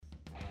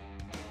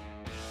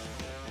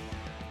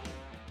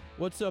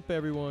What's up,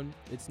 everyone?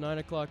 It's 9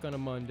 o'clock on a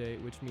Monday,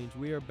 which means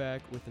we are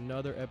back with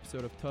another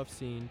episode of Tough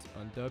Scenes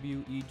on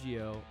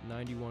WEGL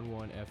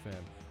 91.1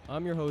 FM.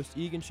 I'm your host,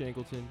 Egan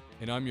Shankleton.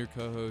 And I'm your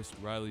co-host,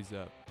 Riley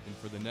Zepp. And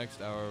for the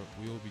next hour,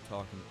 we will be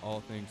talking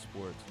all things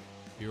sports,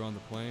 here on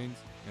the plains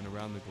and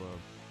around the globe.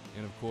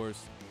 And of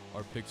course,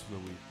 our picks for the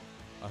week.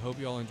 I hope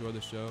you all enjoy the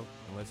show,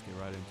 and let's get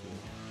right into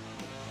it.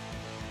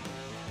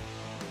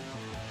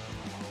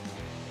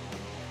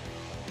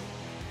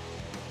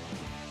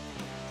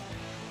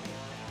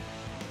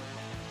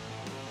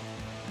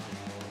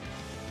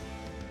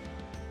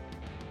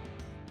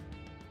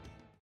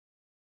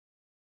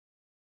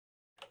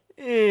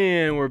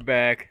 And we're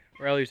back.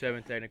 Riley's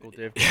having technical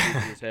difficulties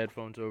with his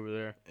headphones over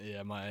there.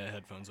 Yeah, my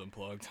headphones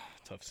unplugged.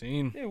 Tough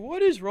scene. Hey,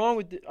 what is wrong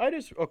with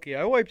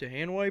I wiped a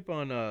hand wipe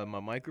on my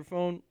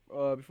microphone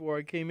before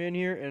I came in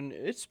here, and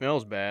it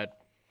smells bad.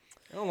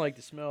 I don't like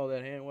the smell of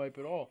that hand wipe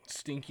at all.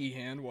 Stinky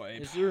hand wipe.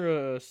 Is there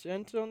a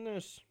scent on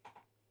this?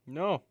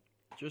 No.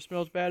 It just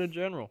smells bad in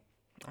general.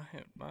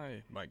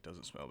 My mic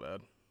doesn't smell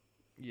bad.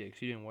 Yeah,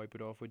 'cause you didn't wipe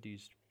it off with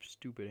these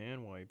stupid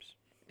hand wipes.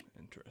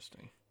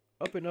 Interesting.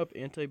 Up and Up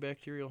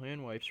antibacterial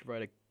hand wipes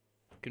provide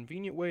a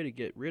convenient way to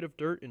get rid of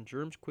dirt and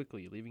germs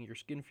quickly, leaving your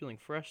skin feeling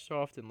fresh,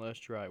 soft, and less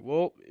dry.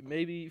 Well, it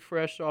may be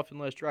fresh, soft, and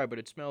less dry, but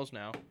it smells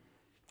now.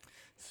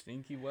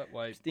 Stinky wet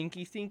wipe.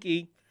 Stinky,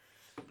 stinky.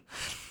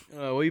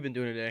 What you been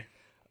doing today?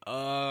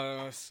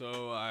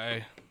 So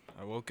I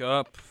woke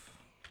up.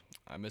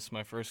 I missed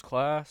my first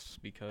class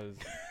because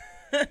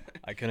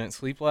I couldn't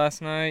sleep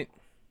last night.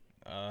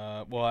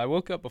 Well, I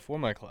woke up before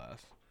my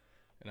class,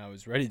 and I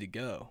was ready to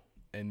go,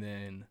 and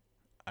then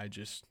I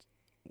just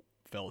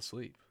fell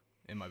asleep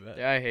in my bed.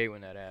 Yeah, I hate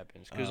when that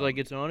happens, because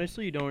it's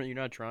honestly you're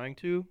not trying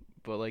to,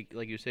 but like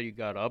you said, you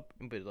got up,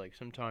 but like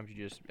sometimes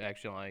you just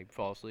accidentally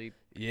fall asleep.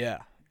 Yeah,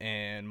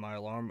 and my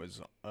alarm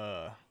was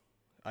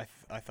I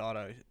thought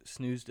I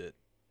snoozed it,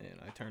 and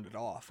I turned it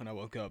off, and I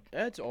woke up.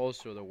 That's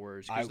also the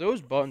worst, because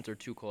those buttons are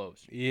too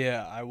close.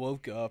 Yeah, I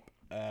woke up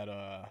at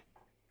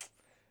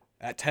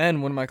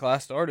 10 when my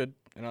class started,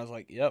 and I was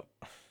like, "Yep."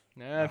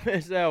 Nah, I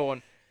missed that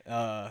one.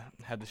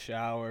 Had the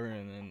shower,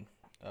 and then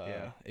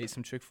ate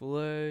some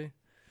Chick-fil-A.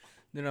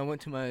 Then I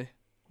went to my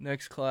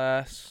next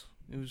class.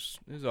 It was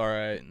all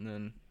right, and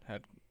then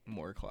had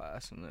more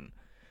class, and then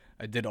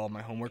I did all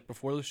my homework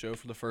before the show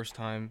for the first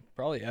time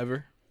probably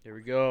ever. There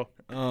we go.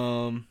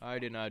 Um, I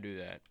did not do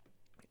that.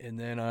 and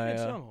then I had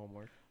some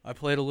homework. I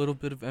played a little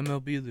bit of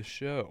MLB The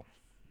Show.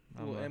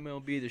 Little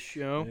MLB The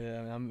Show.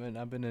 Yeah,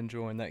 I've been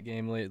enjoying that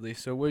game lately.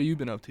 So what have you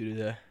been up to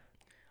today?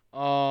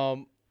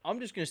 I'm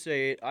just gonna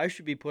say it. I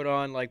should be put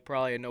on like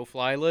probably a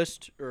no-fly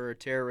list or a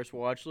terrorist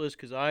watch list,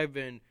 because I've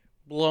been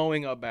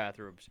blowing up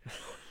bathrooms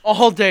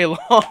all day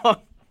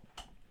long.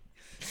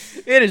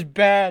 It is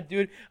bad,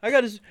 dude. My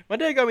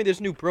dad got me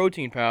this new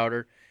protein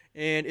powder,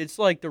 and it's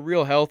like the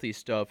real healthy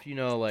stuff. You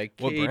know, like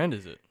What brand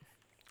is it?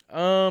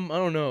 I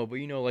don't know, but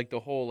you know, like the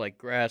whole like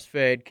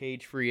grass-fed,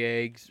 cage-free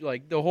eggs,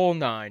 like the whole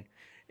nine.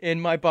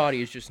 And my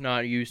body is just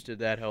not used to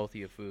that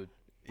healthy of food.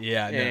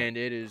 Yeah, I know.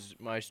 And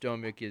my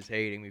stomach is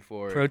hating me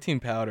for it. Protein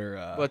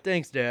powder. But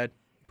thanks, Dad.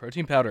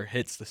 Protein powder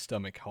hits the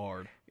stomach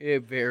hard.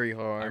 Very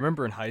hard. I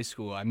remember in high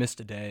school, I missed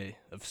a day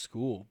of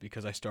school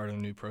because I started a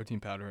new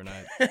protein powder, and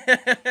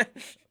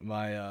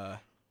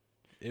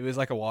it was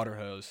like a water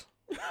hose.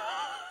 It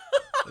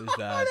was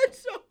bad.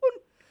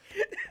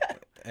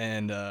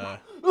 And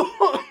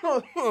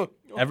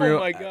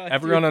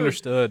everyone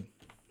understood.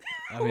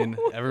 I mean,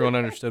 everyone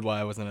understood why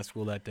I wasn't at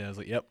school that day. I was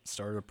like, "Yep,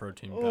 started a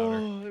protein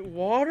powder."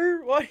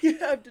 Water? Why do you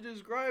have to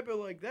describe it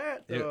like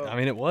that, though?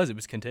 It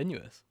was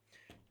continuous.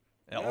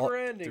 Never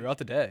ending. Throughout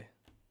the day.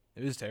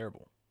 It was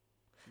terrible.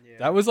 Yeah.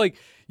 That was like,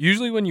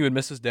 usually when you would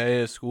miss this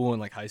day of school in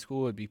like high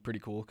school, it'd be pretty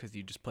cool because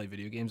you just play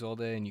video games all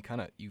day, and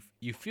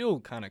you feel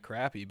kind of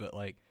crappy, but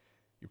like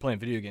you're playing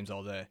video games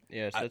all day.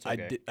 Yes, that's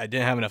okay. I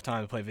didn't have enough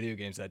time to play video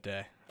games that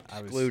day.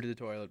 I was glued to the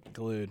toilet.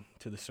 Glued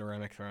to the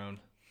ceramic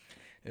throne.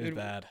 It was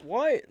bad.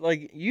 Why?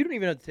 Like, you don't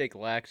even have to take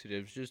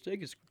laxatives. Just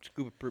take a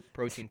scoop of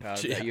protein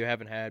powder that you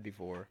haven't had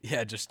before.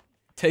 Yeah, just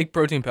take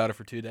protein powder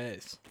for 2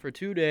 days. For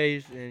 2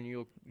 days, and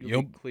you'll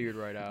be cleared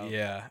right out.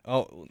 Yeah.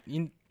 Oh,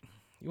 you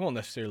won't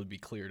necessarily be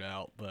cleared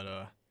out, but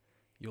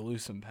you'll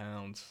lose some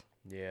pounds.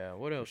 Yeah.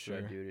 What else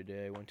did I do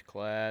today? I went to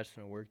class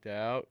and I worked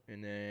out,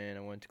 and then I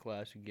went to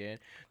class again.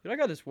 Then I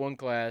got this one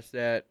class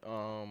that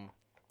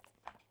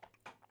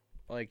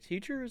like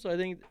teachers, I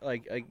think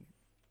like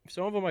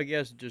some of them, I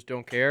guess, just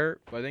don't care,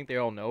 but I think they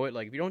all know it.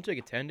 Like, if you don't take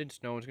attendance,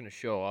 no one's going to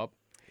show up.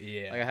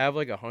 Yeah. Like, I have,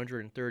 like, a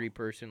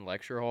 130-person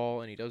lecture hall,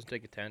 and he doesn't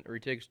take attendance, or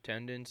he takes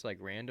attendance, like,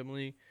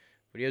 randomly.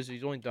 But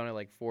he's only done it,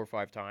 like, 4 or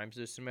 5 times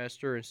this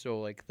semester, and so,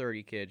 like,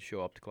 30 kids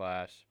show up to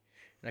class.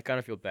 And I kind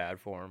of feel bad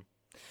for him.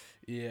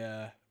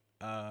 Yeah.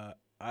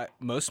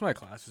 Most of my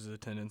classes,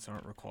 attendance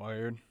aren't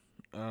required.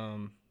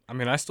 I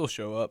mean, I still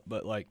show up,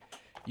 but, like,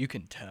 you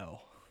can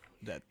tell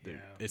that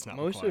it's not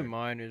Most required. of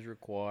mine is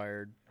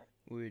required.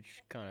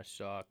 Which kind of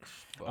sucks.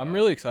 I'm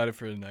really excited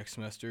for the next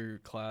semester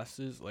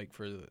classes, like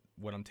for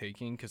what I'm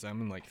taking, because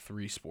I'm in like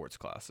 3 sports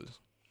classes.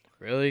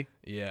 Really?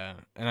 Yeah,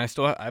 and I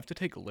have to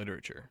take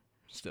literature,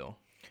 still.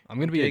 I'm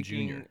gonna be a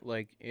junior. Taking,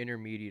 like,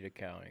 intermediate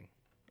accounting.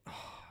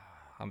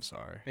 I'm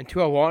sorry. And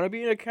do I want to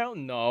be an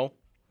accountant? No.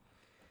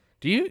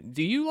 Do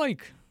you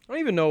like? I don't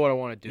even know what I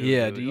want to do.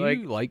 Yeah. dude. Do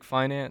you like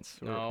finance?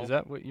 Or No. Is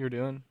that what you're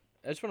doing?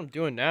 That's what I'm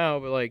doing now,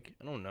 but, like,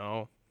 I don't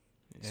know.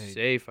 It's Hey,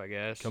 safe, I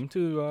guess. Come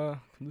to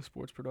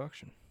sports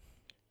production.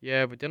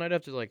 Yeah, but then I'd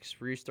have to, like,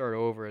 restart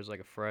over as, like,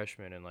 a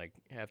freshman and, like,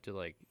 have to,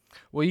 like,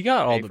 Well, you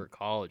got all pay the for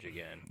college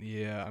again.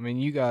 yeah. I mean,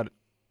 you got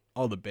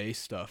all the base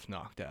stuff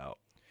knocked out.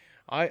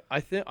 I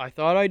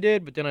thought I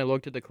did, but then I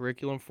looked at the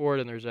curriculum for it,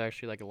 and there's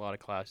actually like a lot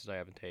of classes I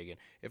haven't taken.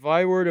 If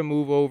I were to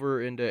move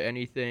over into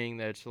anything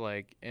that's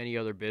like any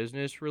other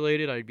business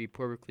related, I'd be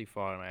perfectly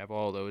fine. I have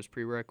all those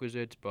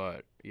prerequisites,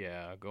 but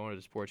yeah, going to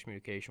the sports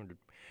communication would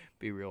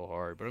be real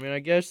hard. But I mean, I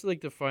guess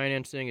like the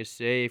finance thing is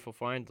safe. I'll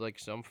find like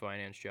some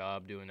finance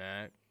job doing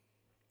that.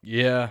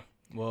 Yeah.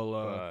 Well,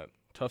 But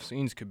Tough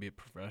Scenes could be a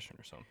profession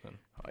or something.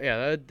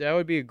 yeah, that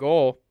would be a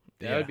goal.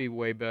 That Yeah. would be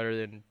way better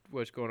than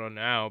what's going on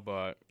now.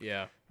 But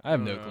yeah, I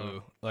have no Uh,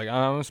 clue. Like,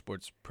 I'm a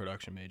sports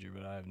production major,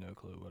 but I have no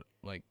clue what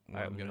I I'm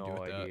have gonna no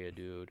do with idea,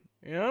 dude.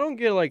 And I don't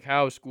get like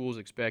how schools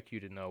expect you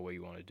to know what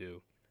you want to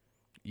do.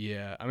 that.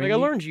 Yeah. I mean, Like I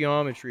you- learned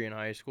geometry in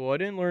high school. I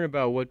didn't learn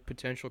about what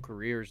potential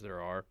careers there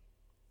are.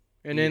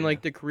 And then Yeah.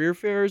 like the career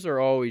fairs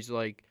are always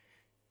like,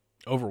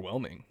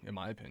 overwhelming, in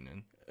my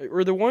opinion.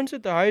 or the ones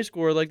at the high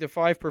school are like the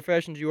 5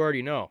 professions you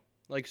already know.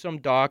 Like some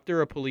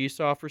doctor, a police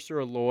officer,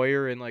 a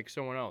lawyer, and like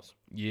someone else.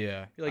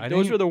 Yeah. You're like I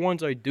those didn't- are the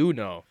ones I do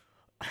know.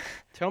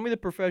 Tell me the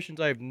professions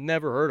I've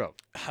never heard of,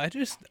 I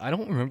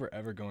don't remember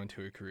ever going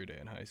to a career day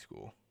in high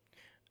school.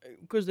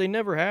 because they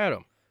never had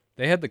them.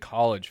 They had the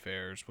college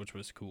fairs, which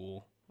was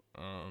cool.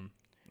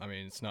 I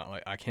mean, it's not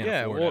like I can't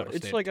Yeah, afford well,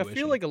 out-of-state it's like I tuition.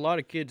 feel like a lot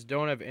of kids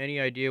don't have any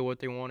idea what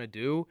they want to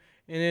do,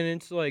 and then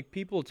it's like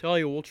people tell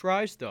you, "Well,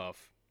 try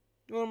stuff."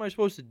 What am I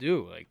supposed to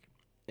do? Like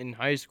in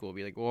high school,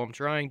 be like, "Well, I'm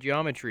trying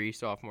geometry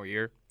sophomore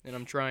year, and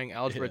I'm trying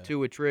algebra Yeah. 2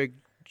 with trig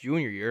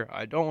junior year.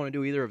 I don't want to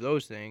do either of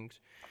those things."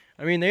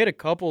 I mean, they had a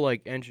couple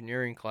like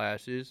engineering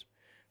classes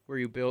where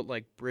you built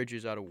like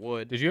bridges out of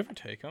wood. Did you ever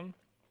take them?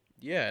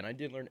 Yeah, and I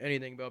didn't learn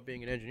anything about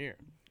being an engineer.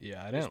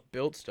 Yeah, I I didn't. just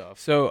built stuff.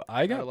 So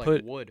I out got of, like,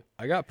 put wood.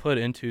 I got put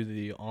into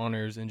the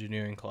honors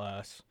engineering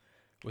class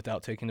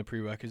without taking the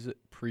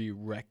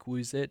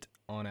prerequisite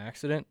on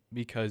accident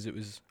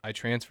because I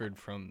transferred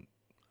from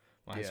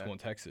my high Yeah. school in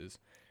Texas,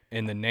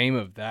 and the name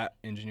of that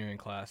engineering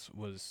class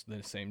was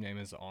the same name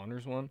as the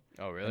honors one.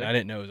 Oh, really? And I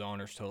didn't know it was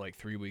honors till like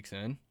 3 weeks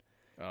in.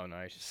 Oh,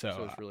 nice.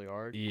 So, it's really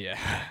hard. Yeah,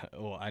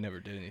 well, I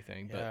never did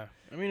anything, but Yeah,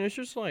 I mean, it's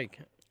just like,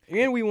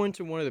 and we went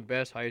to one of the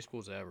best high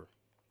schools ever.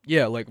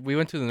 yeah, like we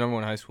went to the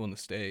 #1 high school in the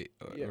state.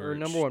 Yeah, or or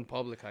number one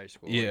public high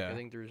school. Like, Yeah. I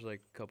think there's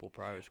like a couple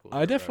private schools. I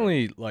that are better.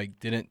 definitely like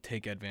didn't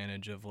take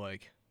advantage of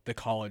like the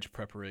college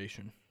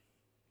preparation.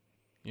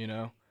 You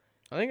know,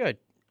 I think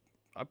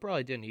I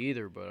probably didn't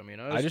either, but I mean,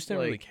 I just didn't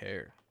like, really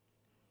care.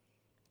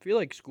 feel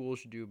like schools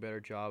should do a better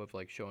job of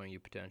like showing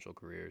you potential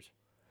careers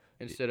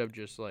instead of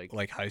just like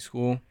Like high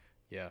school,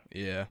 yeah.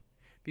 yeah,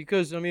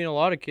 Because I mean, a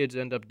lot of kids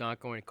end up not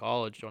going to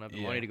college, don't have the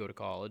Yeah. money to go to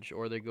college,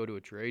 or they go to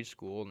a trade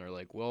school and they're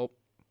like, well,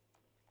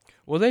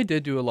 well, they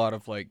did do a lot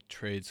of like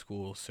trade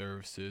school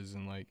services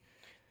and like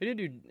they did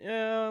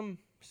do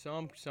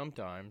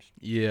sometimes.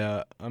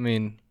 yeah. I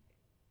mean,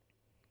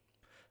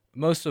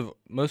 most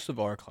of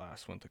our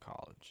class went to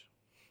college.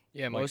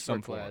 Yeah, Like most of our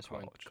some form of class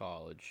went to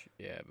college.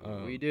 Yeah, but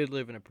Um, we did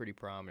live in a pretty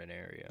prominent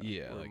area.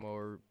 yeah, where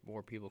like-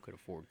 more people could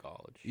afford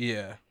college.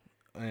 Yeah,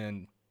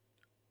 and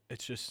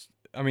it's just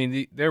I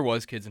mean, there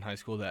was kids in high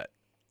school that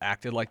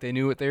acted like they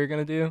knew what they were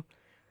gonna do.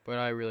 But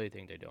I really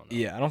think they don't know.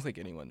 Yeah, I don't think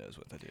anyone knows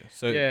what they do.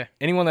 So Yeah,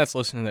 anyone that's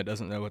listening that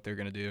doesn't know what they're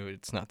gonna do,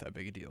 it's not that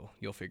big a deal.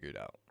 You'll figure it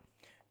out.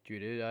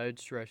 dude, it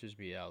stresses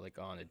me out like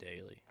on a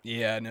daily.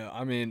 Yeah, no,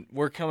 I mean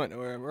we're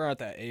at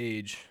that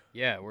age.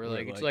 Yeah, we're We're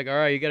like, it's like- like, all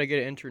right, you got to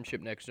get an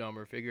internship next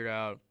summer, figure it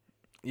out.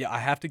 Yeah, I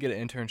have to get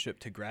an internship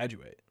to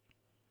graduate.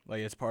 Like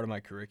it's part of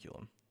my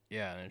curriculum.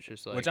 Yeah, and it's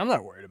just like, Which I'm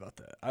not worried about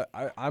that.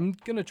 I'm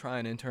gonna try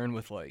and intern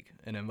with like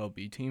an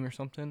MLB team or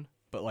something.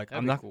 But like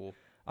that'd be cool.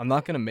 I'm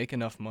not gonna make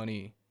enough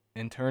money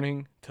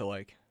interning to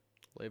like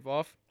Live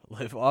off.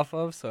 live off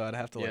of, so I'd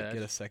have to Yeah, like get a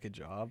that's- second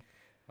job.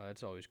 Oh,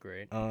 that's always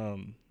great.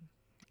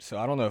 So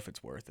I don't know if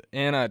it's worth it.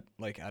 And I'd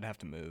have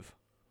to move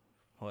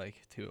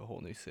like to a whole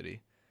new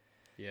city.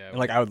 Yeah, And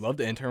like I would love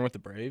to intern with the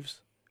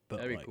Braves, but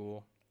that'd be like,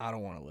 cool. I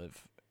don't want to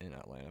live in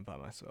Atlanta by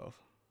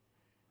myself.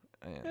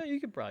 And Yeah, you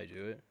could probably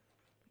do it.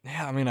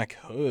 yeah, I mean I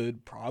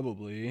could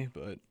probably,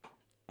 but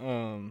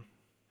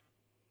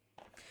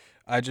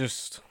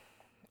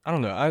I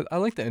don't know. I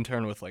like to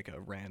intern with like a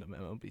random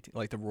MLB team,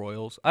 like the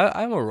Royals.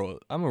 I'm a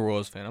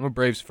Royals fan. I'm a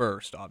Braves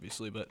first,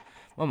 obviously, but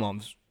my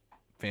mom's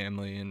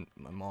family and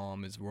my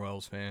mom is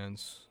Royals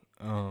fans.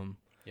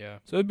 Yeah.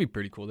 So it'd be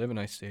pretty cool. They have a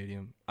nice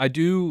stadium. I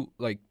do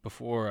like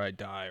before I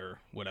die or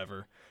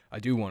whatever. I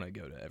do want to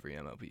go to every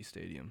MLB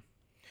stadium.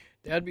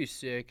 That'd be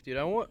sick, dude.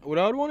 What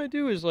I would want to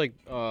do is like,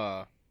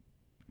 I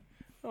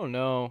don't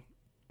know,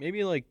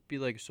 maybe like be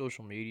like a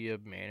social media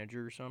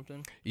manager or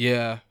something.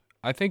 Yeah,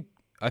 I think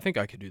I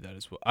could do that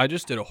as well. I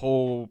just did a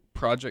whole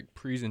project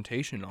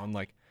presentation on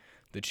like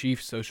the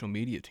chief social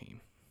media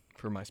team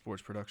for my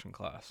sports production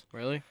class.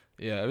 Really?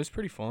 Yeah, it was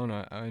pretty fun.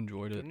 I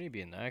enjoyed it. Didn't need to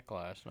be in that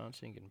class. Not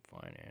thinking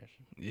finance.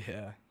 Yeah.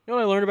 You know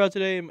what I learned about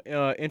today?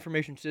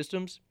 Information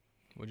systems.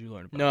 What'd you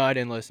learn about? No, I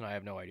didn't listen. I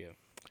have no idea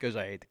because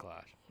I hate the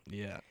class.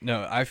 Yeah.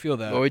 No, I feel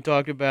that. But we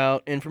talked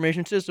about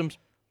information systems.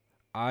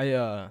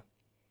 I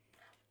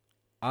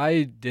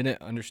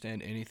didn't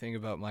understand anything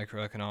about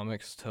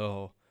microeconomics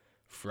till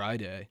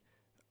Friday.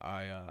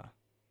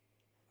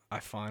 I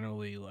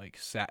finally like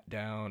sat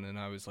down and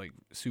I was like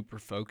super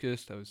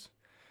focused. I was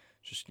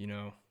just,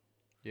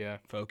 Yeah.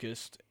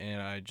 focused,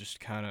 and I just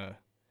kind of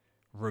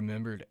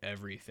remembered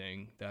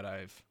everything that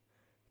I've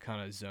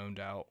kind of zoned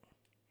out.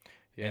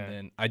 Yeah. And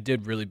then I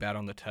did really bad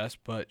on the test,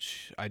 but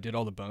I did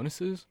all the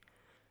bonuses.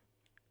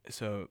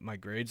 So my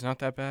grade's not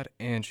that bad,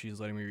 and she's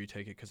letting me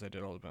retake it because I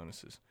did all the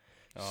bonuses.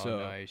 Oh, So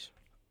nice.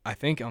 I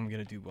think I'm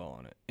going to do well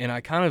on it. And I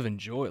kind of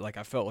enjoy it. Like,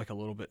 I felt like a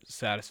little bit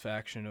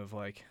satisfaction of,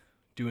 like,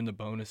 doing the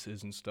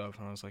bonuses and stuff.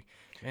 And I was like,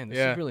 man, this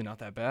Yeah. is really not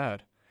that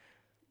bad.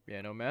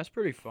 Yeah, no, math's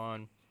pretty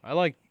fun. I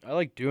like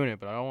doing it,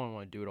 but I don't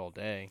want to do it all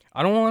day.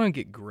 I don't want to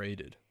get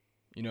graded.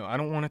 I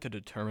don't want it to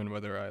determine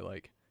whether I,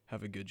 like,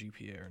 have a good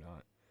GPA or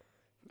not.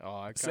 Oh,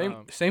 I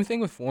Same thing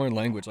with foreign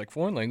language. Like,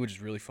 foreign language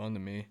is really fun to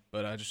me,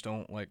 but I just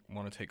don't, like,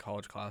 want to take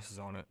college classes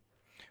on it.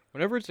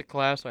 Whenever it's a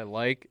class I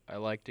like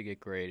to get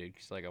graded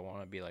because like I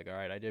want to be like, all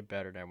right, I did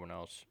better than everyone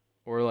else,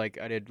 or like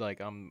I did like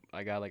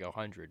I got like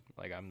 100,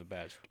 like I'm the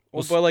best.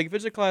 Well, But like if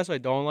it's a class I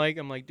don't like,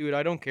 I'm like, dude,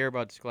 I don't care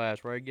about this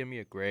class. Right? Give me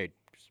a grade.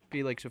 Just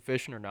be like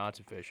sufficient or not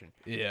sufficient.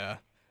 Yeah.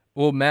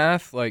 Well,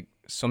 math, like,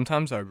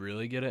 sometimes I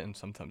really get it, and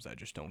sometimes I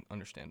just don't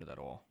understand it at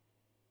all.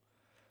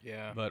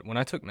 Yeah. But when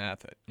I took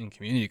math in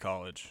community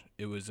college,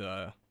 it was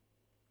a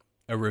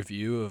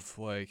review of,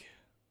 like,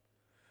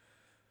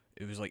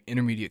 it was like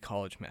intermediate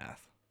college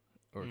math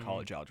or Mhm.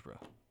 college algebra.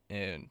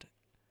 And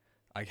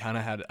I kind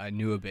of I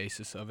knew a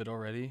basis of it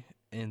already.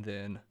 And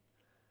then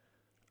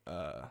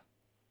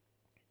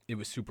it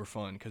was super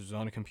fun because it was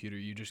on a computer.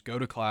 You just go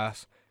to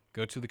class,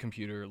 go to the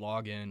computer,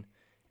 log in,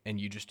 and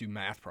you just do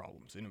math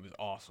problems. And it was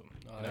awesome.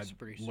 Oh, And that's I'd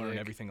pretty learn sick.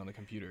 everything on the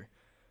computer.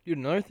 Dude,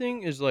 another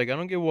thing is like I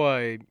don't get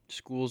why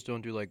schools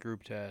don't do like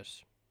group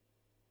tests.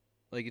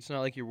 Like it's not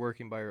like you're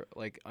working by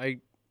like I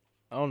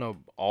don't know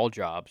all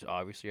jobs.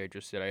 Obviously, I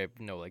just said I have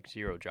like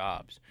 0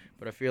 jobs,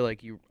 but I feel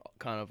like you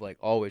kind of like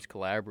always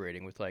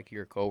collaborating with like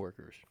your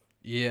coworkers.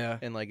 Yeah.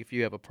 And like if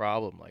you have a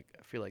problem, like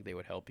I feel like they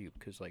would help you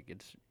because like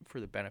it's for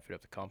the benefit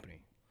of the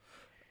company.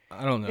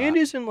 I don't know. And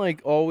isn't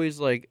like always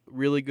like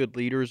really good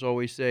leaders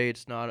always say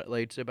it's not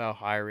like it's about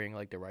hiring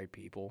like the right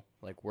people,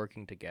 like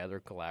working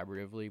together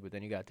collaboratively, but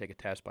then you got to take a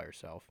test by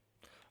yourself.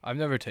 I've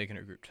never taken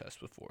a group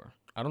test before.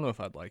 I don't know if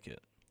I'd like it.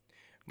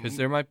 Because Mm,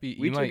 there might be.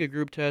 We You took might, a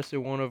group test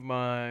in one of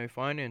my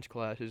finance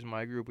classes. In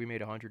my group, we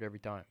made 100 every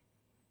time.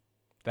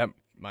 that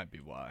might be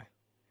why.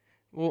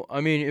 Well,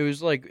 I mean, it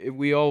was like if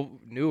we all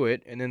knew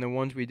it, and then the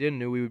ones we didn't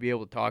know, we would be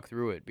able to talk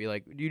through it. Be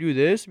like, "Do you do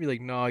this?" Be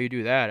like, "No, you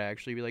do that."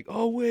 Actually, be like,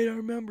 "Oh wait, I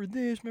remember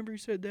this. Remember you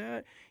said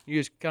that." You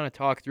just kind of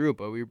talk through it.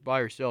 But when you're by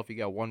yourself, you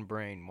got one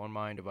brain, one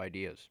mind of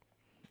ideas.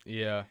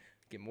 Yeah.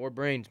 Get more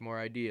brains, more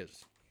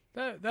ideas.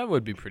 That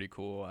would be pretty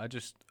cool. I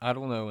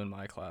don't know in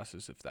my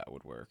classes if that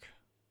would work.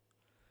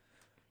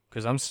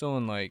 Because I'm still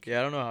in like.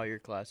 Yeah, I don't know how your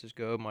classes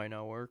go. It might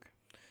not work.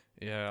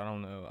 Yeah, I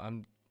don't know.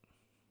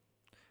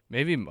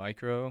 Maybe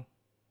micro.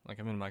 Like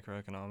I'm in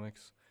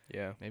microeconomics.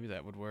 Yeah. Maybe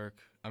that would work.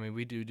 I mean,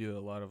 we do a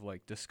lot of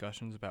like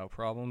discussions about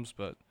problems,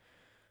 but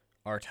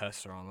our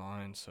tests are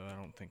online, so I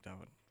don't think that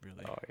would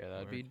really. Oh yeah,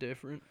 that'd be work.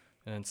 different.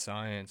 And in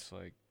science,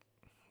 like,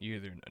 you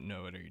either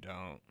know it or you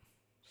don't.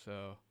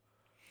 So,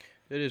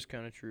 It is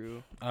kind of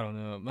true. I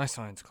don't know. My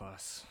science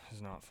class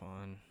is not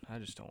fun. I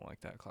just don't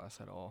like that class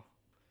at all.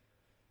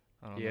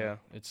 I don't know. Yeah.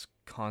 It's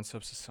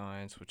concepts of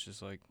science, which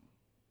is like,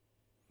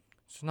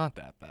 it's not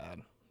that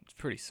bad. It's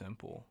pretty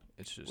simple.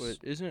 It's just. What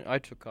isn't? I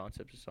took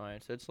concepts of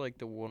science. That's like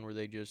the one where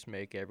they just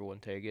make everyone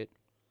take it,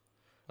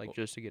 like Well-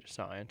 just to get a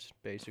science,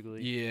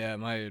 basically. Yeah,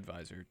 my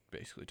advisor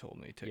basically told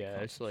me to take Yeah,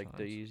 it's concepts of like the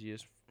science.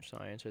 easiest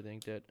science. I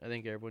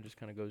think everyone just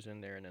kind of goes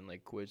in there and then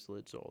like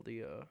Quizlets all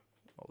the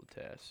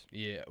tests.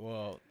 Yeah,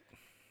 well,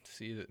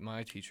 see that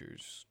my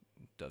teachers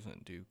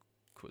doesn't do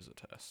quiz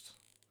tests.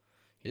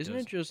 He Isn't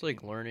does- it just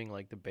like learning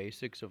like the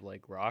basics of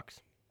like rocks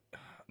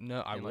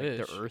No, I and wish.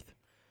 like the earth?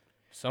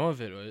 Some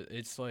of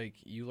it's like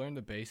you learn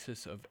the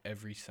basis of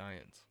every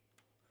science.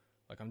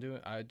 Like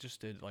I just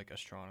did like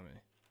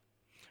astronomy.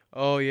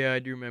 Oh yeah, I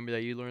do remember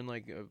that. You learn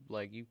like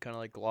you kind of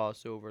like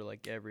gloss over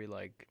like every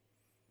like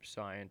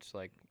science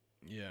like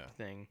Yeah.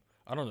 thing.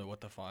 I don't know what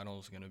the final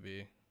is going to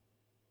be.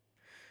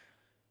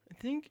 I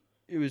think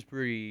it was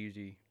pretty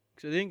easy.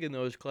 Cause I think in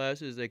those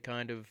classes they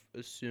kind of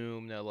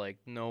assume that like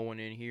no one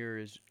in here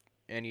is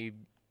any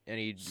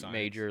Science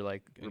major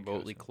like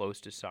remotely interested.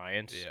 close to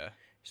science. Yeah.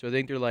 So I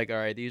think they're like, all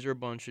right, these are a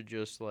bunch of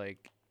just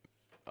like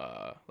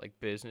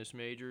business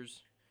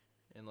majors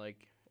and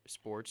like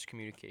sports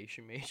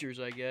communication majors,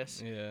 I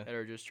guess, Yeah. that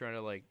are just trying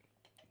to like,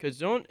 cause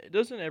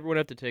doesn't everyone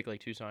have to take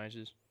like 2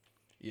 sciences?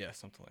 Yeah,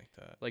 something like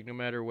that. Like no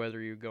matter whether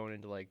you're going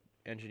into like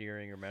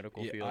engineering or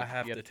medical Yeah, field, I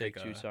have you to take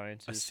two a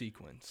sciences.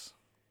 sequence.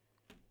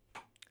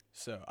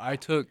 So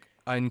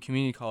in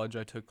community college,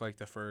 I took like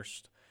the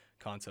first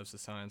concepts of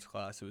science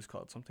class. It was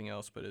called something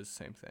else, but it's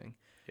the same thing.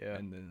 Yeah.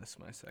 And then this is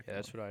my second Yeah,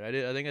 that's one. what I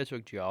did. I think I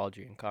took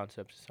geology and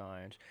concepts of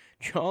science.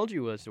 Geology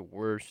was the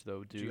worst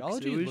though, dude.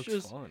 'cause Geology it was looks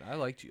just fun. I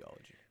like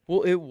geology.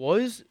 well, it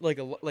was like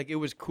like it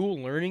was cool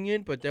learning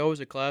it, but that was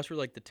a class where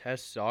like the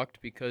test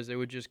sucked because they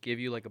would just give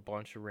you like a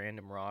bunch of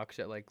random rocks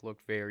that like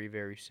looked very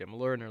very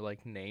similar, and they're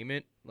like name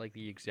it like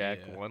the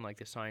exact Yeah. one, like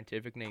the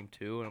scientific name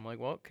too. And I'm like,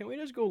 well, can we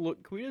just go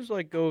look? Can we just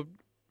like go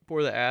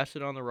pour the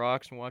acid on the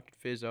rocks and watch it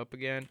fizz up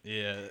again?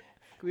 Yeah.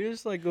 Can we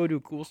just like go do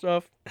cool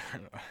stuff?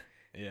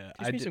 Yeah.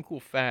 Just me some cool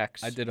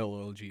facts. I did a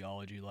little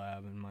geology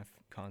lab in my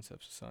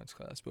concepts of science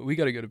class, but we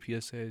got to go to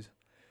PSAs.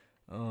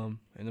 And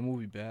then we'll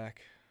be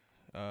back.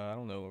 I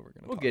don't know what we're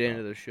gonna. We'll talk get about.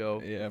 into the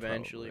show Yeah,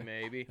 eventually,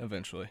 probably. maybe.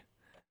 Eventually.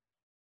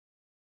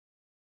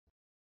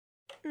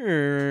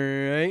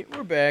 Alright,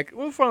 we're back.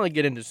 We'll finally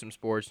get into some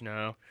sports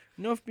now.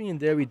 Enough being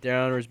Debbie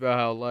Downers about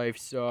how life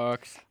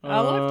sucks.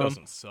 Life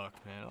doesn't suck,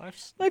 man.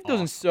 Life doesn't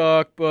awesome.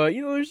 suck, but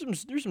you know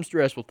there's some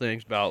stressful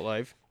things about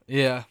life.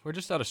 Yeah, we're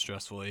just at a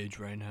stressful age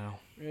right now.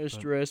 A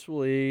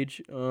stressful age.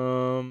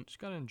 Just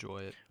gotta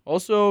enjoy it.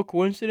 Also,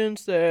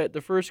 coincidence that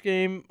the first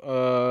game,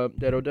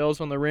 that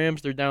Odell's on the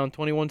Rams, they're down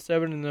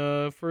 21-7 in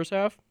the first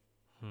half.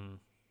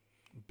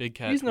 Big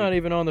Cat. He's not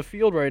even on the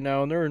field right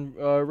now, and they're in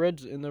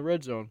the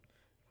red zone.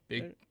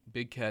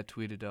 Big Cat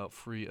tweeted out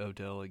free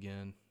Odell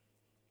again.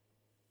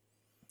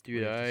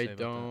 Dude, I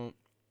don't.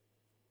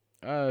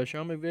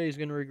 Sean McVay's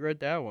gonna regret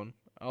that one.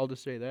 I'll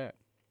just say that.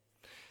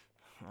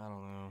 I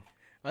don't know.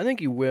 I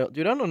think he will.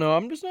 Dude, I don't know.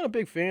 I'm just not a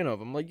big fan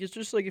of him. Like, it's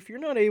just like if you're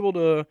not able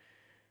to,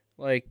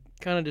 like,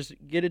 kind of just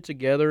get it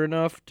together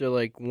enough to,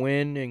 like,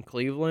 win in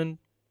Cleveland,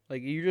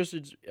 like, I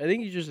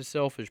think he's just a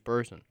selfish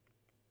person.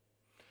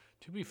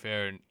 To be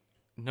fair,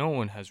 no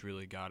one has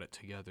really got it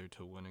together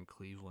to win in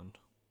Cleveland.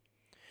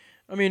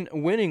 I mean,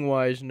 winning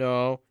wise,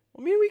 no.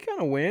 I mean, we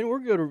kind of win. We're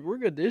good. We're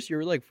good this year.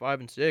 We're like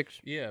 5-6.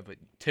 Yeah, but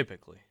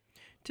typically.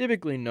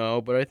 Typically, no.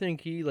 But I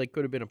think he like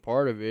could have been a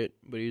part of it.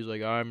 But he's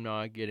like, I'm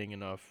not getting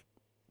enough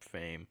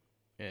fame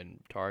and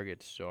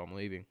targets, so I'm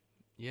leaving.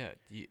 Yeah,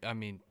 I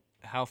mean,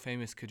 how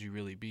famous could you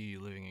really be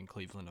living in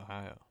Cleveland,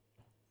 Ohio?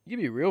 You'd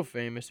be real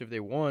famous if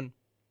they won.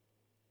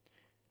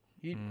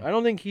 I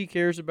don't think he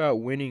cares about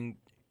winning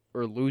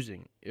or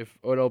losing. If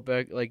Odell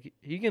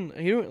he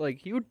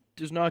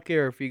does not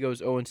care if he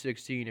goes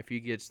 0-16 if he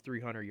gets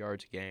 300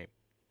 yards a game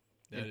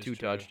and 2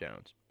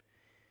 touchdowns.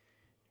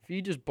 If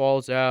he just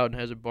balls out and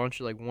has a bunch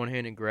of like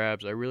one-handed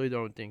grabs, I really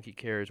don't think he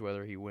cares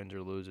whether he wins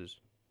or loses.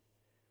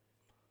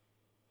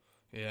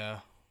 Yeah.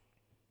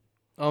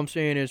 All I'm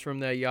saying is from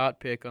that yacht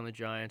pick on the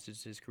Giants,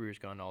 his career's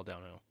gone all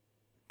downhill.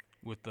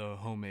 With the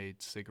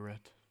homemade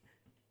cigarette.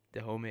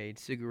 The homemade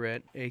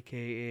cigarette,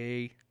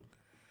 a.k.a.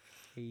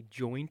 a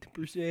joint,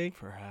 per se.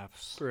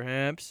 Perhaps.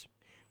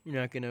 You're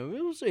not going to...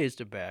 We'll say it's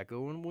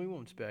tobacco, and we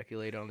won't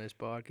speculate on this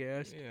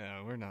podcast.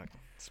 Yeah, we're not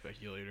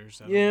speculators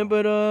at Yeah, all.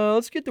 but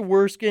let's get the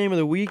worst game of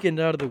the weekend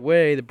out of the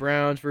way, the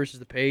Browns versus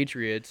the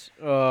Patriots.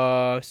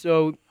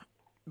 So,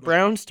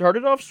 Browns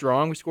started off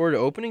strong. We scored an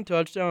opening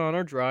touchdown on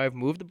our drive,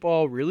 moved the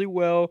ball really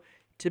well.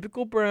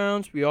 Typical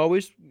Browns. We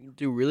always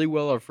do really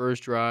well our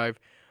first drive.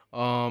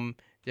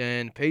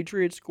 Then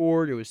Patriots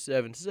scored. It was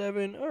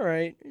 7-7. All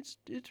right, it's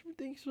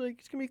like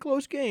it's gonna be a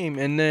close game.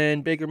 And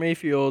then Baker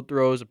Mayfield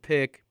throws a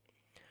pick.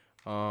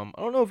 I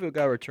don't know if it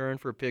got returned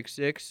for a pick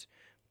six,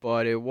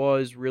 but it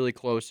was really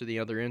close to the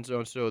other end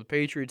zone. So the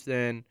Patriots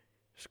then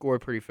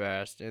scored pretty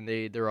fast, and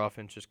their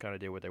offense just kind of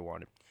did what they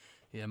wanted.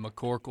 Yeah,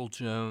 McCorkle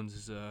Jones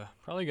is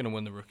probably gonna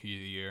win the Rookie of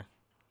the Year.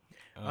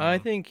 I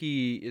think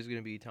he is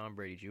gonna be Tom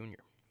Brady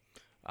Jr.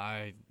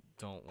 I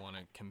don't want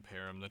to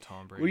compare him to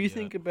Tom Brady. What do you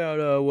think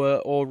about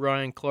what old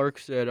Ryan Clark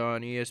said on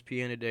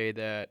ESPN today,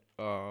 that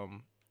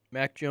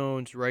Mac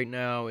Jones right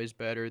now is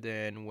better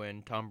than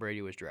when Tom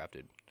Brady was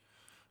drafted?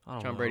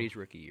 Tom Brady's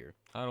rookie year.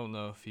 I don't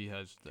know if he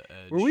has the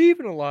edge. Were we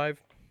even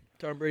alive?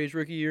 Tom Brady's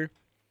rookie year?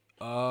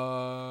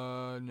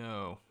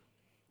 No.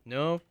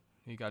 No?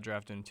 He got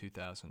drafted in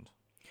 2000.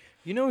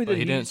 You know But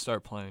he didn't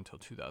start playing until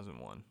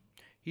 2001.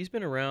 He's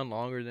been around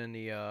longer than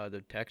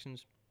the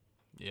Texans.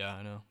 Yeah,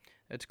 I know.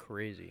 That's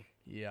crazy.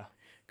 Yeah.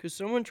 Because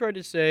someone tried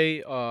to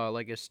say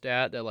like a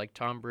stat that like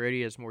Tom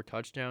Brady has more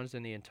touchdowns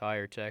than the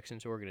entire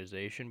Texans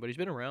organization, but he's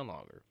been around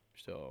longer.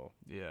 So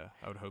Yeah,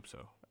 I would hope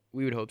so.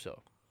 we would hope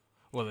so.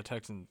 Well, the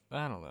Texans,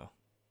 I don't know.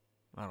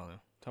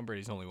 Tom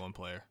Brady's only one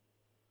player.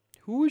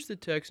 Who was the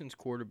Texans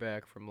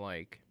quarterback from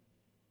like...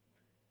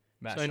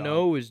 Matt So I Schaub.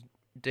 know it was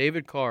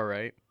David Carr,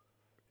 right?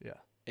 Yeah.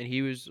 And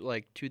he was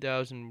like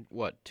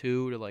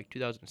 2002 to like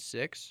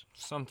 2006.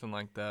 Something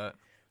like that.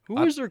 Who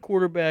was their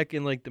quarterback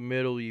in like the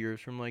middle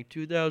years from like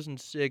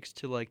 2006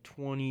 to like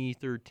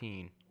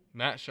 2013?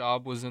 Matt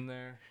Schaub was in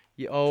there.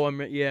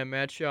 Yeah,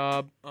 Matt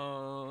Schaub.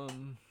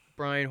 Um,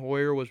 Brian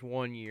Hoyer was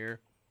 1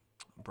 year.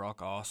 Brock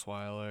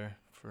Osweiler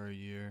for a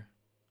year,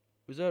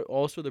 Was that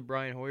also the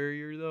Brian Hoyer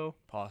year though?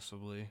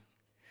 possibly.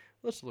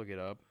 Let's look it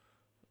up.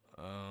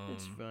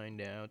 Let's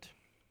find out.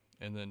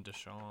 And then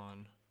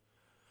Deshaun.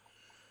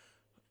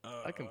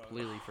 I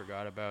completely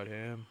forgot about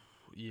him.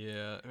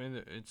 Yeah, I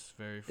mean it's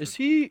very. Is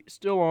he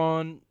still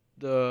on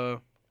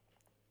the?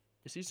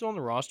 Is he still on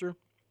the roster?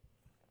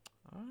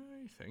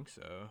 I think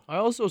so. I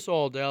also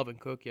saw Dalvin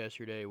Cook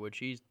yesterday, which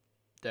he's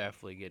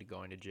definitely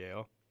going to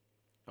jail.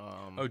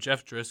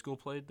 Jeff Driscoll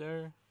played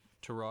there.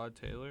 Tyrod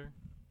Taylor.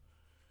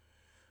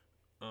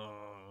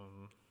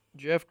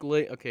 Jeff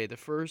Okay, the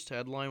first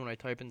headline when I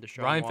type in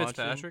Deshaun Ryan Watson.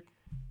 Fitzpatrick.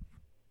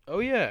 Oh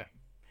yeah.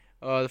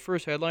 The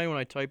first headline when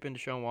I type in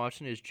Deshaun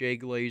Watson is Jay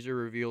Glazer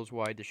reveals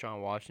why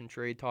Deshaun Watson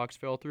trade talks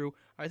fell through.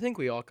 I think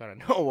we all kind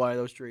of know why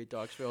those trade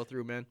talks fell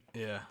through, man.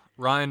 Yeah.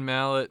 Ryan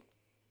Mallett,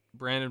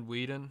 Brandon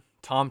Whedon,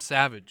 Tom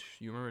Savage.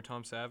 You remember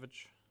Tom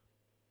Savage?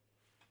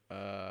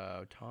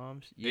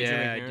 Tom's. AJ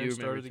Yeah, I McCarron do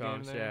started remember the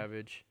Tom game there.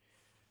 Savage.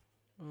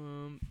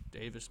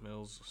 Davis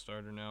Mills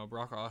starter now.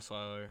 Brock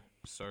Osweiler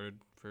started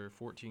for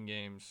 14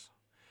 games.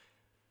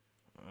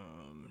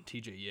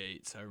 TJ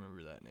Yates, I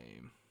remember that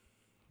name.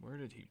 Where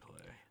did he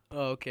play?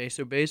 Okay,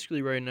 so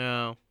basically right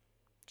now,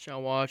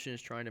 Deshaun Watson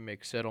is trying to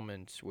make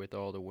settlements with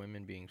all the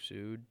women being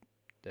sued,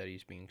 that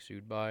he's being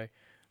sued by,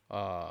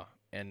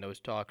 and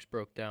those talks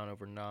broke down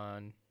over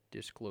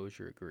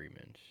non-disclosure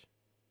agreements.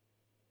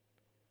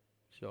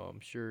 So I'm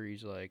sure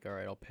he's like, all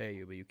right, I'll pay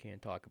you, but you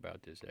can't talk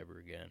about this ever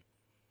again.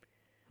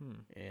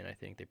 And I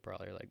think they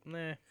probably are like,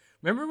 nah.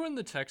 Remember when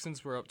the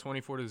Texans were up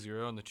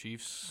 24-0 on the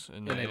Chiefs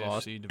in the And they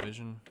AFC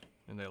division,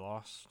 and they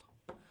lost?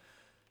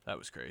 That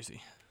was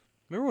crazy.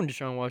 Remember when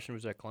Deshaun Watson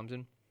was at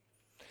Clemson?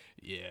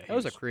 Yeah, That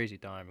was a crazy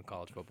time in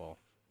college football.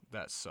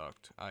 that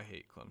sucked. I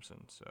hate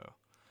Clemson, so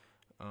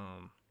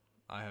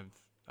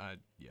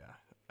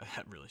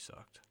that really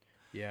sucked.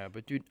 Yeah,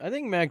 but dude, I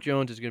think Mac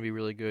Jones is gonna be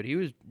really good. He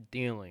was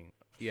dealing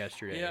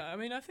yesterday. Yeah, I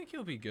mean, I think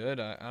he'll be good.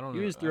 I don't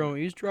know.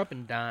 He was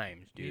dropping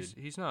dimes, dude.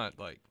 He's not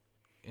like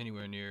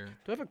anywhere near Do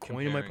I have a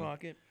coin in my comparing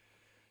pocket?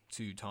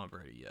 to Tom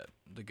Brady yet,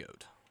 the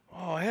GOAT.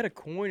 Oh, I had a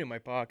coin in my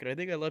pocket. I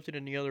think I left it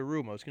in the other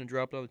room. I was gonna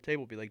drop it on the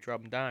table, be like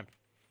dropping dimes.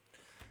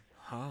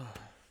 I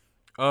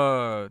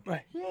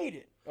hate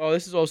it. Oh,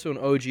 this is also an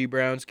OG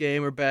Browns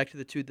game. We're back to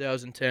the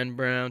 2010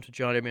 Browns with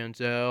Johnny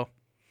Manziel.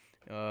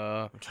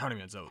 Johnny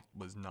Manziel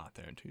was not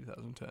there in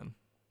 2010.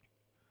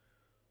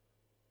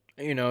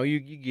 You know, you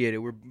get it.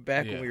 We're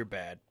back Yeah. when we were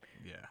bad.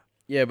 Yeah.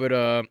 Yeah,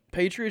 but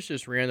Patriots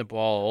just ran the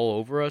ball all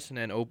over us, and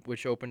then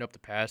which opened up the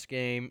pass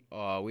game.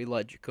 We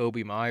let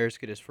Jacoby Myers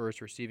get his first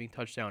receiving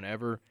touchdown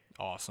ever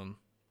Awesome.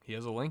 He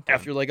has a link.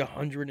 after like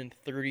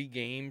 130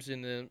 games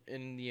in the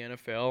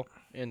NFL,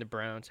 and the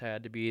Browns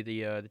had to be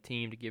the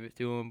team to give it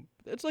to him.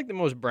 That's like the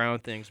most Brown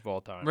things of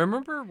all time.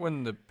 Remember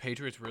when the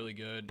Patriots were really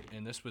good,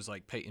 and this was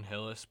like Peyton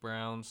Hillis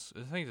Browns?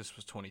 I think this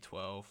was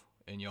 2012,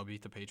 and y'all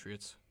beat the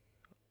Patriots.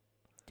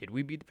 Did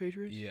we beat the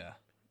Patriots? Yeah.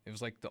 It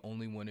was like the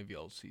only win of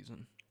y'all's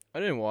season. I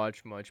didn't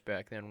watch much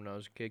back then when I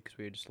was a kid because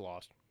we had just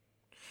lost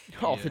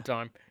all the Yeah.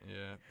 time.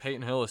 Yeah.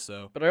 Peyton Hillis,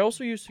 though. But I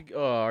also used to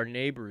our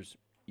neighbors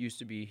used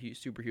to be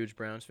super huge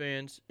Browns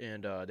fans,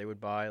 and they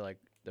would buy like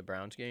the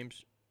Browns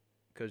games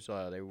because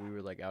we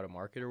were like out of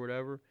market or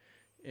whatever.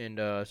 And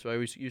so I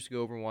used to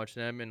go over and watch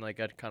them, and like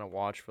I'd kind of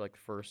watch for like the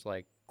first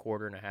like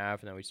quarter and a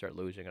half, and then we start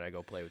losing, and I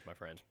go play with my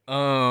friends.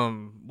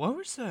 What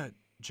was that?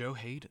 Joe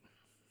Hayden.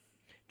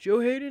 Joe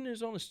Hayden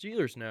is on the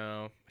Steelers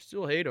now. I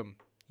still hate him.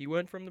 He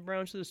went from the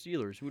Browns to the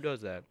Steelers. Who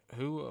does that?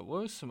 What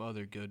was some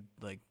other good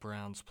like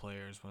Browns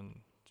players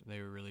when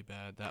they were really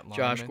bad? That lineman?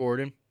 Josh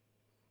Gordon.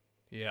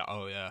 Yeah.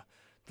 Oh yeah.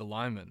 The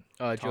lineman.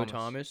 Joe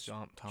Thomas.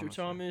 Joe Joe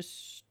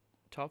Thomas,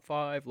 top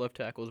 5 left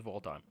tackles of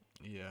all time.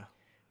 Yeah.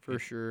 For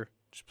sure.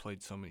 Just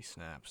played so many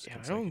snaps. Yeah,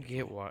 I don't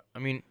get why. I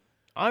mean,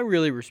 I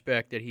really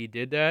respect that he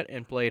did that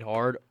and played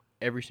hard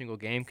every single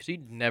game because he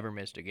never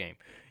missed a game.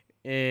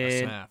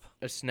 And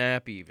a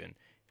snap even.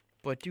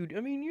 But, dude,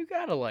 I mean, you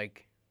got to,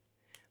 like,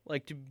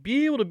 to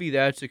be able to be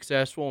that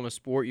successful in a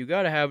sport, you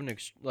got to have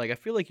I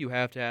feel like you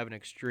have to have an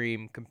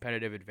extreme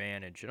competitive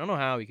advantage. I don't know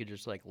how he could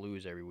just, like,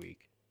 lose every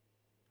week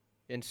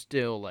and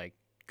still, like,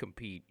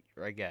 compete,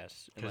 I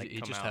guess. Because he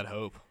just had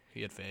hope.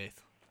 He had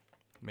faith.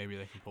 Maybe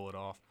they can pull it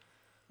off.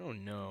 I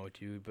don't know,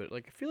 dude, but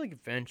like I feel like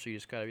eventually you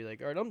just gotta be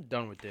like, all right, I'm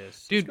done with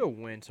this. Dude, let's go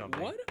win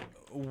something.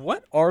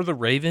 What are the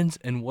Ravens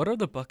and what are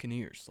the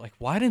Buccaneers? Like,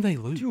 why did they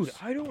lose? Dude,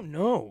 I don't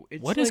know.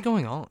 What is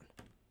going on?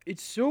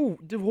 It's so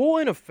the whole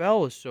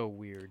NFL is so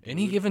weird. Dude.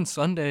 Any given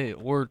Sunday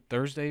or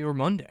Thursday or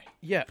Monday.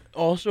 Yeah.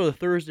 Also, the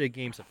Thursday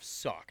games have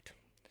sucked.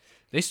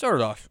 They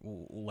started off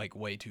like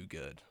way too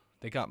good.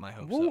 They got my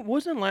hopes up.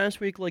 Wasn't last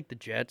week like the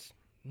Jets?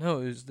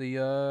 No, it was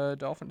the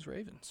Dolphins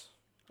Ravens.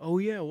 Oh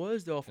yeah, it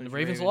was Dolphins. And the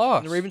Ravens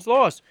lost. And the Ravens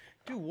lost.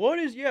 Dude,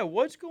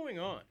 what's going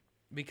on?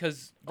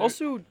 Because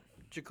also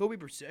Jacoby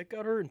Brissett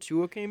got hurt and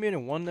Tua came in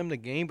and won them the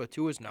game, but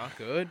Tua's not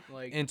good.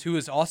 Like, and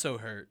Tua's also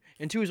hurt.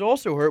 And Tua's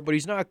also hurt, but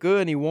he's not good,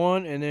 and he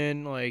won. And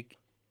then like,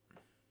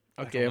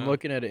 okay, I'm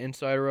looking at an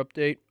insider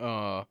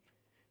update.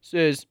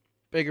 Says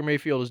Baker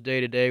Mayfield is day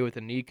to day with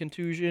a knee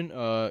contusion.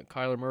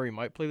 Kyler Murray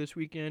might play this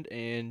weekend,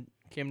 and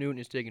Cam Newton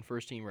is taking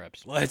first-team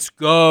reps. Let's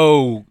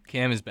go.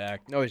 Cam is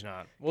back. No, he's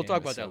not. We'll Cam talk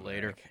is about that so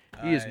later.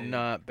 back. He is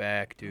not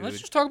back, dude. Let's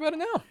just talk about it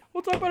now.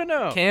 We'll talk about it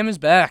now. Cam is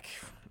back.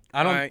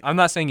 Alright. I'm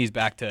not saying he's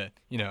back to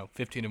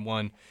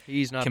 15-1.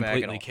 He's not back at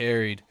Completely all.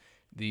 carried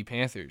the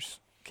Panthers.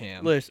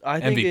 Cam. Listen, I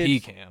think MVP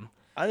it's, Cam.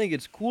 I think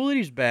it's cool that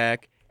he's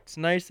back. It's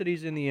nice that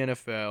he's in the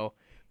NFL,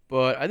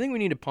 but I think we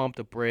need to pump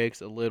the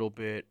brakes a little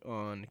bit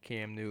on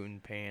Cam Newton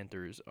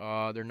Panthers.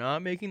 They're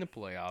not making the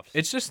playoffs.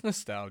 It's just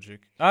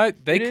nostalgic.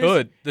 They It is.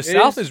 could. The It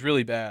South is. is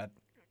really bad.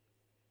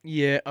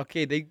 Yeah,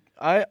 okay.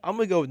 I'm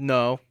gonna go with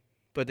no,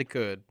 but they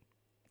could.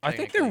 I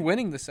think they're technically.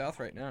 winning the South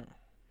right now.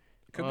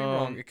 Could be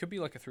wrong. Um, It could be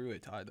like a three-way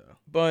tie though.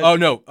 But Oh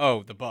no!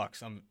 Oh, the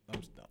Bucks. I'm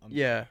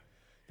yeah,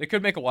 They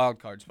could make a wild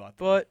card spot.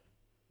 though. but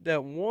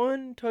that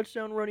one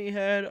touchdown run he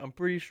had, I'm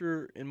pretty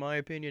sure, in my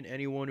opinion,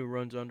 anyone who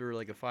runs under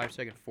like a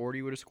 5-second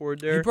 40 would have scored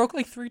he there. broke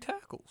like 3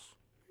 tackles.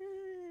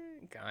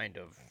 Kind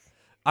of.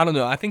 I don't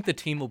know. I think the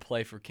team will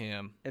play for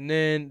Cam. And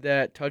then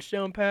that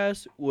touchdown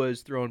pass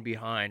was thrown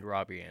behind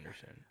Robbie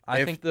Anderson. I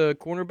if think- the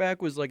cornerback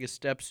was like a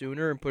step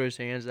sooner and put his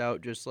hands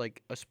out just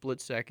like a split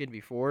second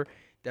before,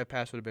 that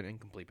pass would have been an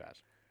incomplete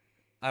pass.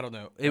 I don't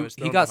know. It was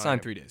He thrown got behind signed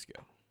him. 3 days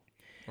ago,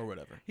 or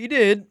whatever. He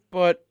did,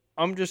 but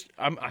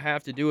I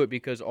have to do it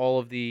because all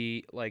of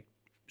the like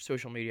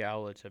social media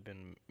outlets have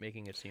been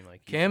making it seem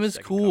like he's Cam the is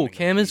second cool. coming of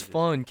Cam is Jesus.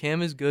 fun.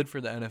 Cam is good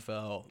for the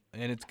NFL,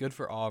 and it's good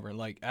for Auburn.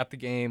 Like at the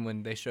game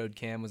when they showed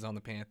Cam was on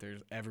the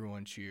Panthers,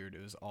 everyone cheered.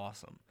 It was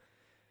awesome.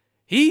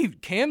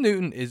 Cam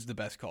Newton is the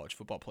best college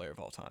football player of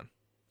all time.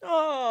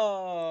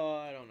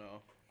 Oh, I don't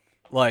know.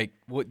 Like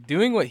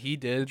doing what he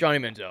did. Johnny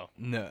Manziel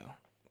No,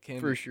 Cam,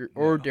 for sure,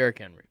 or no, Derrick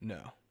Henry.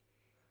 No.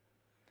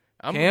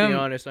 I'm Cam- gonna be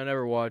honest. I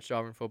never watched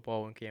Auburn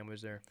football when Cam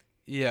was there.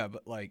 Yeah,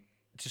 but like,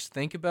 just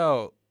think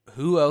about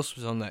who else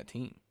was on that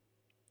team.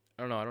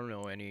 I don't know. I don't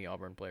know any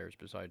Auburn players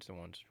besides the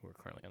ones who are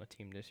currently on the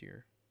team this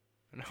year.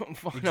 No, I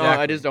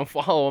Exactly. just don't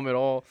follow them at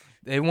all.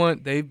 They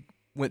went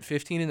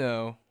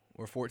 15-0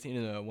 or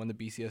 14-0, won the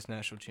BCS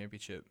national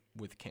championship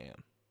with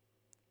Cam.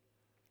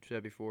 Was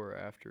that before or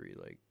after he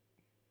like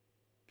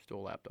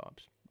stole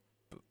laptops?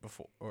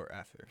 Before or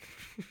after,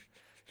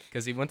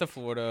 because he went to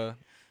Florida,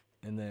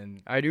 and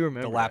then I do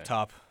remember the that.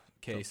 laptop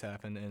case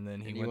happened, and then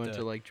And he went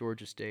to like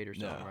Georgia State or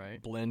something, no,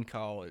 right? Blinn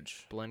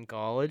College. Blinn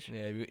College.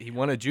 Yeah, he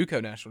won a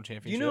JUCO national Do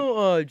championship. you know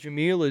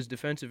Jamil is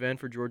defensive end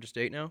for Georgia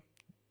State now?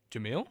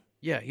 Jamil?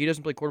 Yeah, he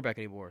doesn't play quarterback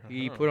anymore.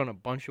 He Uh-huh. put on a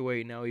bunch of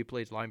weight. Now he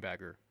plays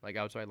linebacker, like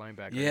outside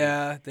linebacker.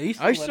 Yeah, they used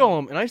to I let saw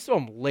him, and I saw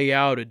him lay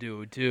out a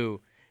dude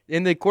too.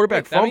 And the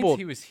quarterback Wait, that means fumbled.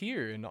 he was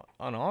here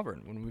on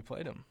Auburn when we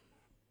played him.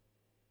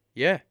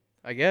 Yeah,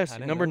 I guess I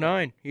didn't number know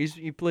that. 9.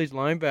 He plays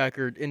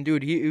linebacker, and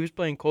dude, he was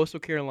playing Coastal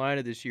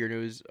Carolina this year, and it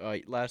was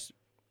last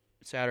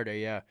Saturday,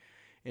 yeah,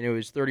 and it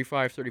was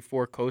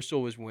 35-34.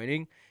 Coastal was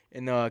winning,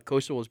 and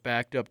Coastal was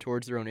backed up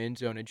towards their own end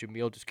zone, and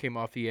Jamil just came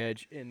off the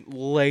edge and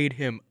laid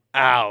him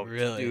out.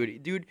 Really?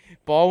 dude,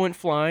 ball went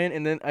flying,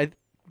 and then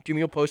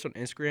Jamil posted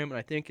on Instagram, and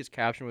I think his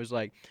caption was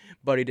like,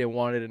 "Buddy didn't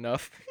want it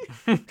enough."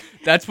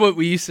 That's what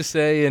we used to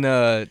say in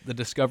the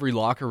Discovery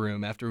locker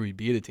room after we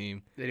beat a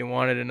team. They didn't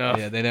want it enough.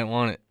 Yeah, they didn't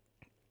want it.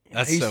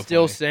 That's He's so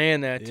still funny.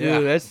 saying that too. Yeah.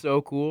 That's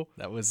so cool.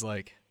 That was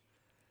like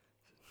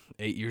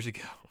 8 years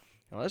ago.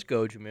 Well, let's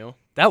go, Jamil.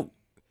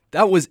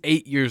 That was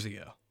 8 years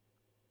ago.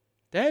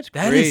 That's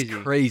That crazy.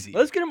 is crazy.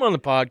 Let's get him on the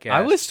podcast.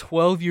 I was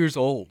 12 years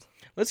old.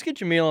 Let's get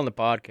Jamil on the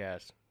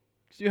podcast.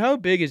 Dude, how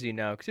big is he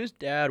now? Because his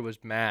dad was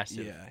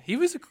massive. Yeah, he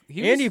was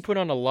He put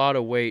on a lot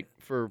of weight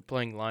for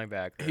playing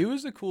linebacker. he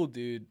was a cool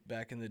dude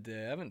back in the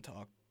day. I haven't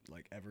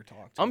ever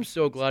talked to I'm him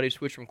so since. glad he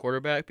switched from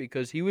quarterback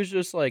because he was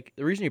just like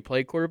the reason he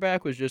played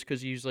quarterback was just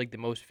because he was like the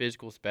most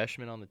physical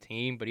specimen on the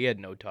team, but he had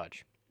no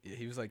touch. Yeah,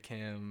 he was like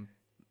Cam.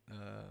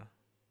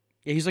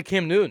 Yeah, he's like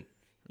Cam Newton.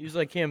 He was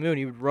like Cam Newton.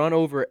 He would run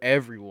over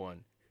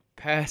everyone.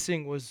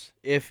 Passing was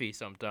iffy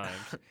sometimes.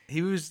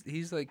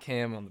 He's like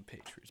Cam on the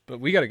Patriots. But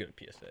we got to go to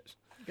PSAs.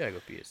 You gotta go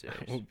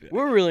PSAs. We'll be back.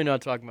 We're really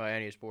not talking about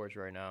any sports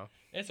right now.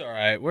 It's all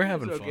right. We're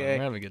having It's fun. okay.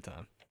 We're having a good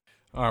time.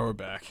 All right, we're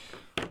back.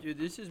 Dude,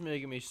 this is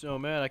making me so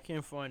mad. I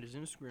can't find his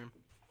Instagram.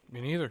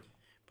 Me neither.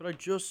 But I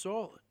just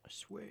saw it. I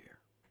swear.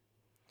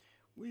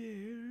 Where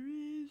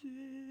is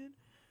it?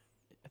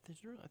 I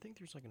think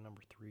there's like a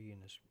number 3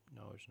 in this.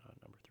 No, it's not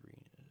number 3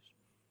 in this.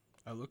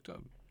 I looked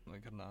up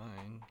like a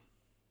 9.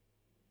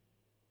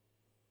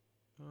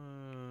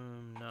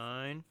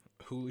 9.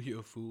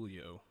 Julio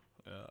Fulio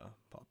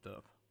popped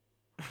up.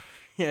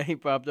 Yeah, he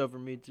popped up for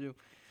me too.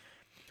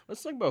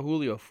 Let's talk about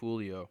Julio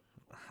Fulio.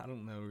 I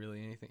don't know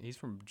really anything. He's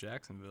from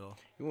Jacksonville.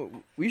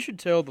 We should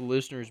tell the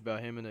listeners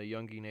about him and the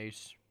Youngie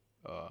Nace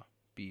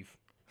beef.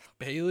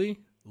 Bailey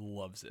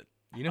loves it.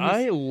 You know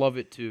I love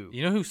it too.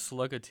 you know who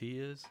Slugga T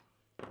is?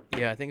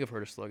 Yeah, I think I've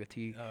heard of Slugga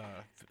T.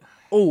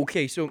 Oh,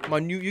 okay. So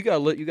you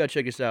gotta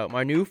check this out.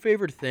 My new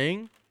favorite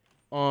thing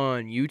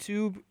on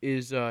YouTube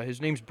is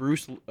his name's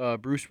Bruce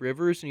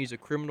Rivers, and he's a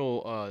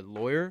criminal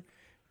lawyer,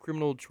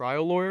 criminal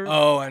trial lawyer.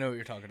 Oh, I know what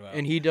you're talking about.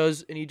 And he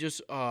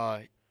just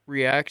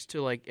reacts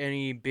to like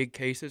any big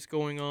case that's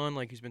going on.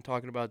 Like he's been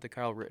talking about the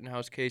Kyle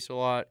Rittenhouse case a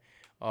lot.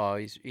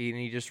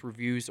 He just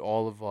reviews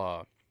all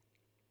of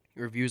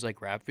reviews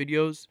like rap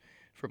videos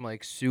from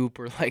like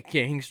super like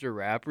gangster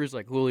rappers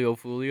like Julio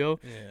Fulio,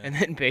 Yeah. and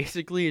then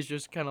basically is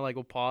just kind of like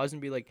will pause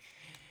and be like,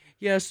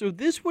 yeah, so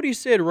this what he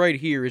said right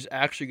here is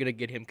actually gonna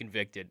get him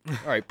convicted.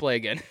 All right, play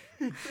again.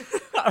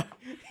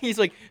 He's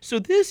like, so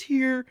this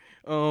here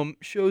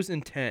shows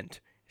intent.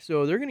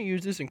 So they're gonna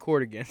use this in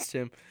court against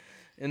him.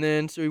 And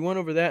then so he went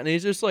over that, and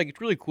he's just like, it's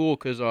really cool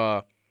because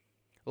a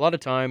lot of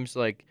times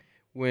like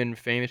when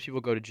famous people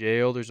go to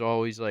jail, there's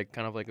always like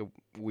kind of like a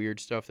weird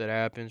stuff that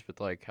happens with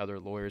like how their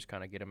lawyers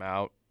kind of get them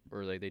out,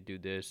 or like they do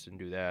this and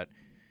do that.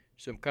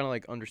 So I'm kind of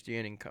like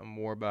understanding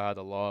more about how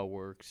the law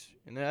works,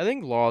 and I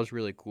think law is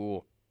really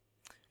cool.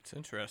 It's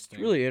interesting.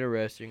 It's really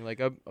interesting. Like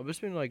I've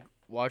just been like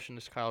watching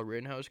this Kyle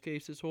Rittenhouse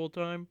case this whole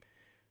time.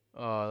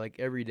 Like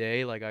every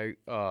day, like I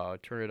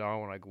turn it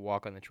on when I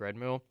walk on the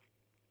treadmill.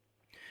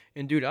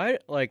 And dude, I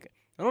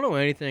don't know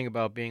anything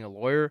about being a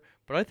lawyer,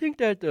 but I think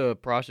that the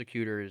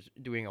prosecutor is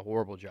doing a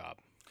horrible job.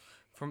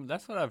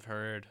 That's what I've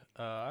heard.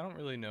 I don't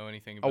really know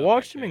anything I about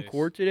watched that him in case.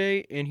 court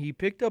today, and he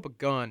picked up a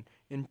gun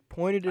and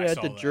pointed it I at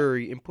saw the that.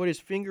 jury and put his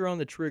finger on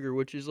the trigger,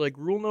 which is like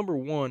rule number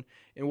 1.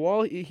 And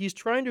while he's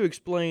trying to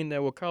explain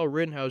that what Kyle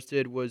Rittenhouse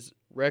did was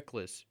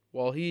reckless,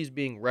 while he's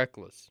being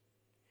reckless,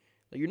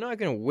 like you're not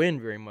gonna win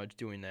very much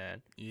doing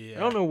that. Yeah. I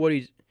don't know what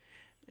he's,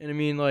 and I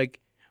mean like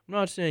I'm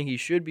not saying he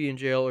should be in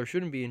jail or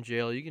shouldn't be in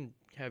jail. You can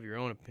have your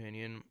own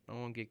opinion. I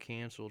won't get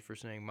canceled for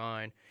saying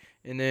mine.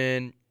 And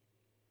then,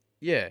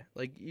 yeah,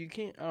 like you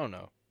can't. I don't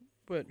know.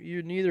 But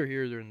you're neither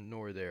here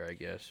nor there, I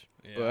guess.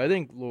 Yeah. But I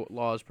think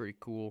law is pretty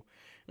cool,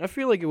 and I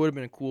feel like it would have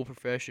been a cool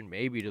profession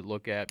maybe to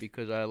look at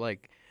because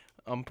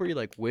I'm pretty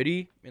like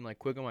witty and like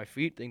quick on my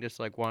feet. I think that's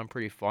like why I'm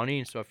pretty funny,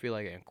 and so I feel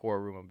like in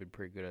courtroom I've been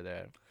pretty good at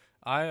that.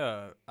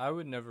 I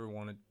would never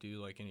want to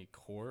do like any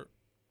court,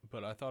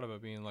 but I thought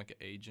about being like an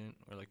agent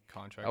or like a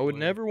contract. I would lawyer.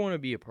 never want to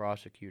be a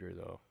prosecutor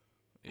though.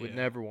 Would Yeah.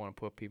 never want to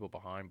put people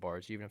behind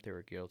bars, even if they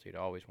were guilty. I'd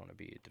always want to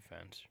be a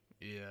defense.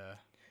 Yeah.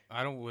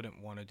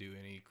 Wouldn't want to do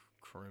any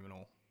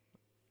criminal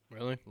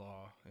Really?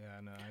 law. Yeah,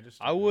 no.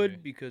 I don't would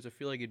really- because I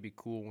feel like it'd be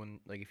cool when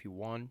like if you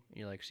won,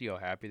 you like see how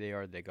happy they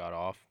are they got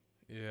off.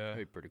 Yeah. That'd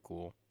be pretty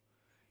cool.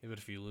 Yeah, but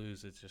if you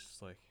lose, it's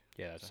just like.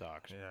 Yeah, that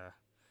sucks. Yeah.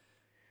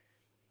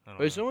 I don't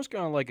But it's know. almost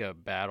kind of like a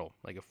battle,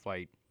 like a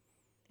fight.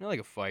 Not like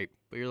a fight,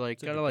 but you're like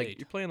It's a kind of like debate.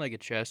 you're playing like a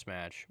chess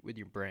match with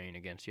your brain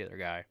against the other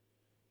guy,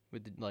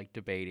 with like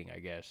debating, I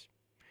guess.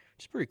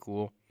 It's pretty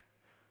cool.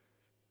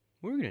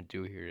 What are we gonna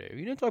do here today? Are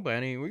we gonna talk about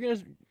any? We're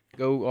gonna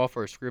go off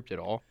our script at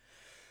all?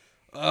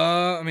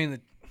 I mean,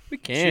 the We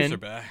Chiefs can. are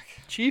back.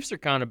 Chiefs are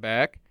kind of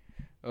back.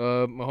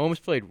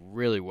 Mahomes played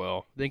really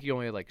well. I think he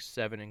only had like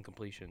 7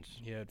 incompletions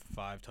He had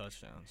 5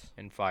 touchdowns.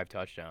 and 5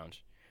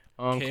 touchdowns.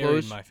 Carried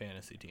Close. my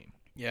fantasy team.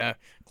 Yeah,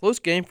 close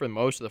game for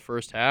most of the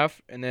first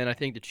half, and then I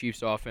think the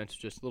Chiefs' offense was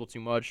just a little too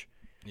much.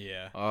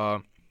 Yeah.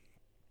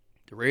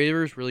 The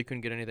Raiders really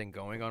couldn't get anything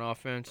going on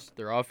offense.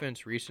 Their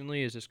offense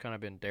recently has just kind of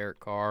been Derek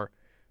Carr,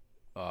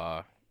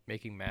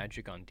 making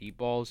magic on deep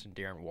balls, and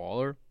Darren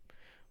Waller.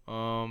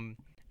 And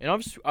I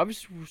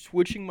was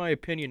switching my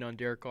opinion on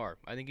Derek Carr.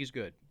 I think he's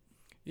good.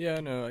 Yeah,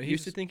 no. I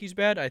used to think he's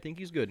bad. I think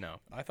he's good now.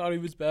 I thought he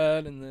was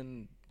bad, and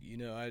then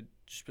I'd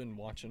just been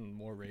watching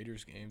more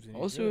Raiders games, and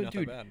Also, he's really not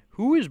dude, that bad.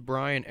 who is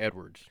Brian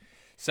Edwards?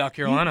 South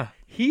Carolina.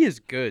 He is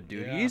good,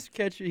 dude. Yeah.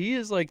 He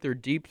is like their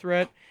deep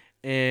threat.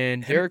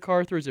 And Derek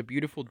Carr throws a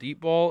beautiful deep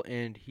ball,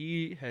 and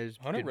he has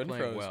Hunter been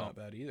playing Renfrow is well. not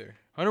bad either.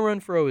 Hunter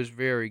Renfrow is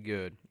very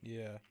good.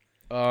 Yeah.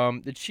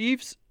 The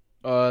Chiefs,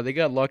 they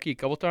got lucky a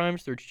couple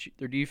times. Their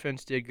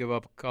defense did give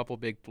up a couple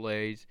big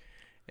plays,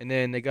 and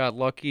then they got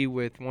lucky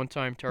with one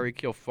time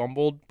Tyreek Hill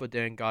fumbled, but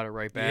then got it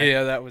right back.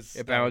 Yeah, that was.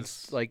 It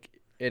bounced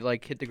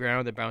it hit the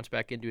ground, then bounced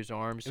back into his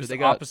arms. It So was they the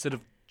got opposite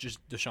of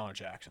just Deshaun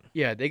Jackson.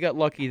 yeah, they got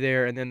lucky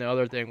there. And then the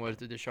other thing was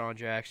the Deshaun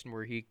Jackson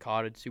where he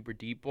caught a super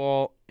deep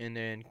ball and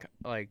then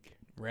like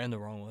Ran the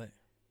wrong way.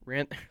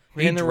 ran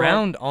He the wrong.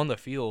 drowned on the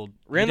field.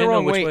 Ran He the didn't know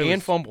wrong which way and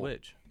was fumbled.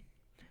 which.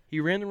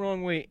 He ran the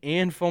wrong way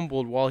and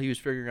fumbled while he was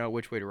figuring out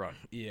which way to run.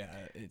 Yeah,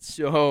 it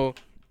So,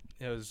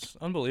 was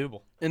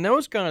unbelievable. and that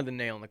was kind of the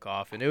nail in the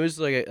coffin. It was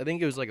like I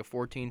think it was like a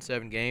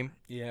 14-7 game.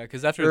 Yeah,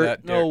 because after Or,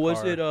 that, no, Derek was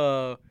Carr-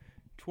 it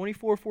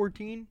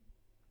 24-14?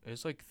 It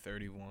was like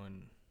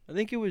 31. I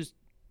think it was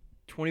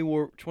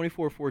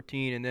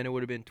 24-14, and then it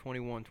would have been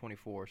 21-24.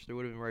 So they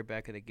would have been right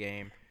back in the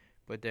game.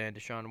 But then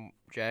Deshaun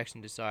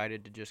Jackson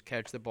decided to just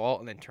catch the ball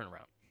and then turn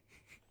around,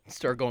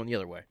 start going the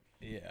other way,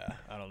 Yeah,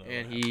 I don't know.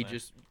 and what he happened there.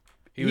 just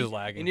he was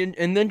lagging.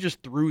 and then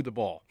just threw the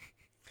ball.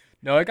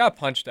 No, it got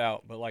punched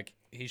out, but like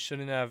he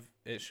shouldn't have.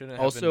 It shouldn't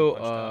have Also,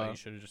 been punched out. He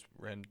should have just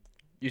ran.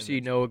 You And see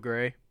that's- Noah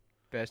Gray,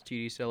 best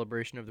TD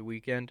celebration of the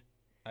weekend.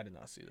 I did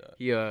not see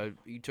that.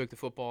 He took the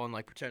football and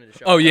like pretended to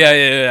shot. Oh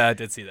yeah, I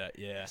did see that.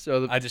 Yeah.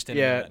 So I just didn't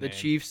know yeah, that the name.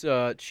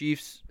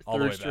 Chiefs All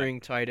the way third string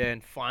tight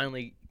end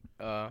finally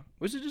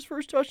was it his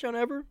first touchdown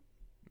ever?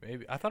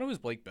 Maybe I thought it was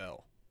Blake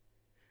Bell.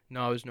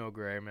 No, it was Noah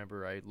Gray. I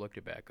remember I looked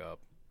it back up.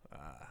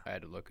 Ah, I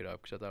had to look it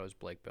up because I thought it was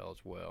Blake Bell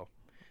as well.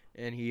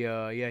 And he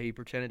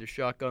pretended to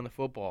shotgun the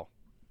football.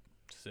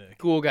 sick.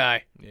 Cool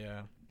guy,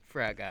 Yeah.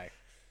 frat guy.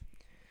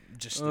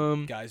 Just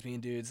Um, guys being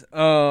dudes.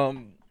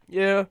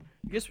 Yeah,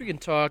 I guess we can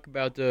talk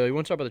about you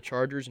want to talk about the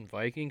Chargers and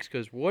Vikings?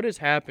 Because what has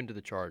happened to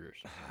the Chargers?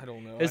 I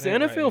don't know. Has the I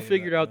didn't write any NFL of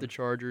figured that out the down.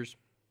 Chargers?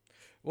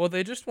 Well,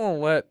 they just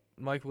won't let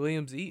Mike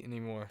Williams eat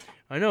anymore.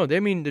 I know. They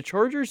mean the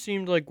Chargers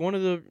seemed like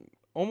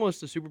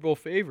almost a Super Bowl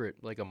favorite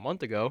like a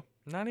month ago.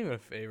 Not even a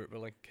favorite,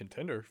 but like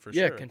contender for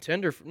Yeah, sure.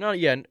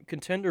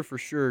 contender for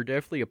sure.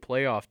 Definitely a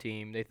playoff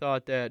team. They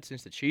thought that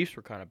since the Chiefs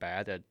were kind of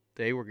bad, that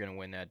they were going to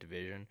win that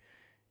division,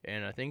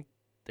 and I think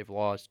they've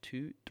lost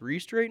 3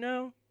 straight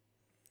now.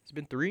 It's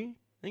been 3. I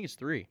think it's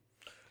 3.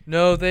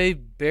 No, they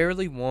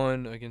barely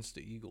won against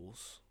the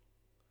Eagles.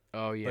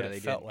 Oh yeah, but they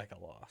it felt did. like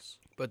a loss.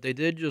 But they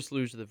did just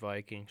lose to the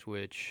Vikings,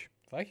 which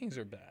Vikings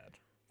are bad.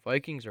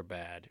 Vikings are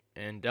bad.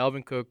 And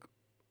Dalvin Cook,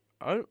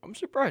 I'm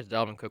surprised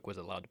Dalvin Cook was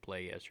allowed to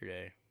play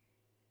yesterday.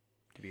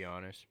 To be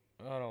honest.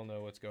 I don't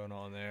know what's going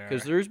on there.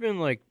 Because there's been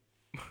like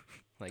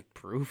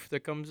proof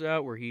that comes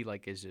out where he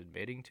like is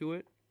admitting to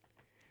it.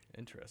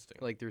 Interesting.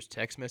 Like there's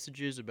text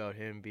messages about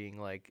him being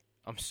like,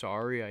 "I'm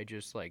sorry, I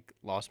just like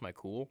lost my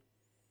cool,"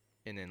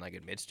 and then like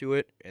admits to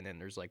it. And then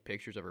there's like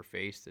pictures of her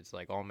face that's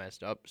like all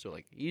messed up. So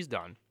like he's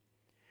done.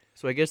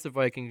 So I guess the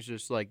Vikings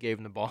just like gave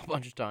him the ball a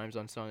bunch of times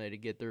on Sunday to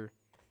get their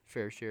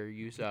fair share of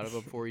use out of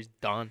him before he's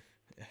done.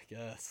 I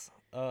guess.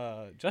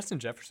 Justin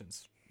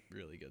Jefferson's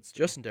really good stuff.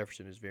 Justin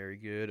Jefferson is very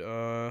good.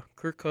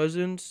 Kirk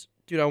Cousins,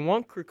 dude, I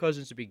want Kirk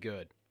Cousins to be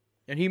good,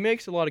 and he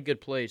makes a lot of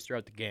good plays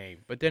throughout the game.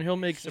 But then he'll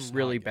make He's some just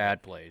really not good.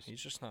 bad plays.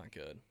 He's just not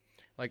good.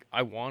 Like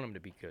I want him to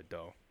be good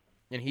though,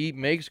 and he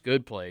makes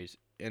good plays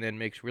and then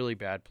makes really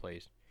bad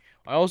plays.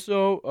 I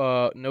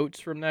also notes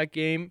from that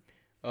game.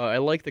 I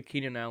like the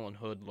Keenan Allen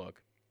hood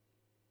look,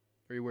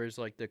 where he wears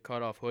like the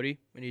cutoff hoodie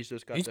and he's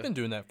just got. He's been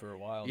doing that for a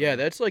while. Yeah, now.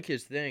 that's like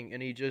his thing,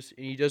 and he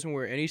doesn't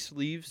wear any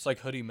sleeves. It's like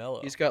Hoodie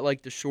Mellow. He's got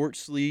like the short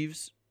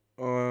sleeves,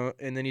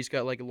 and then he's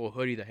got like a little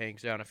hoodie that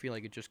hangs down. I feel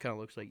like it just kind of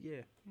looks like,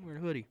 yeah, I'm wearing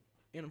a hoodie,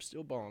 and I'm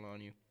still balling on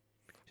you.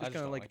 I Just just kind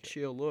of don't like like a it.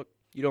 chill look.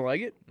 You don't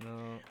like it? No,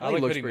 I think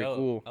it looks Hoodie pretty Mellow.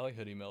 cool. I like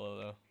Hoodie Mellow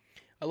though.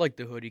 I like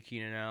the hoodie,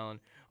 Keenan Allen.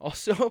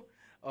 Also,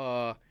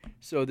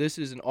 so this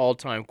is an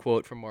all-time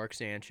quote from Mark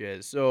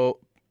Sanchez. So,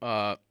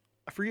 I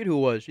forget who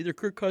it was, either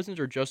Kirk Cousins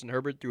or Justin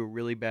Herbert threw a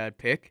really bad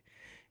pick,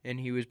 and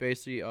he was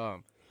basically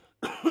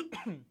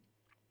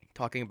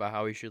talking about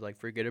how he should like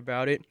forget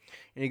about it,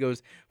 and he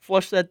goes,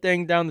 "Flush that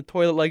thing down the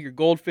toilet like your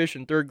goldfish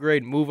in 3rd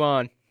grade and move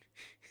on."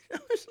 I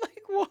was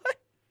like, what?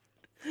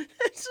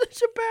 That's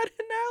such a bad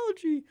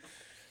analogy.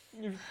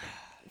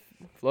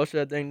 Flush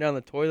that thing down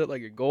the toilet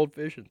like your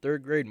goldfish in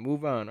 3rd grade and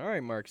move on. All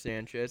right, Mark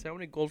Sanchez, how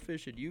many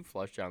goldfish did you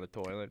flush down the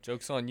toilet?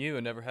 Joke's on you.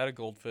 I never had a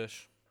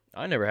goldfish.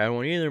 I never had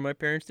one either. My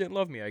parents didn't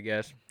love me, I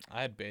guess.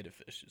 I had beta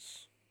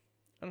fishes.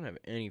 I don't have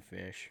any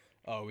fish.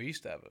 Oh, we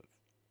used to have a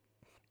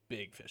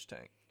big fish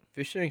tank.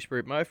 Fish tank's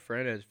pretty. My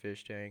friend has a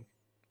fish tank.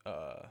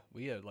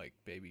 We had like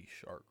baby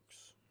sharks.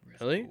 It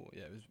was Really? cool.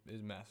 Yeah, it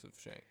was a massive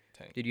tank.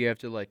 Did you have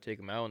to like take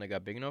them out when they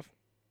got big enough?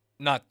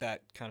 Not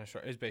that kind of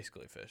shark. It's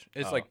basically a fish.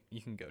 It's Oh. like you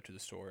can go to the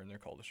store and they're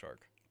called a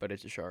shark. But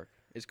it's a shark.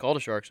 It's called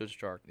a shark, so it's a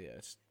shark. Yeah.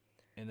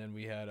 And then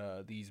we had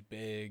these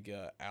big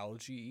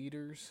algae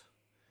eaters,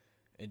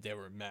 and they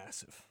were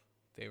massive.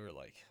 They were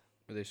like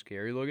Were they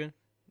scary looking?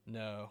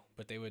 no,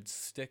 but they would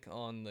stick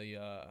on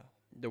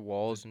The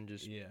walls and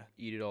just yeah.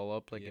 eat it all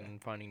up like Yeah. in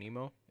Finding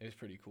Nemo? It was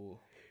pretty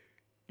cool.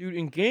 Dude,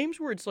 in games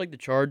where it's like the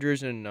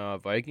Chargers and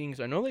Vikings,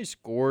 I know they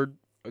scored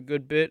a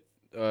good bit,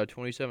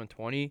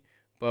 27-20,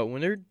 but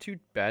when they're two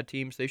bad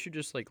teams, they should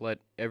just like let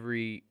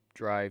every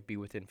drive be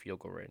within field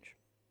goal range.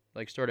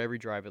 Like start every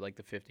drive at like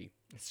the 50.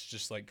 It's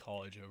just like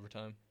college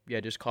overtime. Yeah,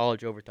 just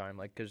college overtime.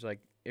 Like, cause like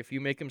if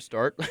you make them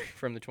start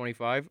from the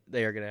 25,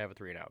 they are gonna have a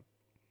 3-and-out.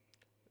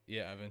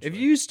 Yeah, eventually. If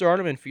you start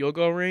them in field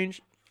goal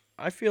range,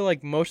 I feel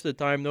like most of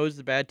the time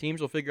the bad teams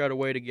will figure out a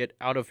way to get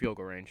out of field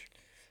goal range.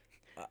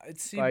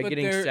 See, by but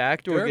getting they're-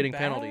 sacked or they're getting bad,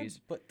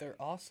 penalties. But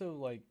they're also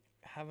like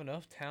have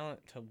enough talent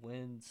to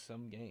win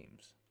some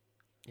games.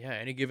 Yeah,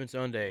 any given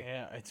Sunday.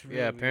 Yeah, it's really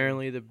Yeah, weird.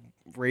 apparently the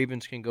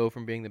Ravens can go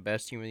from being the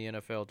best team in the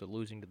NFL to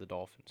losing to the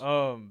Dolphins.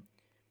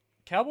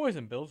 Cowboys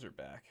and Bills are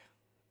back.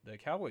 The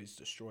Cowboys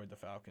destroyed the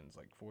Falcons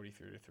like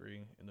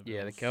 43-3 in the Bills.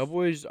 Yeah, the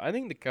Cowboys. I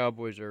think the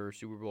Cowboys are a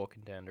Super Bowl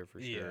contender for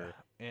Yeah, sure.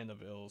 and the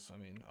Bills. I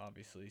mean,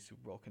 obviously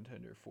Super Bowl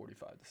contender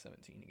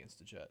 45-17 against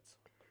the Jets.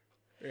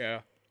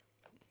 Yeah.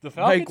 The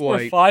Mike Falcons were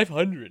White.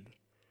 500.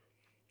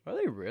 Are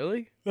they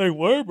really? They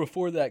were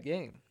before that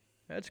game.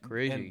 That's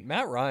crazy. And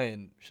Matt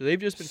Ryan, So they've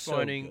just been so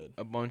finding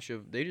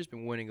good. they've just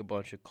been winning a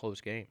bunch of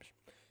close games.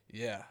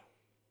 yeah.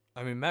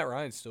 I mean, Matt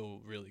Ryan's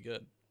still really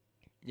good.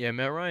 Yeah,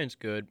 Matt Ryan's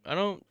good. I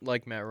don't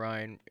like Matt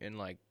Ryan in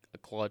like a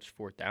clutch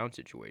 4th down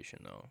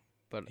situation though.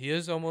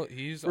 He's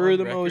For on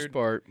the most record-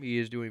 part, he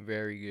is doing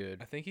very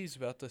good. I think he's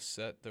about to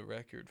set the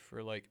record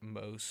for like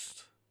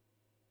most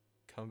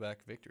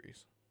comeback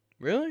victories.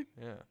 Really?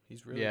 Yeah,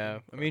 he's really Yeah.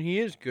 good. I mean, he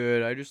is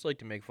good. I just like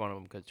to make fun of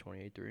him because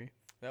 28-3.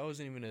 that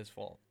wasn't even his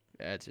fault.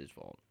 That's his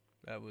fault.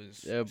 That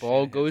was The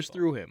ball Shanahan's goes fault.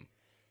 through him.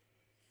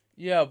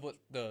 Yeah, but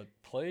the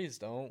plays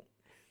don't.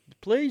 The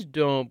plays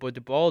don't, but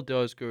the ball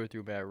does go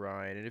through Matt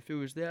Ryan. And if it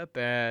was that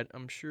bad,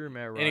 I'm sure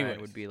Matt Ryan Anyways.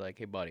 would be like,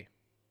 "Hey, buddy,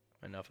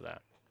 enough of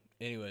that.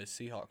 Anyways,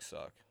 Seahawks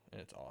suck,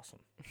 and it's awesome.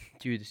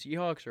 Dude, the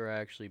Seahawks are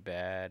actually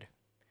bad.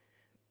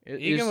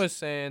 Egan was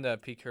saying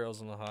that Pete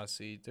Carroll's in the hot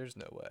seat. There's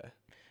no way.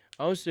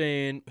 I was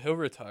saying He'll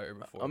retire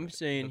before. I'm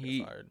saying he'll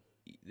get fired.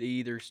 they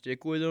either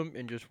stick with him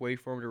and just wait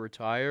for him to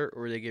retire,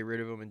 or they get rid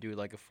of him and do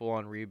like a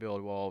full-on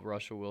rebuild while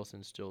Russell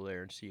Wilson's still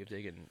there and see if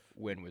they can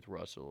win with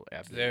Russell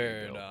after the They're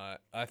rebuild.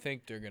 not. I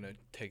think they're gonna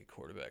take a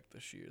quarterback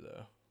this year,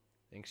 though.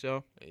 Think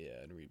so?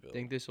 Yeah, and rebuild.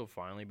 Think this will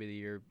finally be the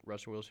year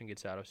Russell Wilson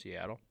gets out of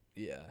Seattle?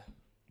 Yeah,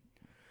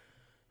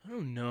 I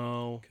don't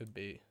know. could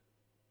be.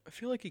 I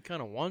feel like he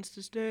kind of wants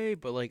to stay,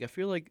 but like I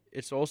feel like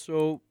it's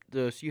also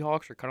the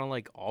Seahawks are kind of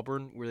like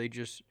Auburn, where they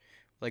just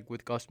like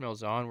with Gus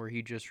Malzahn, where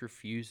he just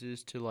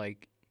refuses to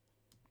like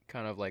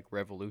kind of like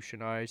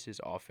revolutionize his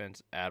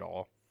offense at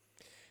all.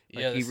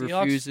 Like, Yeah, he the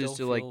Seahawks refuses still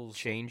to like feels-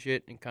 change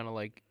it and kind of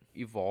like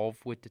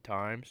evolve with the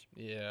times.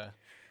 Yeah,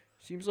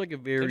 Seems like a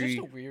they're very. just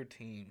a weird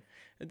team.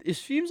 It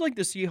seems like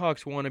the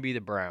Seahawks want to be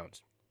the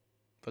Browns,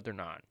 but they're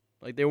not.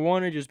 Like they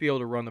want to just be able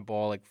to run the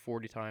ball like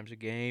 40 times a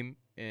game,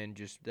 and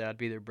just that'd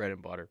be their bread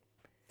and butter.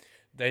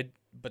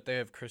 But they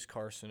have Chris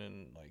Carson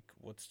and like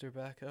what's their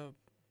backup?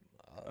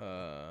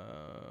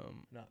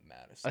 Not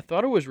Madison. I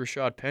thought it was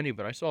Rashad Penny,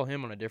 but I saw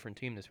him on a different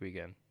team this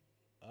weekend.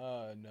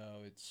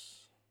 No, it's.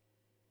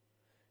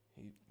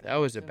 That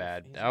was he's a in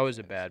bad. he's That in was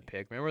a bad fantasy.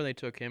 pick. Remember they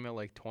took him at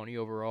like 20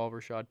 overall,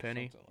 Rashad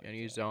Penny, Something like and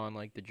he's that. on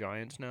like the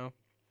Giants now.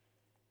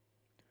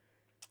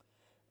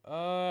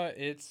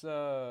 It's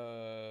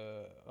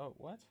oh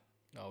what?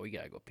 Oh, we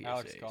gotta go PSAs.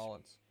 Alex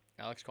Collins.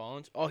 Alex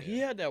Collins. Oh, he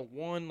Yeah. had that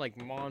one like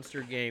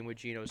monster game with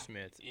Geno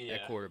Smith Yeah.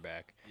 at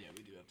quarterback. Yeah,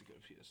 we do have to go to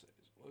PSAs.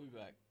 We'll be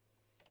back.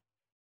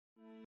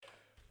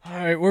 All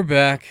right, we're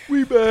back.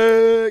 We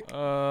back.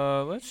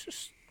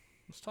 Let's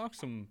talk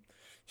some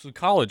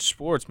college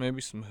sports,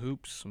 maybe some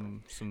hoops,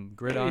 some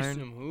gridiron.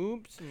 Some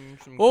hoops.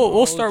 Some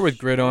We'll start with college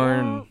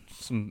gridiron,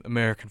 sports. some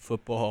American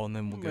football, and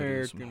then we'll go to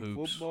American some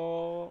hoops.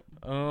 football.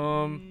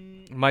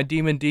 My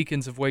Demon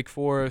Deacons of Wake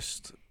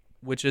Forest,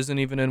 which isn't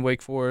even in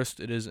Wake Forest.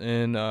 It is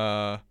in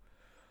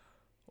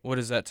what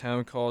is that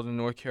town called in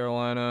North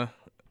Carolina?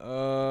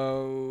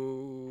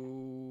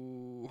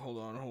 Hold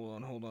on.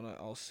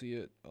 I'll see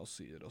it.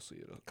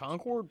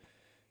 Concord.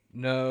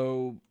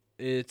 No,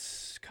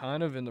 it's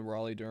kind of in the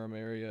Raleigh-Durham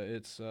area.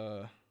 It's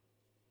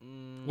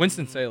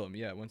Winston-Salem.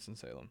 Yeah,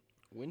 Winston-Salem.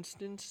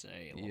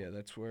 Winston-Salem. Yeah,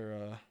 that's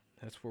where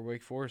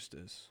Wake Forest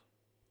is.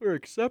 Their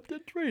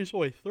acceptance rate is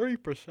only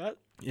 30%.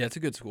 Yeah, it's a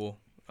good school.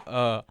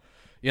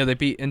 Yeah, they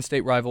beat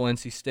in-state rival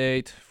NC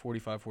State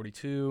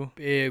 45-42.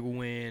 Big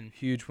win.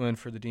 Huge win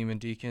for the Demon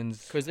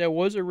Deacons. Because that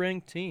was a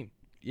ranked team.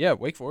 Yeah,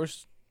 Wake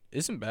Forest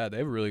isn't bad. They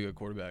have a really good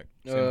quarterback,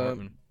 Sam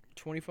Hartman.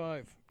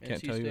 25. Can't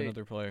NC tell you State.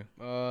 another player.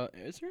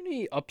 Is there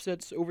any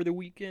upsets over the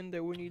weekend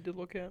that we need to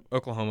look at?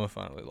 Oklahoma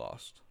finally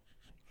lost.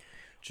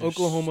 Just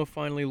Oklahoma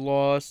finally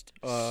lost.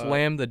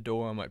 slammed the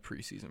door on my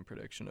preseason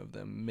prediction of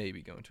them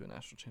maybe going to a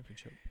national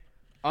championship.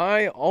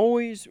 I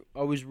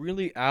was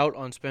really out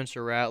on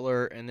Spencer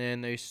Rattler, and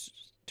then they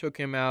took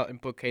him out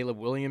and put Caleb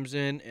Williams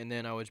in, and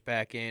then I was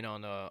back in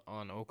on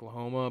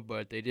Oklahoma,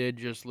 but they did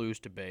just lose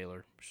to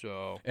Baylor.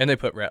 So And they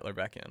put Rattler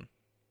back in.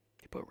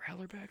 they put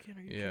Rattler back in.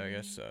 Are you Yeah, I kidding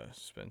guess me?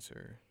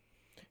 Spencer.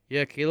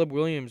 Yeah, Caleb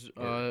Williams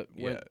Yeah,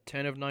 went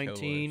 10 of 19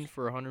 Williams.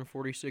 for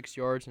 146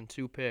 yards and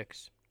 2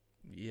 picks.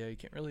 Yeah, you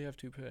can't really have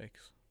 2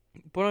 picks.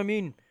 But I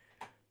mean,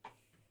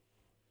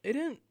 they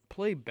didn't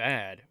play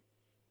bad.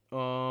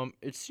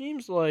 It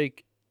seems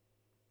like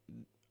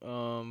They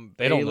don't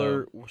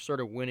Baylor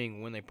started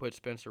winning when they put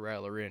Spencer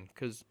Rattler in,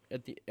 because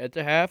at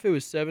the half it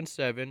was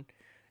 7-7.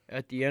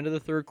 At the end of the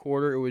third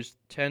quarter it was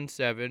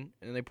 10-7,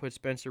 and they put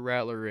Spencer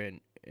Rattler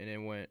in, and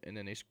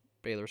then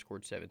Baylor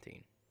scored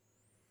 17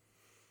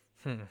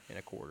 in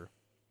a quarter.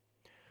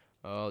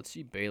 Let's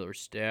see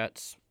Baylor's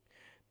stats.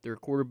 Their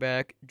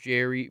quarterback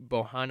Jerry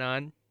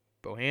Bohannon.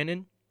 How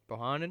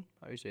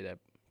do you say that?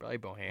 Probably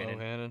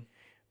Bohannon.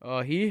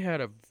 Bohannon. He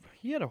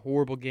had a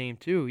horrible game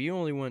too. He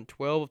only went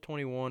 12 of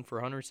 21 for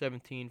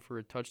 117 for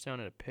a touchdown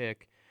and a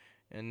pick,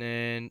 and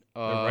then The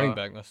running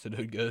back must have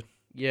did good.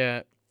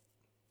 Yeah,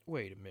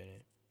 wait a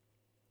minute.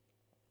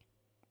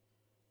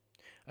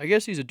 I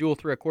guess he's a dual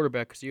threat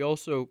quarterback because he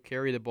also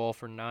carried the ball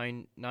for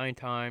nine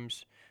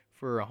times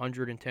for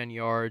 110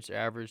 yards,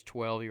 averaged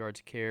 12 yards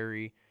a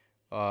carry,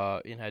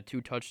 and had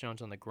 2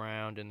 touchdowns on the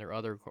ground. And their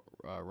other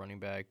running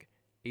back,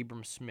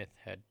 Abram Smith,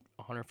 had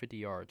 150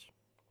 yards.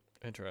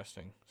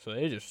 Interesting. So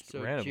they just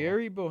So ran him.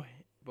 Jerry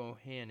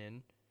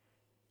Bohannon,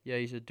 yeah,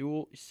 he's a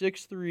dual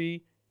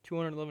 6'3",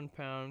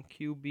 211-pound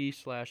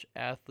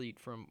QB/athlete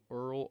from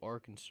Earl,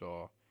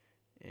 Arkansas,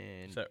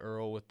 and Is that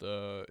Earl with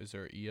the? Is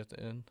there an E at the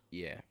end?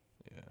 yeah,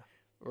 Yeah.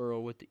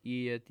 Earl with the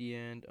E at the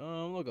end.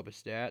 Look up his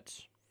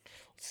stats.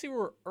 Let's see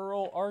where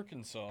Earl,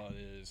 Arkansas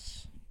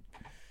is.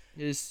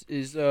 His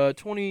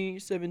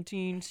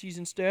 2017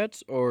 season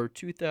stats are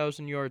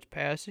 2,000 yards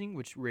passing,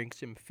 which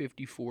ranks him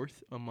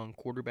 54th among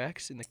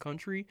quarterbacks in the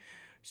country.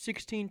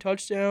 16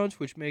 touchdowns,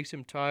 which makes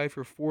him tied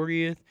for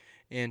 40th,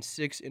 and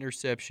 6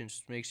 interceptions,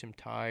 which makes him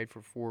tied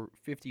for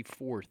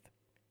 54th.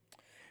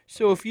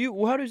 So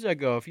how does that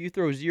go? If you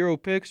throw 0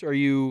 picks, are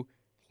you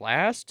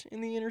last in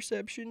the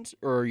interceptions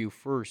or are you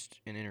first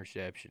in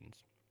interceptions?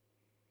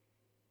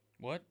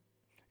 What?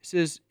 It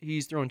says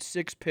he's thrown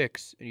 6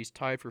 picks and he's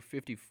tied for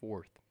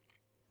 54th.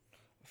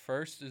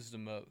 First is the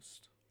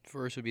most.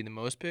 First would be the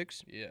most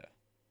picks. Yeah.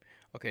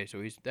 Okay,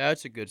 so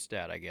that's a good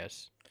stat, I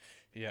guess.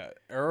 Yeah.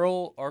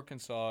 Earl,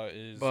 Arkansas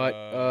is.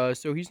 But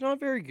so he's not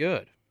very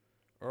good.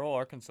 Earl,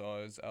 Arkansas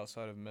is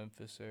outside of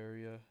Memphis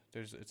area.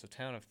 It's a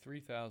town of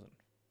 3,000.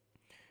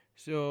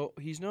 So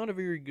he's not a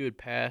very good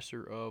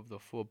passer of the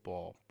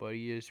football, but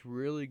he is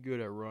really good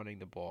at running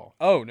the ball.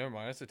 Oh, never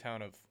mind. It's a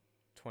town of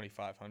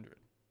 2,500.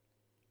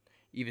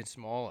 Even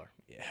smaller.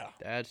 Yeah.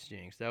 That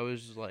stinks. That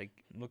was like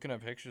I'm looking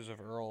at pictures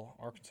of Earl,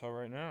 Arkansas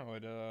right now.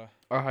 It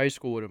our high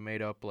school would have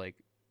made up like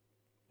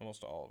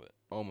almost all of it.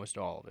 almost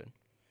all of it.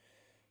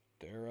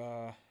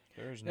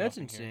 There's That's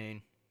nothing here.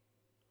 insane.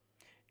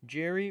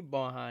 Jerry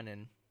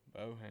Bohannon,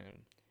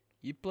 Bohan.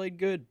 you played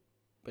good,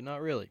 but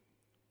not really.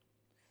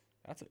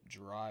 That's a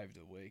drive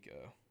to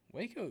Waco.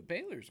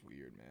 Baylor's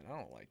weird, man. I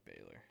don't like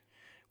Baylor.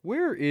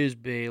 Where is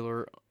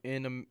Baylor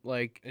in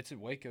It's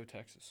in Waco,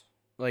 Texas.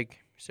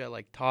 set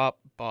like top,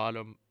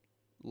 bottom,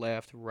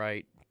 left,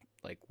 right?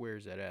 Like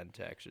where's that at in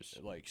Texas?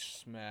 Like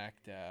smack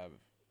dab,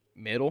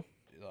 Middle?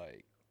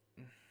 like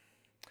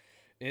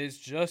it's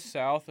just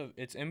south of.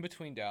 It's in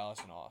between Dallas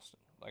and Austin.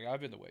 Like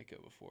I've been to Waco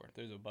before.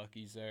 There's a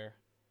Buc-ee's there.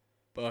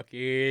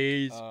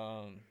 Buc-ee's.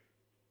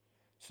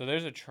 So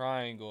there's a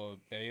triangle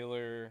of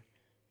Baylor,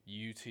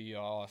 UT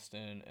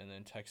Austin, and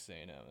then Texas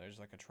A&M. There's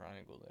like a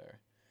triangle there,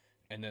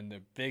 and then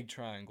the big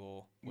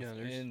triangle Yeah,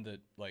 within the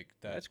like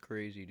that. That's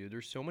crazy, dude.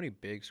 There's so many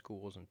big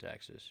schools in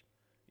Texas.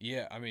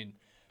 Yeah, I mean,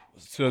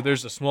 so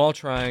there's a small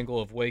triangle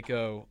of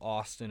Waco,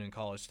 Austin, and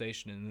College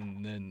Station,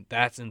 and then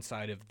that's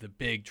inside of the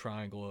big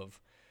triangle of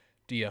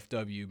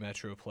DFW,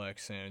 Metroplex,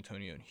 San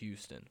Antonio, and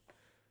Houston.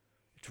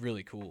 It's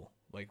really cool.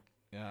 Like,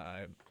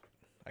 yeah,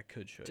 I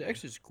could show you.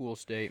 Texas is a cool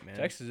state, man.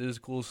 Texas is a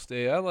cool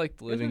state. I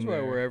liked living That's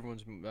why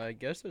there. I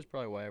guess that's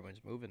probably why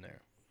everyone's moving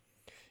there.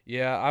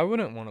 Yeah, I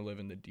wouldn't want to live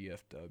in the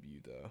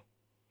DFW though.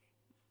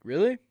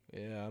 Really?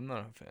 Yeah, I'm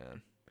not a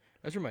fan.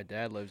 That's where my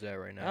dad lives at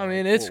right now. I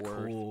mean, like it's Fort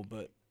Worth. cool,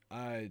 but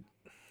I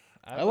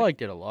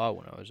liked it a lot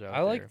when I was out I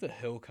there. like the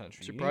hill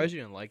country. Surprised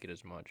you didn't like it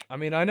as much. I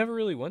mean, I never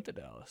really went to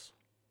Dallas.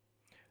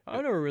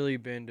 I've never really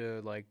been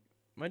to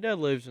my dad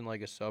lives in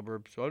like a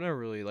suburb, so I've never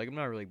really I'm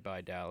not really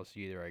by Dallas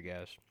either, I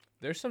guess.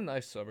 There's some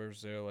nice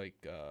suburbs there, like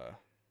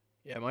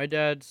Yeah, my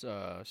dad's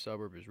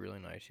suburb is really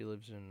nice. He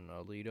lives in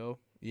Aledo.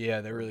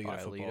 yeah, they're really good by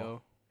at football.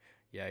 Aledo.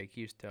 Yeah, he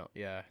keeps telling.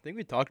 Yeah, I think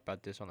we talked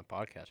about this on the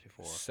podcast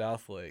before.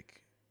 South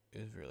Lake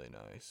is really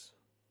nice.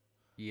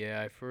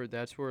 Yeah, I've heard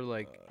that's where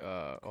Quinn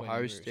Ohio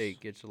Ewers. State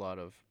gets a lot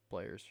of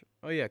players.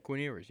 Oh yeah, Quinn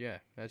Ewers. Yeah,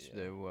 that's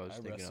Yeah, who I was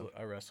thinking of.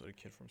 I wrestled a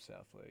kid from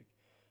South Lake.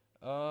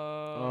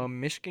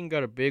 Michigan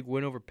got a big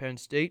win over Penn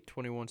State,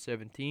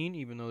 21-17,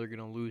 even though they're going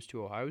to lose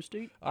to Ohio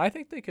State. I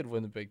think they could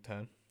win the Big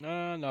Ten.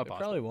 Not They possible.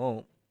 probably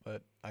won't,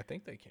 but I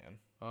think they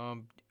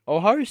can.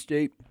 Ohio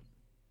State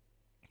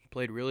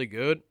played really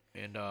good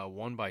and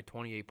won by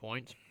 28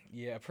 points.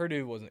 Yeah,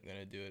 Purdue wasn't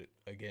gonna do it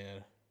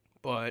again.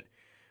 But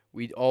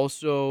we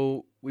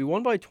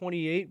won by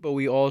 28, but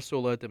we also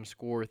let them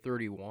score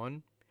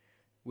 31,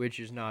 which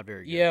is not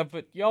very good. Yeah,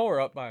 but y'all were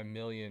up by 1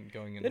 million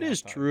going into It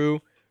is halftime.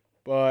 true,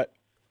 but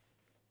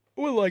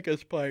I would like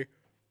us to play a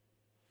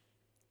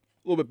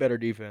little bit better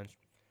defense.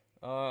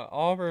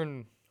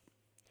 Auburn.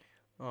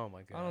 Oh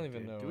my god! I don't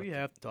even dude. know Do what we to-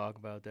 have to talk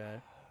about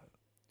that?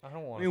 I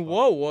don't want. I mean,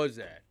 what was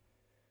that?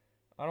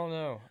 I don't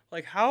know.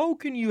 Like, how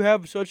can you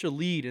have such a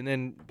lead and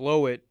then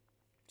blow it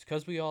It's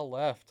because we all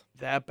left.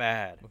 that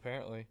bad?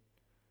 Apparently.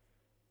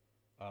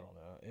 I don't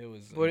know. It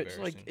was. But it's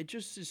like embarrassing. it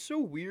just is so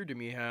weird to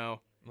me how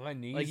My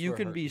knees. like you were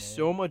can be hurting, man.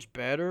 so much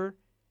better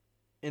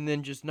and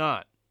then just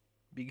not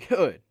be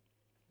good.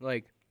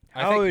 Like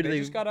I how think would they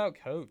just got out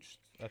coached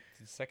at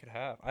the second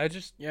half.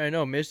 Yeah, I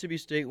know. Mississippi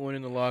State went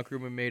in the locker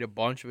room and made a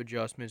bunch of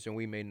adjustments, and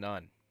we made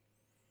none.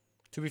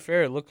 To be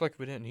fair, it looked like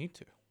we didn't need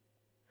to.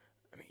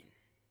 I mean,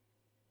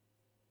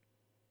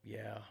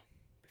 yeah,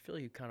 I feel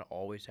like you kind of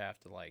always have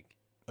to like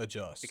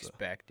Adjust.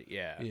 expect it.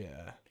 Yeah.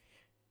 Yeah.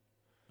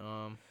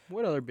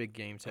 What other big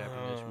games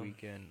happened this Uh,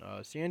 weekend?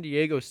 San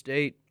Diego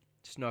State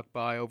snuck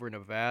by over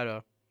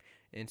Nevada,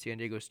 and San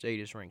Diego State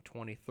is ranked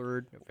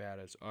 23rd.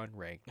 Nevada's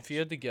unranked. If you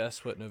had to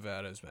guess what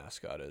Nevada's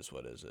mascot is,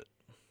 what is it?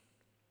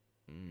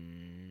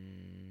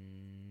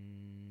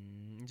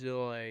 Is it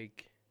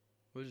like,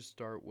 what does it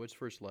start? What's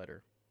first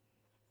letter?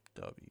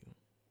 W.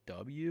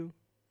 W?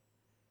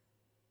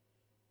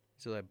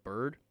 Is it a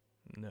bird?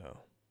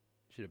 No.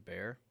 Is it a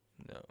bear?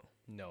 No.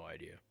 No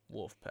idea.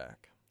 Wolfpack.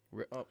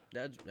 Oh,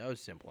 that was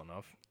simple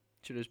enough.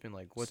 Should have just been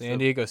like, what's San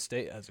Diego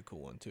State has a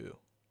cool one too.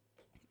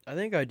 I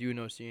think I do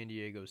know San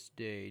Diego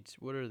State.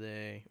 What are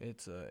they?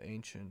 It's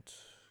ancient.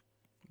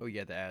 Oh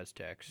yeah, the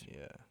Aztecs.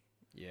 Yeah.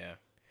 Yeah.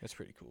 That's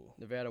pretty cool.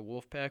 Nevada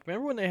Wolfpack.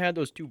 Remember when they had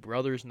those two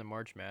brothers in the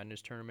March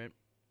Madness tournament?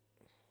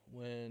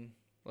 When?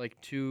 Like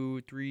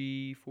 2,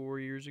 3, 4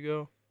 years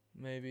ago?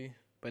 Maybe.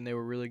 When they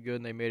were really good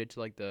and they made it to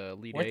like the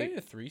Elite Weren't Eight. they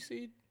a 3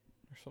 seed?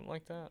 or something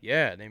like that.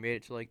 Yeah, they made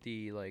it to like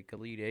the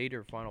Elite Eight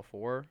or Final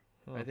Four,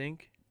 I Huh.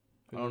 think.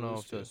 Who I don't did they know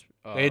lose if to? those.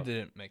 They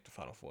didn't make the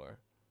Final Four.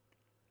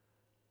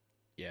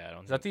 Yeah, I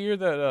don't. Is that think. the year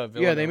that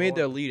Villanova Yeah, they made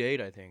the won? Elite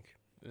Eight, I think.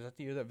 Is that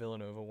the year that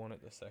Villanova won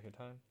it the second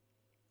time?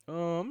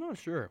 I'm not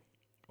sure.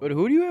 But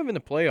who do you have in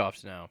the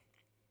playoffs now?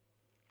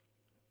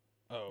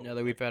 Oh, Now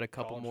that we've had a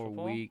couple college more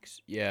football?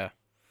 weeks. Yeah.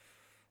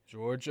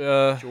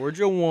 Georgia.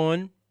 Georgia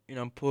 1, and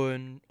I'm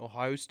putting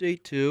Ohio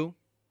State 2,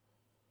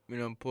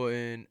 and I'm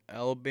putting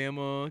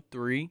Alabama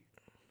 3,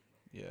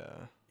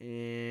 Yeah.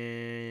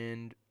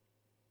 and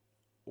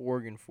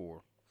Oregon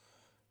 4.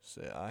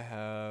 So I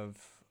have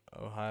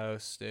Ohio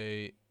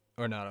State,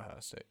 or not Ohio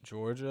State,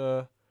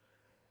 Georgia.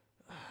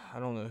 I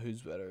don't know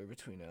who's better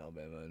between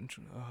Alabama and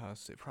Ohio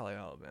State. Probably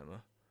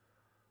Alabama.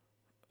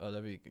 Oh,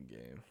 that'd be a good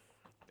game.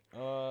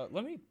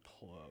 Let me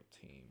pull up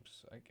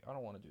teams. I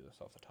don't want to do this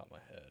off the top of my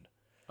head,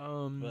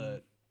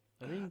 but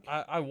I think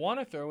I want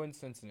to throw in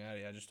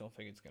Cincinnati. I just don't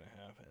think it's gonna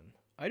happen.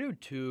 I do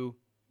too.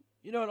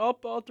 You know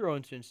what? I'll throw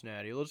in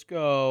Cincinnati. Let's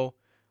go.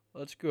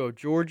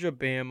 Georgia,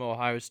 Bama,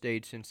 Ohio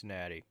State,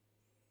 Cincinnati.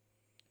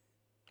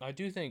 I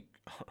do think.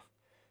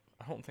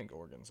 I don't think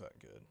Oregon's that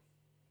good.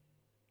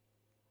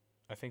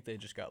 I think they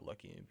just got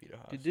lucky and beat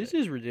Ohio Dude, State. this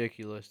is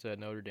ridiculous that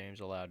Notre Dame's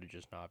allowed to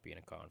just not be in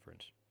a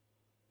conference.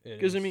 It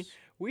 'cause, I mean, is-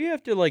 We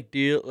have to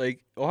deal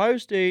Ohio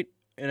State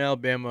and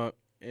Alabama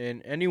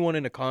and anyone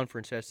in a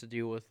conference has to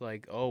deal with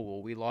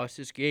we lost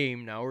this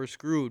game, now we're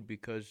screwed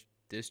because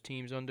this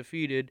team's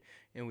undefeated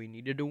and we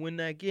needed to win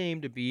that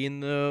game to be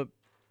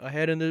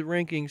ahead in the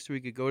rankings so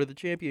we could go to the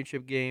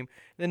championship game.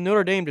 Then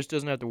Notre Dame just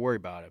doesn't have to worry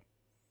about it.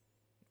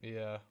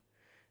 yeah.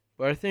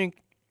 But I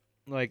think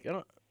I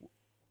don't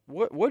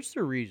what's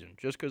the reason?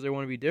 Just because they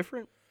want to be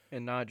different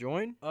and not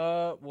join?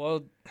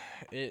 Well,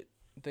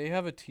 they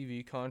have a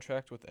TV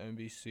contract with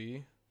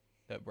NBC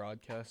that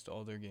broadcasts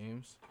all their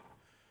games.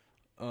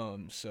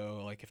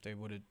 So if they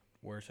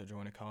were to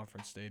join a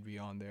conference, they'd be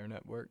on their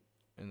network,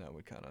 and that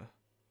would kind of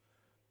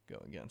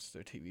go against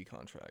their TV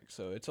contract.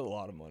 So it's a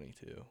lot of money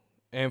too,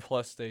 and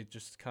plus they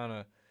just kind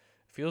of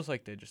feels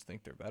like they just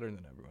think they're better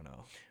than everyone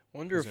else. I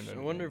 'Cause they're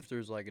Notre wonder Dame. if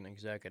there's an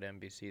exec at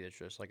NBC that's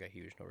just a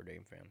huge Notre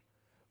Dame fan.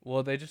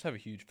 Well, they just have a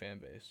huge fan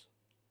base,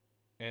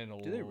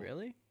 and Do they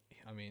really?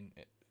 I mean,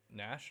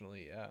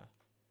 nationally, yeah.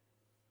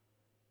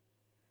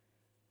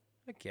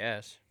 I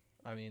guess.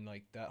 I mean,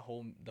 the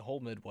whole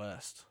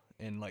Midwest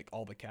and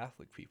all the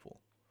Catholic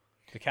people,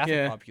 the Catholic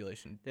Yeah.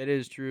 population. That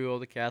is true. All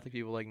the Catholic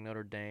people like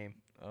Notre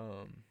Dame.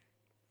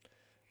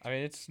 I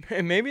mean, it's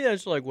And maybe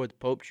that's what the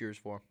Pope cheers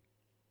for.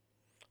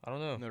 I don't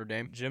know. Notre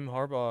Dame. Jim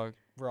Harbaugh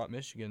brought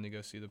Michigan to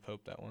go see the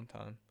Pope that one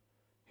time.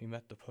 He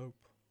met the Pope,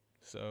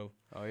 so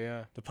Oh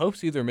yeah. the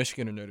Pope's either a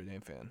Michigan or Notre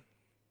Dame fan.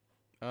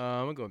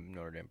 I'm gonna go with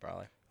Notre Dame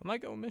probably. I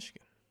might go with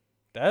Michigan.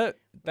 That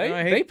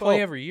I hate they play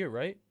Pope. every year,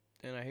 right?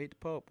 And I hate the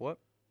Pope. What?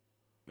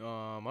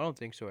 I don't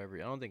think so. I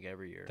don't think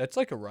every year. That's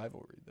like a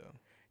rivalry though,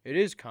 It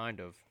is kind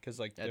of because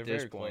at they're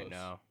this very point close.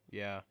 now.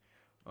 Yeah.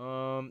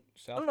 I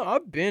South don't know.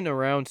 I've been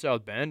around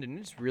South Bend, and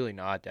it's really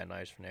not that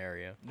nice of an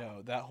area.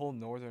 No, that whole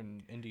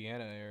northern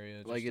Indiana area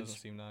just Like, doesn't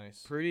it's seem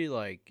nice. Pretty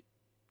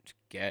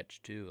sketch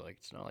too.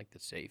 It's not the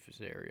safest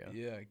area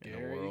Yeah, in the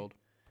world.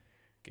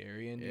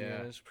 Gary,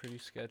 Indiana is pretty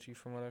sketchy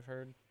from what I've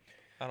heard.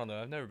 I don't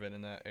know. I've never been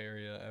in that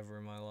area ever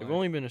in my life. I've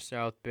only been to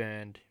South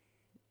Bend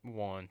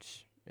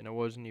once, and I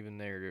wasn't even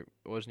there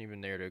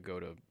to go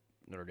to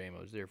Notre Dame. I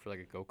was there for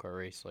a go-kart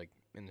race,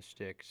 in the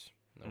sticks,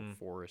 in the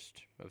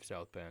forest of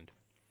South Bend.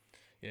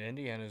 Yeah,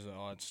 Indiana's an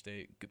odd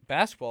state.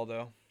 Basketball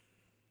though.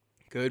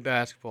 Good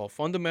basketball,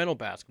 fundamental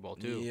basketball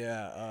too.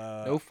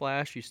 Yeah. No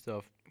flashy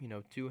stuff.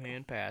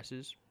 2-hand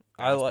passes.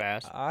 I bounce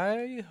pass.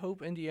 I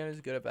hope Indiana's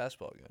good at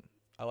basketball again.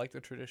 I like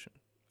their tradition,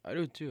 I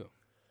do too.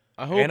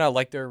 I and I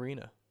like their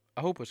arena.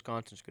 hope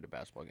Wisconsin's good at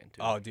basketball again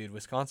too. Oh, dude,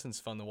 Wisconsin's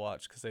fun to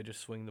watch because they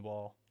just swing the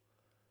ball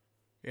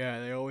Yeah,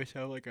 they always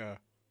have a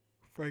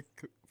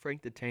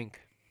Frank the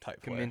Tank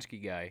type play.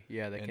 Kaminsky guy.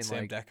 Yeah, that And can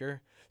Sam Decker.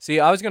 See,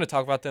 I was gonna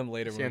talk about them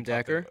later. Sam when we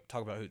Decker?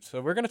 talk about hoops.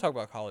 So we're gonna talk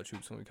about college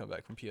hoops when we come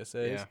back from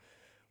PSAs, Yeah.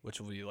 which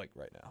will be right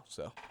now.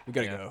 So we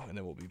gotta Yeah. go, and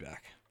then we'll be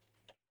back.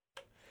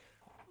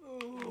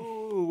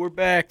 Oh, we're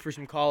back for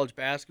some college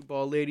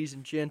basketball, ladies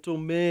and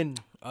gentlemen.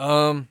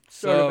 So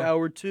Start of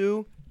hour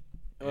 2.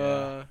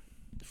 Yeah.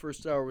 The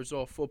first hour was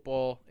all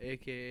football,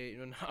 aka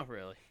not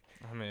really.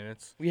 I mean,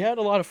 it's We had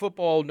a lot of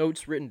football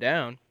notes written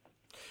down.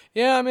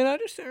 yeah. I mean, I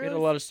just We had a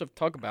lot of stuff to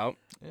talk about.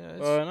 Yeah,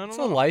 and I don't it's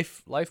know. a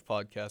life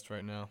podcast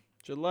right now.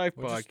 It's a live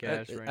We're just-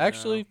 podcast right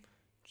actually, now.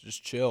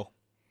 just chill.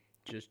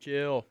 Just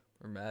chill.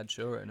 We're mad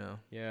chill right now.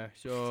 Yeah,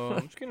 so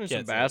I'm just getting Can't some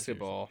say that seriously.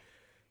 basketball.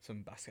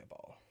 Some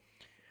basketball.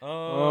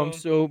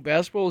 So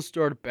basketball has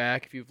started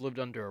back. If you've lived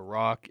under a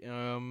rock,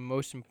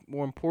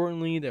 more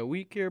importantly, that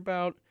we care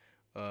about,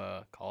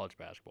 college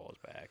basketball is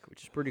back,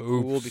 which is pretty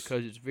cool Oops.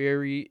 because it's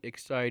very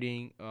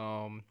exciting.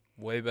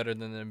 way better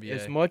than the NBA.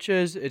 As much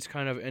as it's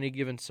kind of any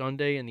given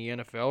Sunday in the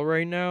NFL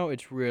right now,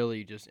 it's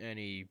really just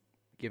any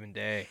given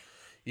day.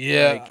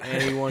 yeah,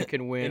 Anyone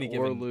can win Any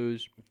or given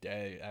lose.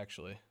 day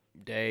actually.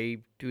 Day,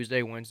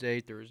 Tuesday, Wednesday,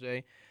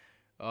 Thursday.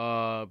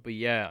 But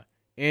yeah,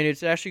 And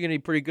it's actually going to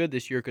be pretty good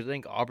this year because I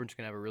think Auburn's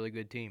going to have a really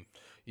good team.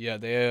 Yeah,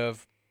 they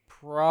have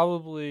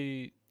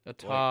probably A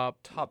top.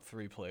 top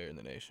 3 player in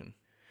the nation.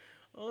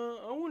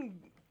 I wouldn't.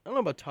 I don't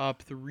know about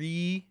top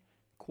 3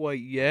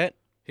 quite yet.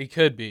 He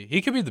could be.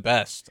 He could be the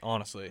best,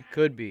 honestly.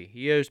 Could be.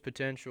 He has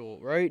potential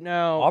right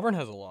now. Auburn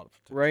has a lot of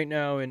potential. Right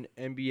now in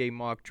NBA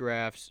mock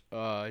drafts,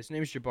 his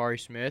name is Jabari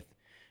Smith,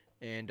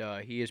 and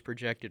he is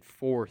projected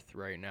 4th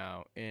right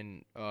now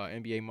in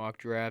NBA mock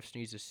drafts. And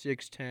he's a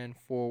 6'10"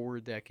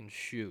 forward that can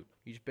shoot.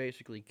 He's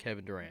basically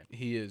Kevin Durant,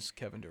 He is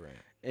Kevin Durant.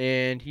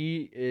 and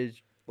he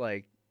is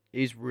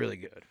he's really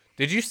good.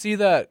 Did you see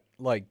that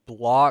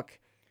block?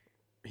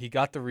 He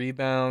got the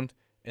rebound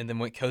and then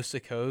went coast to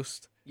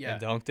coast Yeah,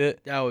 and dunked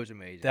it. that was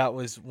amazing. That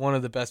was one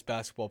of the best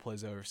basketball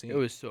plays I've ever seen. It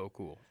was so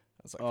cool.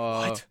 I was like,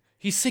 what?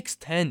 He's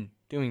 6'10"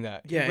 doing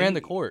that. Yeah, he ran and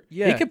the court.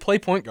 yeah. He could play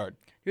point guard.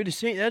 Dude, the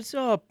same. That's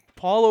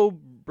Paulo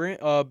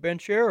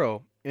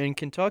Banchero in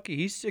Kentucky.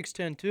 He's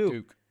 6'10" too.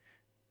 Duke.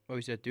 Oh,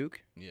 he's at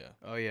Duke. Yeah.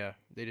 Oh yeah,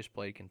 they just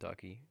played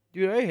Kentucky.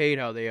 Dude, I hate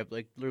how they have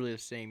literally the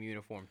same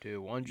uniform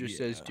too. One just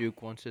says Yeah.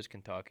 Duke, one says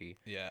Kentucky.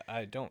 Yeah,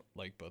 I don't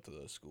like both of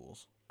those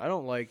schools. I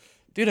don't like.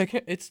 Dude, I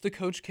can't. It's the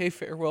Coach K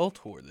farewell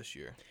tour this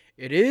year.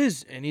 It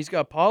is, and he's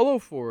got Paulo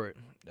for it.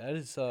 That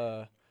is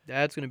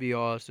That's gonna be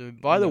awesome.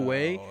 By the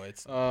way,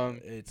 it's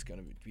it's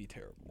gonna be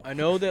terrible. I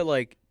know that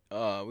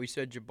we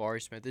said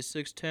Jabari Smith is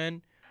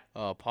 6'10".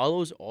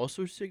 Paulo's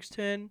also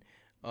 6'10".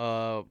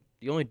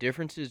 The only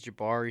difference is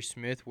Jabari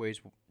Smith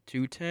weighs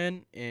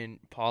 210 and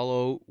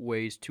Paulo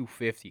weighs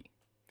 250.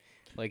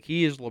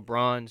 He is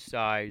LeBron's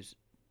size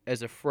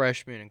as a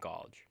freshman in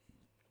college,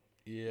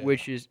 Yeah.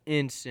 which is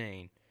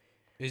insane.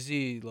 is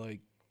he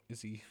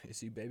is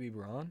he baby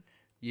Bron?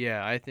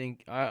 Yeah, I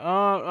think no,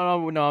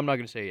 I'm not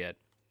gonna say yet,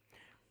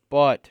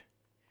 but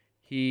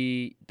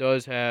he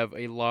does have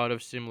a lot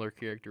of similar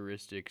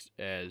characteristics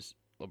as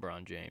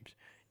LeBron James,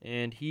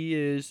 and he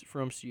is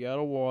from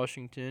Seattle,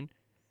 Washington.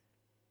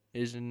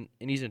 And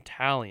he's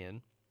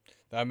Italian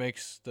That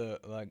makes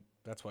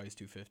that's why he's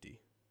 250.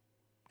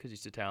 because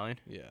he's Italian.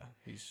 Yeah,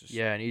 he's just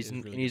Yeah, and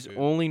really good he's food.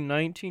 only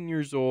 19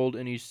 years old,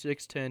 and he's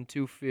 6'10",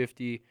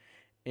 250,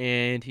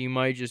 and he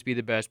might just be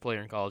the best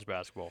player in college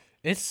basketball.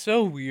 It's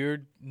so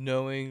weird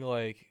knowing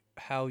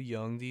how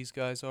young these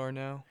guys are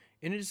now.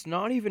 And it's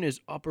not even his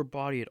upper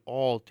body at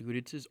all, dude.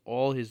 It's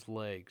all his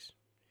legs.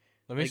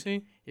 Let me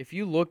see. If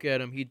you look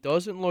at him, he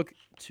doesn't look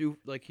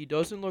like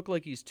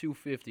he's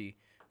 250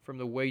 from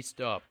the waist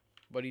up,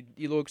 but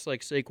he looks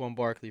like Saquon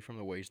Barkley from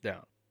the waist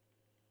down.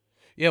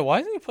 Yeah, why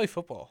doesn't he play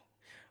football?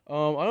 I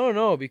don't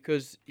know,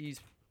 because he's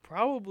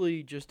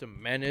probably just a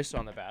menace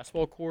on the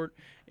basketball court,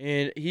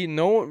 and he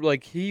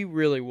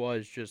really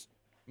was just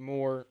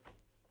more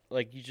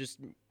he's just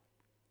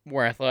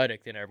more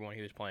athletic than everyone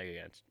he was playing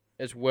against,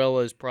 as well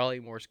as probably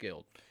more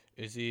skilled.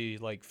 Is he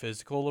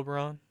physical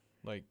LeBron?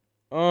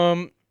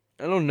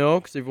 I don't know,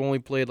 because they've only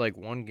played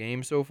one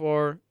game so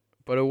far,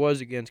 but it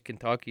was against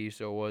Kentucky,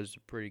 so it was a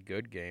pretty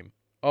good game.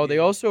 Oh, they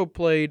also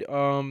played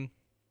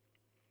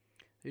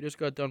they just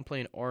got done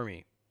playing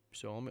Army,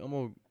 so I'm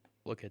gonna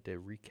look at the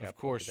recap. Of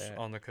course, that.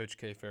 on the Coach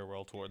K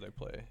farewell tour, they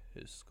play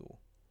his school.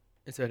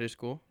 It's at his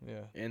school,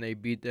 Yeah. and they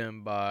beat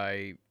them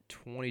by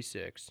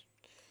 26.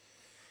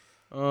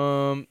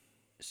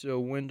 So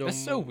Wyndham.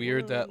 That's so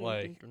weird that,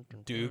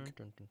 Duke,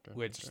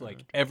 which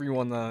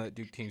everyone on that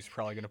Duke team is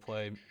probably gonna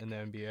play in the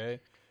NBA,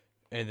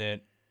 and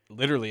then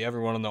literally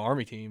everyone on the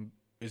Army team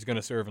is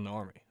gonna serve in the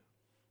Army.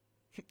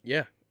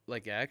 Yeah,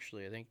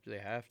 actually, I think they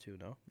have to,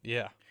 no?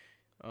 Yeah.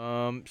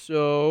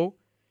 So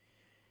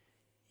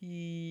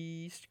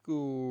he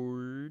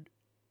scored.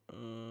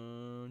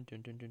 So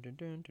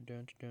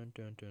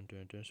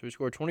he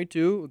scored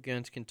 22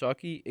 against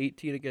Kentucky,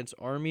 18 against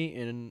Army,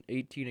 and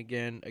 18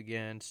 again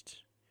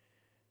against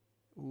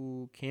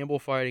Campbell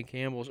Fighting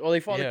Camels. Oh, they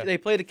fought. Yeah. They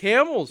play the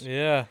Camels.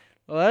 Yeah.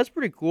 Oh, that's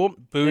pretty cool.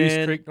 Bowie's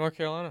And- Creek, North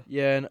Carolina.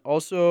 Yeah, and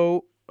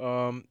also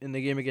in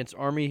the game against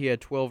Army, he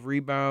had 12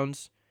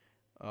 rebounds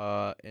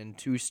and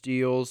 2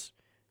 steals.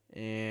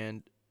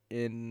 And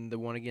in the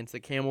one against the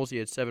Camels, he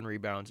had 7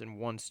 rebounds and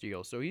 1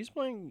 steal. So he's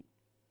playing.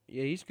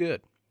 Yeah, he's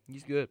good.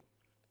 He's good.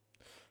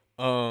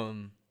 But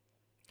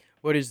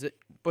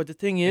the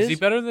thing Is he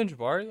better than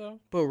Jabari though?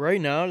 but right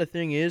now the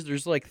thing is,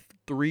 there's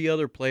 3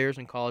 other players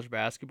in college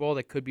basketball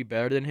that could be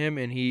better than him,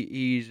 and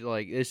he's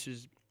this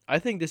is. I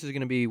think this is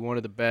going to be one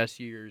of the best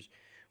years,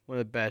 one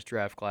of the best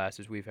draft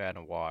classes we've had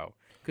in a while.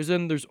 Because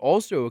then there's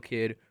also a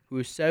kid who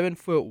is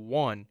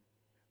 7'1",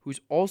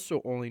 who's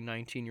also only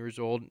 19 years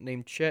old,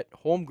 named Chet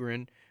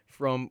Holmgren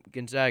from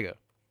Gonzaga,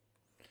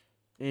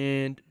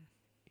 and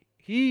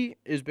he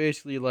is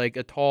basically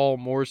a tall,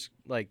 more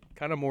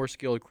kind of more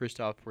skilled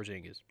Kristaps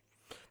Porzingis.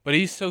 But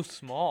he's so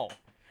small.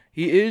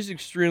 He is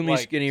extremely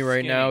skinny right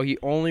skinny. now. He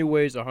only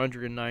weighs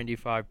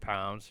 195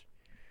 pounds.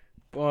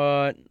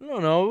 But, I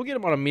don't know. We'll get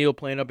him on a meal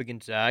plan up at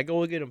Gonzaga.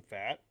 We'll get him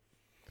fat.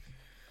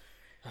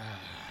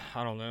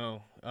 I don't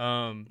know.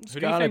 It's Who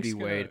do you gotta think's be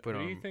gonna, way to put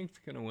who do you on. think's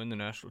gonna win the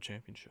national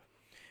championship?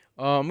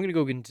 I'm going to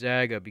go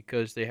Gonzaga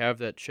because they have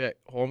that Chet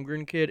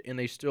Holmgren kid, and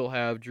they still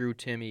have Drew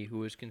Timme, who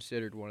was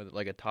considered one of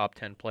a top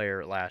 10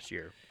 player last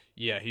year.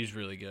 Yeah, he's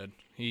really good.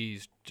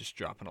 He's just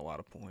dropping a lot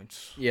of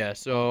points. Yeah,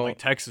 so Like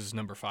Texas is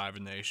number 5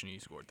 in the nation. He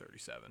scored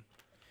 37.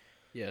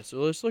 so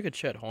let's look at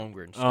Chet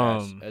Holmgren's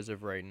stats Um, as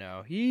of right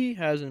now. He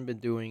hasn't been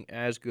doing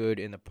as good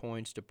in the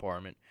points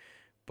department,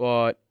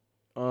 but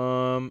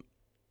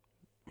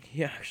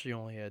he actually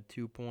only had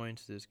 2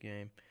 points this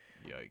game.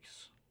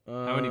 Yikes.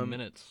 How many Um,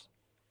 minutes?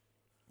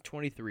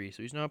 23,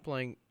 so he's not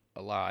playing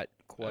a lot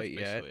quite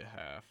That's yet. basically a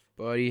half.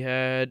 But he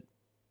had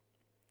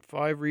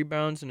 5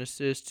 rebounds and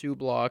assists, 2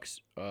 blocks,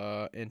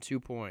 and 2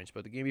 points.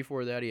 But the game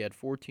before that, he had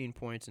 14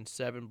 points and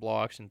 7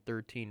 blocks and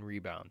 13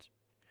 rebounds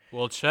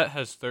Well, Chet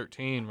has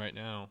 13 right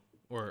now,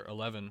 or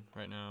 11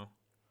 right now.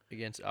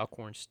 against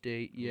Alcorn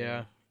State.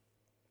 Yeah.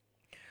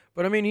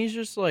 But I mean, he's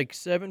just like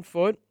 7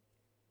 foot,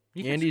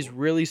 He can and he's score.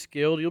 really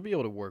skilled. You'll be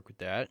able to work with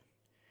that.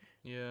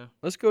 Yeah.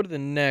 Let's go to the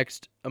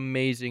next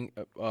amazing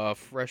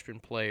freshman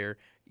player,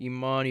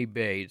 Imani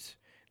Bates.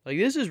 Like,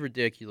 this is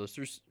ridiculous.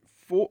 There's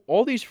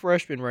all these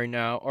freshmen right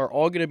now are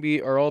all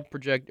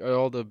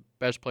the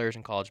best players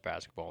in college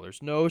basketball.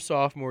 There's no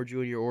sophomore,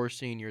 junior, or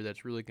senior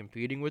that's really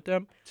competing with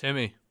them.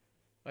 Timmy.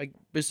 Like,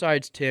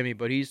 besides Timmy,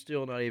 but he's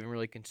still not even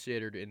really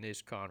considered in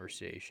this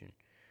conversation.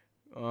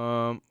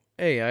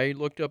 Hey, I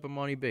looked up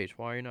Imani Bates.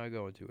 Why are you not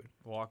going to it?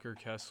 Walker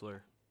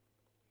Kessler.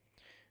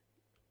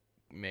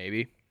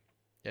 Maybe.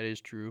 That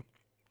is true.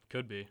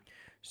 Could be.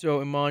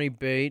 So Imani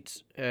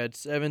Bates had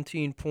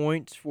 17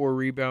 points, 4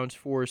 rebounds,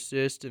 4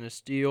 assists, and a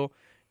steal.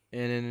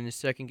 And then in his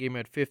second game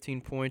had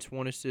 15 points,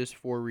 1 assist,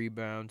 4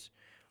 rebounds.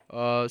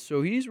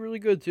 So he's really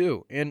good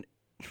too. And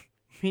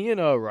me and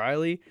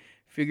Riley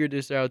figured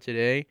this out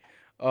today.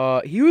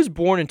 He was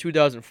born in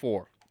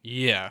 2004.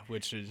 Yeah,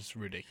 which is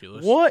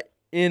ridiculous. What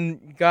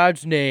in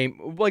God's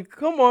name? Like,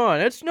 come on.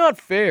 That's not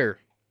fair,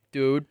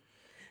 dude.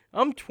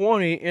 I'm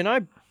 20, and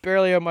I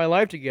barely have my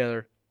life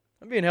together.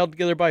 I'm being held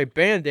together by a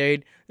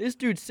Band-Aid. This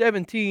dude's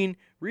 17,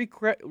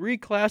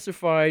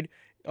 reclassified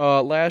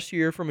last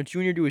year from a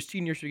junior to a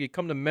senior so he could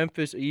come to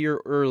Memphis a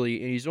year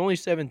early, and he's only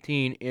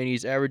 17, and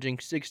he's averaging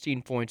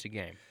 16 points a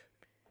game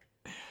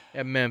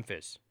at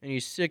Memphis. And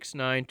he's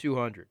 6'9",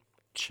 200.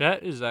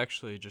 Chet is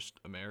actually just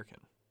American.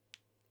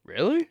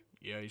 Really?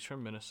 Yeah, he's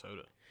from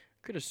Minnesota.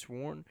 Could have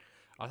sworn.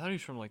 I thought he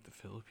was from, like, the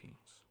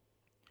Philippines.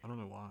 I don't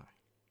know why.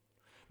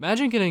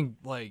 Imagine getting,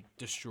 like,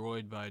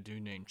 destroyed by a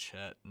dude named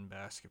Chet in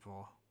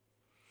basketball.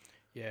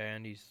 Yeah,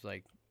 and he's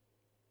like,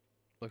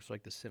 looks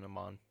like the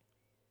Cinnamon.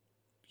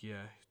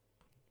 Yeah.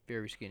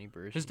 Very skinny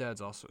person. His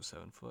dad's also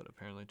 7 foot,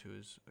 apparently,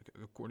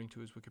 according to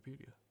his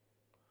Wikipedia.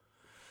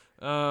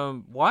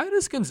 Why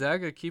does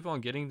Gonzaga keep on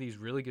getting these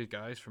really good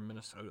guys from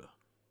Minnesota?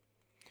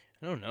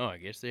 I don't know. I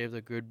guess they have the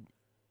good.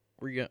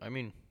 I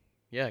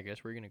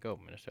guess we're gonna go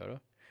Minnesota.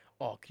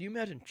 Oh, can you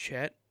imagine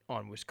Chet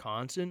on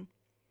Wisconsin?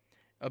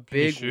 A Can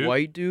he big shoot?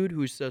 white dude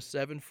who's a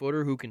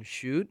 7-footer who can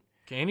shoot.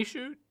 Can he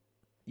shoot?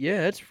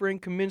 Yeah, that's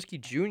Frank Kaminsky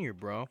Jr.,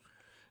 bro.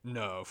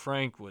 No,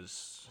 Frank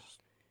was.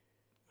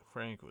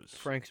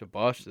 Frank's a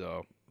bust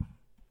though.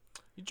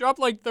 He dropped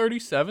like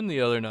 37 the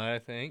other night, I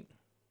think.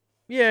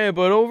 Yeah,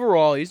 but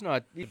overall he's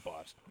not. He's a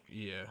bust.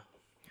 Yeah,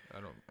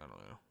 I don't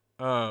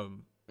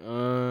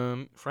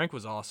know. Frank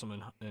was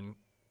awesome in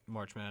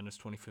March Madness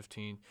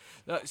 2015.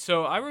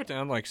 So I wrote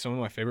down like some of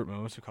my favorite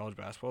moments of college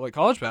basketball. Like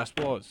college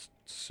basketball is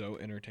so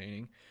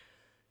entertaining.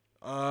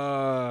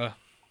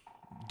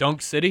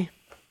 Dunk City.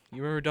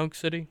 You remember Dunk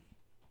City?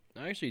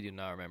 I actually do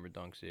not remember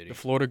Dunk City. The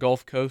Florida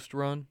Gulf Coast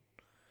run.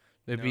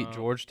 They beat No.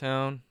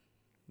 Georgetown.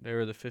 They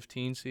were the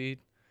 15 seed.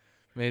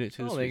 Made it I to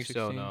the don't Sweet think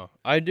 16. so. No,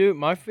 I do.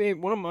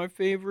 One of my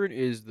favorite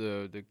is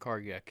the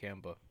Cardiac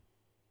Kemba.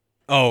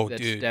 Oh, That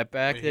dude. step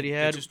back that he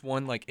had. just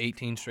won like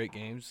 18 straight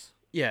games.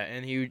 Yeah,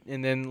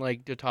 and then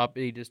like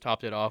he just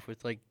topped it off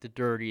with like the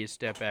dirtiest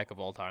step back of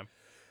all time.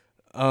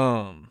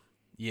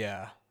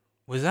 Yeah.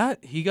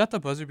 He got the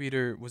buzzer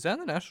beater? Was that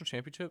in the national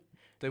championship?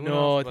 They went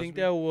No, off I the think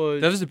buzzer that was.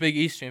 beater? That was the Big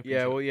East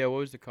championship. What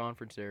was the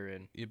conference they're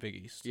in? Yeah, Big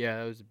East. Yeah,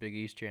 that was the Big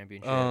East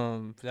championship.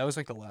 That was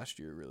like the last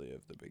year really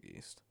of the Big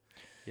East.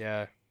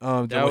 Yeah,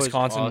 The That was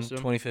Wisconsin awesome.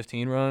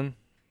 2015 run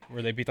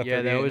where they beat the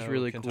Yeah, that was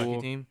really Kentucky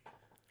cool. team.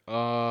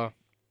 are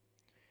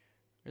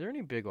there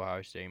any big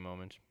Ohio State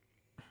moments?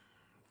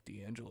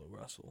 D'Angelo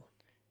Russell,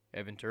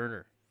 Evan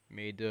Turner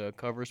made the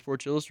cover of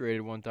Sports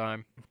Illustrated one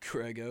time.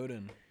 Craig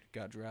Oden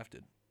got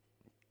drafted.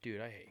 Dude,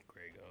 I hate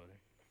Greg Oden.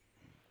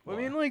 I Why?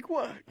 mean, like,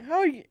 what?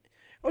 I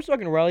was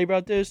talking to Riley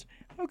about this.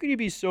 How could you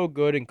be so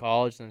good in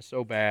college and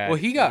so bad Well,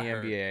 he got in the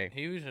hurt. NBA?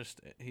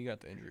 He got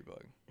the injury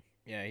bug.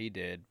 Yeah, he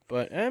did.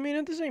 But, I mean,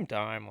 at the same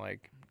time,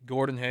 like,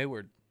 Gordon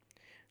Hayward,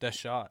 that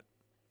shot.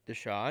 the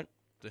shot.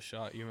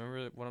 You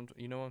remember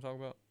you know what I'm talking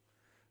about?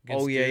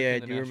 Oh, Against yeah, Duke yeah, I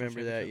in the do national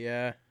remember that,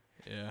 championship?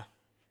 yeah.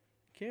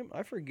 Yeah.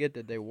 I forget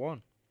that they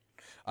won.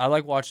 I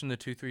like watching the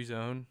 2-3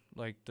 zone,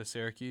 like the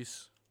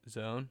Syracuse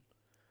zone.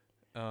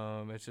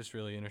 It's just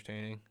really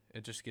entertaining.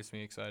 It just gets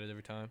me excited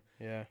every time.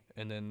 Yeah.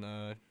 And then,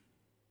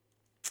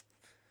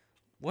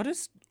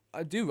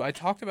 I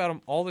talked about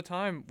him all the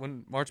time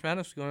when March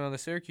Madness was going on the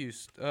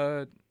Syracuse.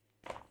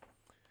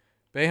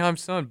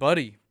 Boeheim's son,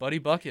 Buddy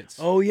Buckets.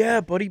 Oh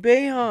yeah, Buddy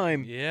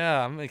Boeheim.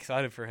 Yeah, I'm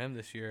excited for him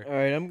this year. All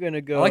right, I'm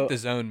gonna go. I like the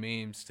zone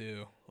memes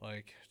too.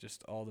 Like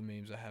just all the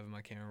memes I have in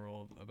my camera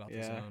roll about the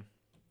Yeah. zone.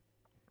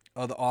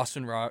 Oh, the not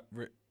Austin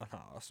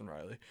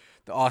Riley.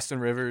 The Austin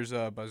Rivers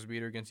buzzer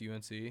beater against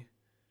UNC.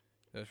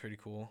 That was pretty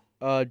cool.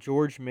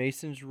 George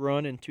Mason's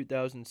run in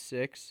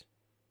 2006.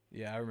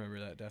 Yeah, I remember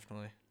that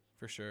definitely.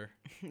 For sure.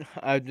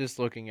 I'm just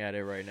looking at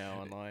it right now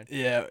online.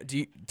 Yeah,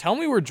 tell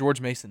me where George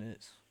Mason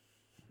is?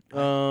 I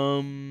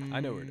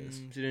know where it is.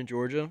 Is it in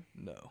Georgia?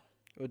 No.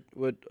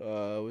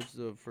 What's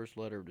the first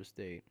letter of the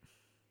state?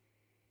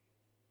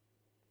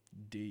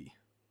 D.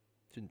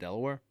 It's in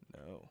Delaware.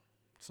 No.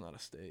 It's not a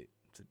state.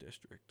 It's a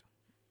district.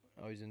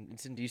 Oh, it's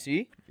in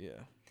DC.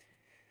 Yeah.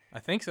 I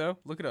think so.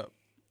 Look it up.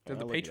 They're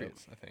the I'll look it up.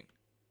 Patriots, I think.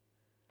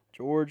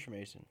 George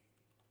Mason.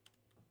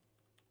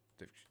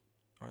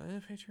 Are they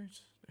the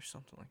Patriots? There's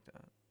something like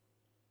that.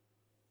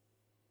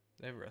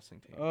 They have a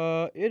wrestling team.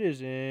 It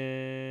is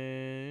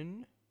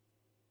in.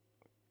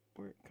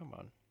 Where? Come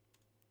on.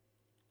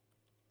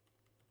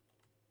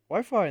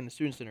 Wi-Fi in the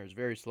student center is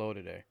very slow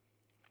today.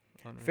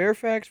 Unreal.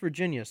 Fairfax,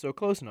 Virginia, so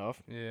close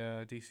enough.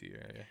 Yeah, DC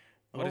area.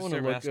 I What is wanna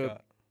their look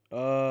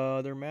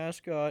mascot? Their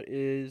mascot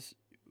is.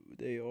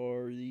 They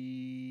are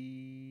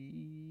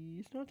the.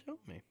 It's not telling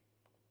me.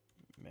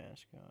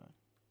 Mascot.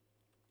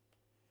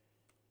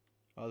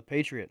 Oh, the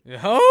Patriot.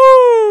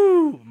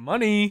 Oh,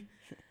 money.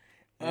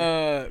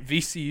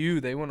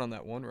 VCU, they went on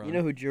that one run. You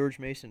know who George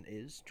Mason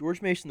is?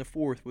 George Mason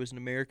IV was an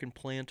American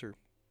planter.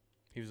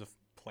 he was a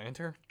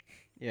planter?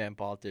 Yeah, and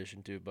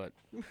politician too, but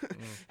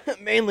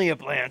mainly a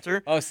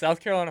planter. Oh, South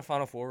Carolina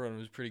Final Four run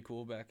was pretty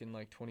cool back in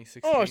like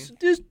 2016. Oh, so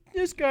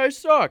this guy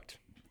sucked.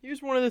 He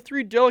was one of the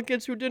 3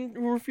 delegates who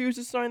refused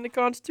to sign the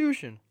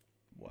Constitution.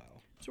 Wow.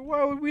 So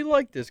why would we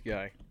like this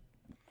guy?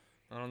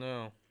 I don't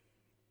know.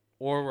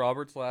 Oral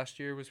Roberts last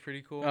year was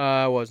pretty cool.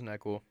 Wasn't that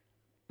cool?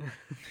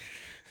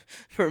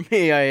 For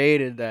me, I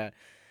hated that.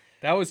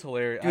 That was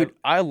hilarious. Dude,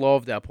 I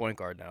love that point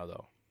guard now,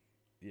 though.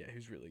 Yeah, he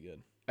was really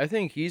good. I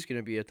think he's going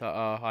to be a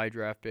high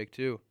draft pick,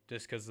 too.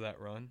 Just because of that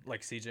run?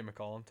 Like CJ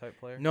McCollum type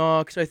player? No,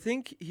 because I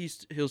think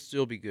he'll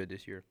still be good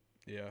this year.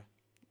 Yeah.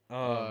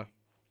 CJ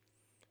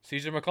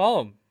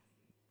McCollum.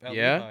 At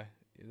Yeah? Lehigh.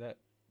 That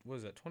what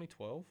was that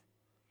 2012?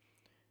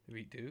 They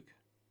beat Duke.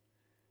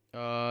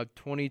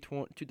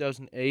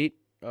 2008,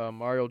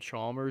 Mario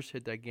Chalmers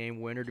hit that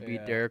game winner to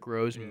beat Yeah. Derrick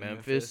Rose in Yeah,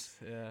 Memphis.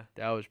 Yeah.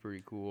 That was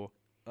pretty cool.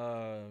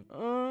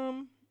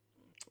 The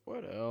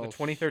What else?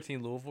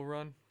 2013 Louisville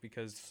run,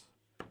 because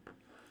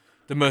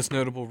the most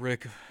notable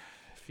Rick,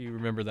 if you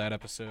remember that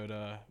episode,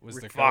 was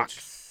Rick the coach.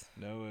 Fox.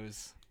 No, it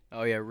was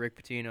Oh yeah,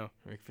 Rick Pitino,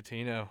 Rick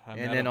Pitino.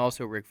 and then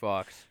also Rick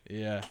Fox.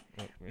 yeah.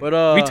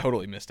 But we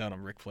totally missed out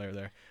on Rick Flair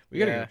there. We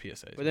gotta yeah, go to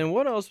PSAs. But then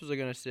what else was I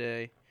gonna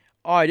say?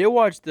 Oh, I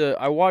watched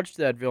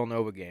that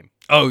Villanova game.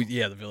 oh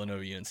yeah, the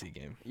Villanova UNC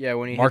game. Yeah,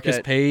 when he Marcus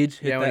hit that, Page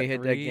hit yeah, when that he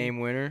hit that three, game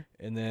winner.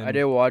 and then I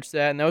did watch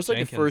that, and that was like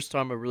Jenkins. the first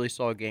time I really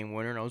saw a game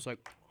winner, and I was like,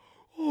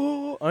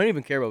 oh, I didn't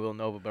even care about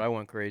Villanova, but I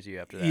went crazy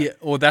after that. Yeah,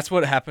 well, that's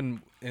what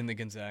happened in the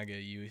Gonzaga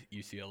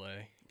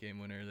UCLA game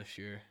winner this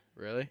year.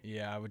 Really?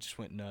 Yeah, I just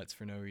went nuts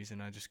for no reason.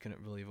 I just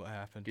couldn't believe what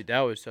happened. Dude, that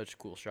was such a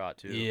cool shot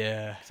too.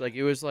 Yeah,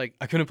 It was like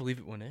I couldn't believe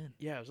it went in.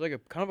 yeah, it was like a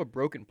kind of a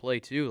broken play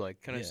too.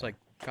 Like kind of just Yeah. like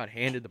got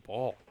handed the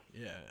ball.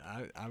 Yeah,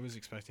 I was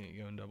expecting it to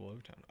go in double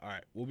overtime. All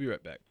right, we'll be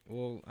right back.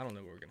 Well, I don't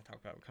know what we're gonna talk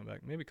about. We'll come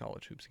back. Maybe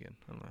college hoops again.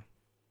 I don't know.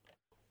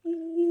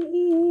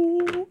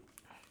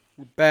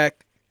 We're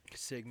back.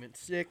 Segment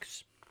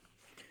 6.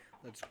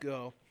 Let's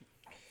go.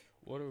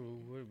 What are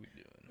we doing?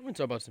 I'm gonna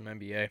talk about some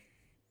NBA.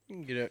 You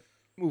can get it.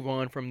 Move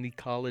on from the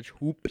college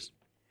hoops.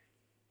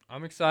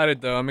 I'm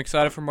excited though. I'm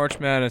excited for March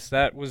Madness.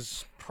 That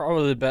was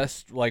probably the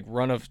best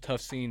run of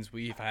tough scenes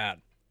we've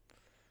had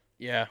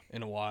Yeah,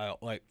 in a while.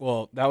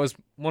 That was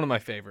one of my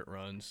favorite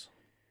runs.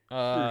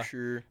 for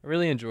sure. I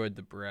really enjoyed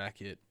the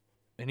bracket.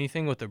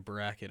 Anything with the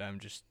bracket, I'm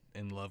just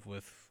in love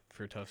with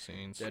for tough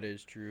scenes. That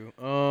is true.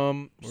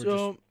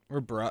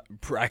 We're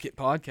bracket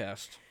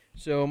podcast.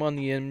 So I'm on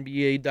the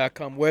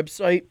NBA.com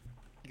website.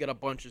 You got a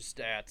bunch of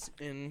stats,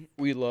 and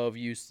we love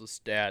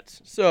useless stats.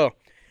 So,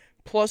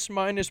 plus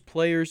minus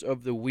players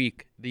of the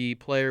week. The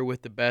player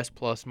with the best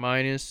plus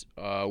minus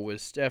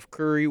was Steph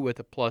Curry with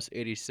a plus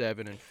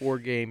 87 in 4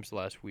 games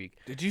last week.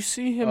 Did you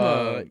see him?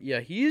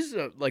 Yeah, he's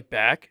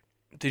back.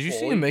 Did you see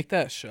fully. him make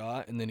that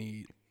shot and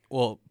then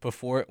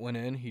before it went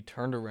in, he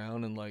turned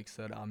around and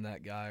said, "I'm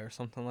that guy" or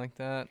something like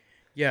that?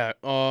 Yeah,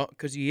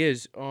 because he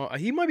is.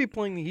 He might be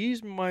playing.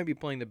 Might be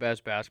playing the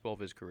best basketball of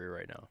his career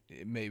right now.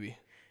 Maybe.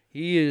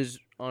 He is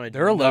on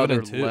They're 11 another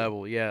and 2.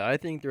 level. Yeah, I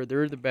think they're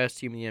the best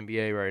team in the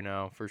NBA right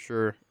now for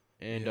sure.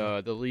 And Yeah.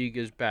 the league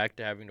is back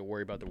to having to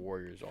worry about the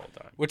Warriors all the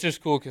time. Which is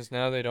cool because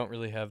now they don't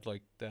really have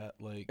that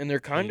And they're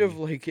kind of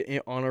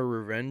on a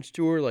revenge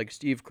tour. Like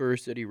Steve Kerr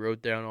said, he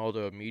wrote down all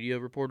the media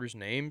reporters'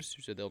 names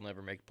who said they'll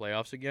never make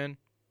playoffs again,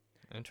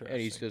 interesting.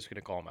 and he's just gonna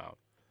call them out.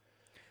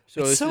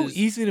 So it's this so is,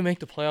 easy to make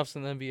the playoffs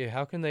in the NBA.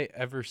 How can they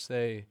ever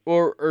say?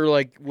 or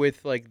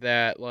with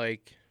that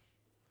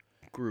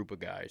group of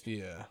guys.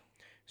 Yeah.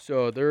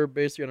 So they're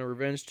basically on a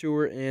revenge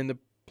tour, and the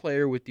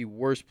player with the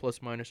worst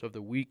plus minus of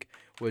the week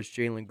was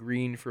Jalen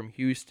Green from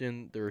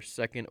Houston. Their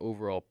second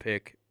overall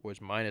pick was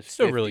minus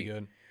Still 50. really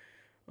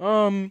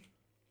good.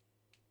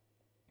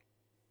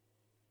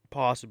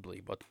 Possibly,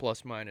 but the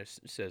plus minus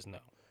says no.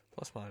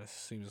 Plus minus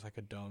seems like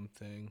a dumb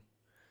thing.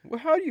 Well,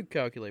 how do you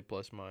calculate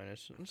plus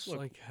minus? It's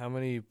like how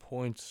many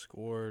points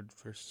scored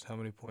versus how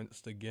many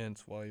points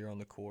against while you're on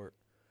the court.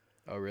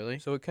 Oh, really?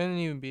 So it couldn't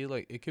even be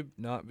like, it could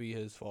not be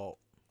his fault.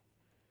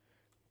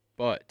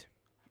 But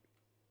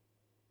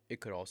it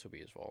could also be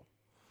his fault.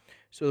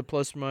 So the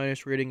plus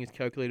minus rating is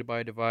calculated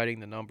by dividing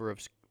the number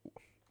of.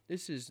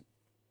 This is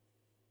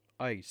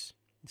ice.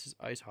 This is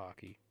ice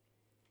hockey.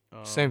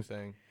 Same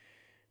thing.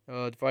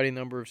 Dividing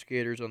number of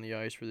skaters on the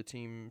ice for the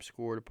team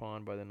scored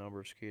upon by the number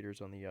of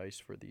skaters on the ice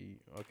for the.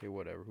 Okay,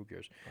 whatever. Who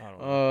cares? I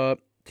don't know.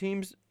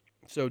 Teams.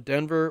 So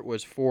Denver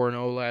was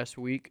 4-0 last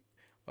week.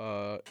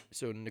 So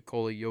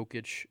Nikola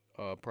Jokic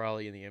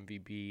probably in the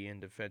MVP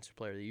and Defensive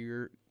Player of the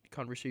Year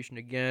conversation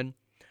again.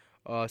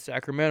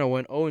 Sacramento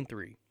went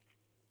 0-3.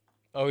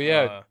 Oh,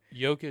 yeah.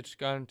 Jokic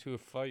got into a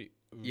fight.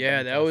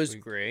 Yeah, that was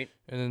great.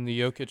 And then the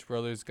Jokic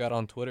brothers got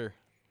on Twitter.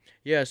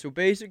 Yeah, so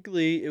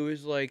basically it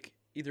was like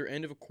either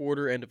end of a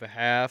quarter, end of a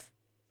half.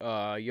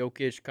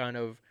 Jokic kind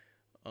of,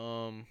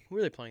 who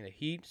are they playing? The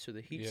Heat. So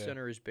the Heat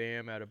center is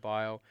Bam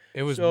Adebayo.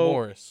 It was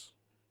Morris.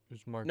 It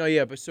was Mark. No,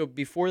 yeah, but so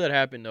before that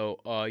happened though,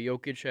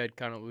 Jokic had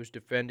was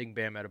defending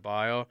Bam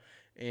Adebayo,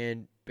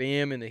 and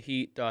Bam and the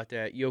Heat thought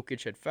that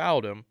Jokic had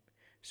fouled him.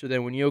 So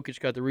then when Jokic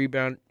got the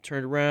rebound,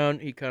 turned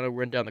around, he kind of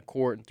ran down the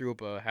court and threw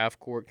up a half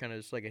court, kind of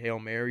just like a Hail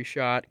Mary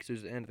shot because it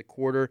was the end of the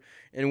quarter.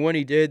 And when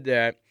he did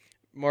that,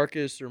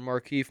 Marcus or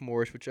Markieff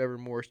Morris, whichever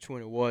Morris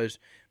twin it was,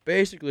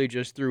 basically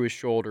just threw his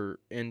shoulder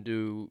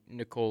into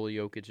Nikola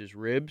Jokic's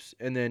ribs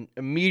and then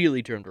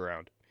immediately turned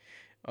around.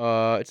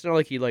 It's not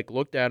like he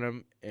looked at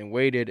him and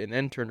waited and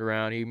then turned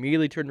around. He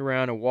immediately turned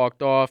around and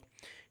walked off.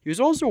 He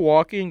was also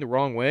walking the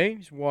wrong way.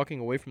 He's walking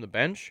away from the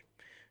bench.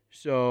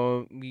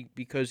 So,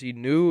 because he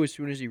knew as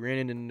soon as he ran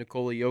into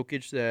Nikola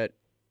Jokic that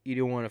he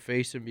didn't want to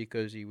face him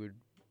because he would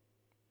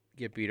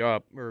get beat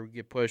up or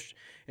get pushed.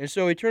 And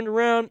so he turned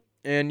around,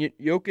 and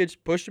Jokic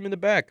pushed him in the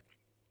back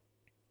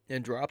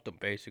and dropped him,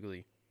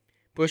 basically.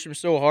 Pushed him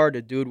so hard,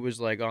 the dude was,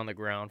 on the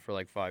ground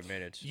for, 5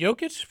 minutes.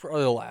 Jokic is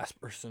probably the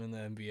last person in the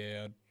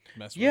NBA I'd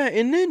mess with. Yeah,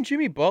 and then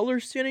Jimmy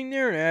Butler's sitting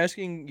there and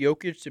asking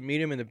Jokic to meet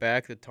him in the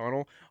back of the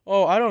tunnel.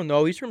 Oh, I don't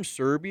know. He's from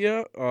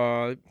Serbia.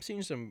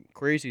 Seen some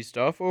crazy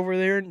stuff over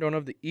there. Don't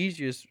have the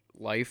easiest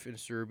life in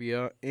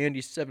Serbia, and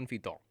he's 7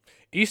 feet tall.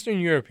 Eastern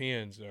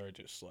Europeans are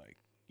just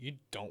you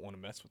don't want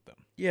to mess with them.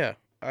 Yeah,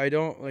 I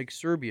don't like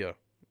Serbia.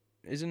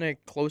 Isn't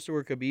it close to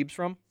where Khabib's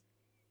from?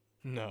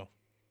 No,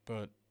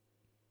 but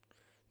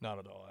not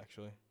at all,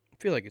 actually. I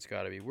feel like it's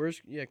got to be.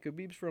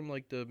 Khabib's from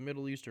the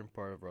Middle Eastern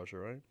part of Russia,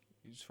 right?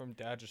 He's from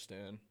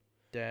Dagestan.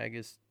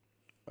 Serbia.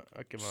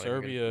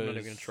 I'm not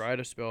even going to try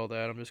to spell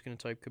that. I'm just going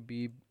to type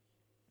Khabib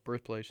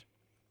birthplace.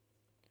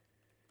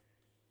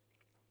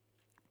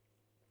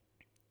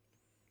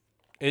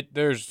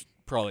 There's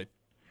probably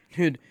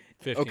Dude,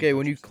 15 okay,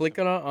 when you countries. click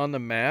on the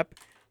map,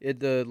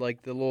 the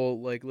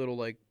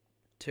little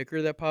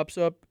ticker that pops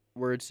up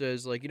where it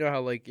says you know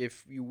how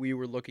if we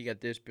were looking at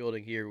this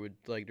building here would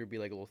there'd be a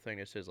little thing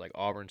that says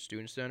Auburn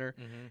Student Center.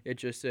 Mm-hmm. It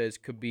just says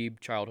Khabib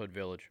Childhood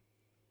Village.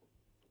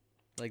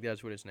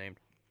 That's what it's named.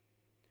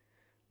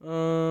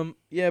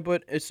 Yeah,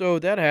 but so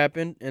that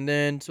happened, and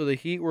then so the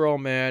Heat were all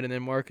mad, and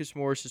then Marcus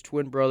Morris's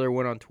twin brother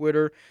went on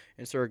Twitter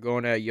and started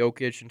going at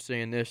Jokic and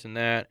saying this and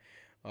that.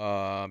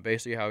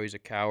 Basically how he's a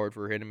coward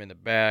for hitting him in the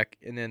back,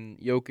 and then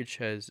Jokic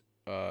has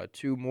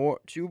two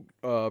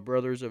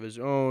brothers of his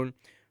own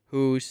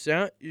who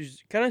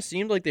kind of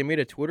seemed like they made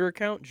a Twitter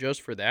account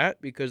just for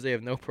that because they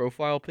have no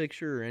profile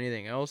picture or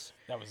anything else.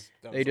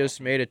 They just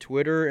awesome. made a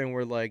Twitter and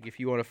were like, if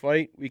you want to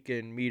fight, we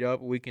can meet up,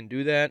 we can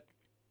do that.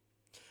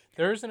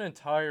 There's an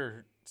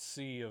entire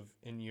sea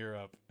in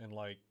Europe and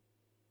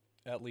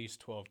at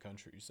least 12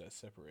 countries that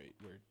separate.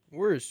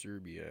 Where is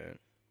Serbia at?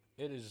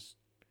 It is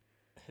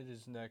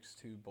next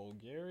to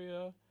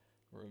Bulgaria,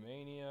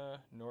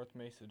 Romania, North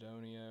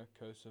Macedonia,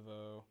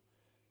 Kosovo,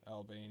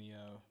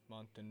 Albania,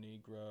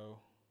 Montenegro,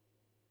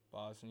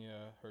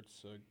 Bosnia,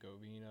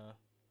 Herzegovina.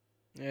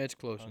 Yeah, it's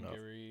close enough.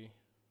 Hungary,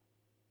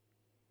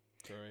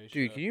 Croatia.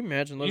 Dude, can you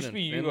imagine It used living to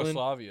be in Finland?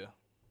 Yugoslavia.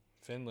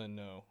 Finland,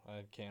 no.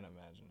 I can't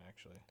imagine,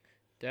 actually.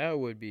 That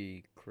would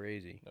be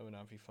crazy. That would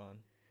not be fun.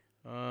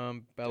 Denmark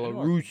would be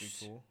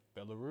Belarus. cool.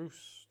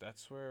 Belarus.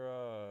 That's where,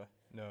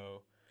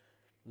 no.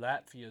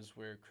 Latvia's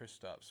where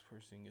Kristaps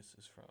Porzingis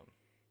is from.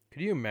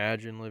 Could you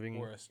imagine living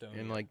Or Estonia.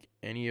 in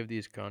any of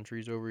these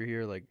countries over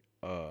here,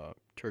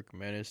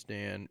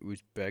 Turkmenistan,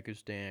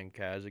 Uzbekistan,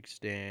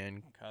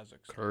 Kazakhstan,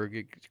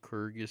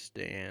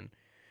 Kyrgyzstan,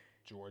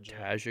 Georgia.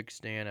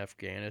 Tajikistan,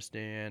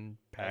 Afghanistan,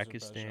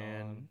 Pakistan.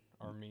 Azerbaijan,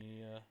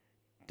 Armenia.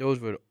 Those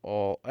would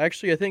all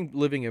actually. I think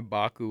living in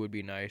Baku would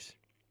be nice.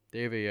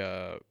 They have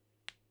a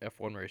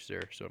F1 race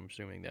there, so I'm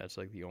assuming that's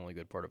the only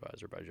good part of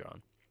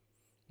Azerbaijan.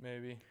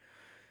 Maybe.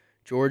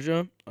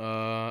 Georgia,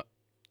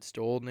 it's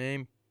the old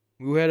name.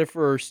 Who had it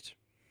first?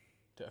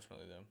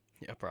 Definitely them.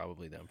 Yeah,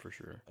 probably them for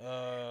sure.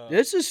 Uh,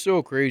 This is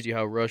so crazy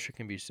how Russia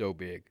can be so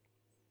big,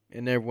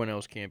 and everyone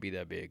else can't be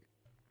that big.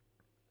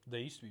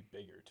 they used to be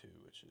bigger too,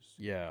 which is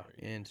Yeah,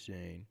 crazy.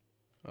 insane.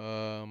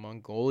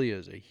 Mongolia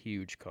is a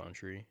huge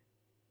country.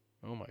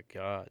 Oh my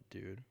god,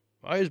 dude.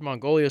 Why is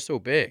Mongolia so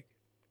big?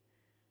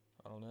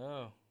 I don't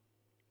know.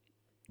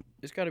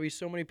 There's got to be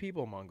so many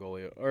people in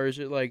Mongolia. Or is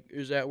it like,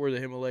 is that where the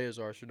Himalayas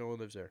are so no one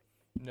lives there?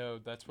 No,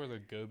 that's where the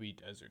Gobi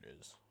Desert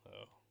is.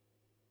 Oh,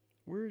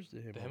 Where's the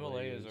Himalayas?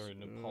 Himalayas are in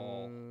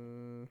Nepal.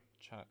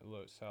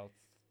 Uh, South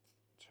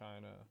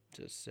China.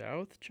 to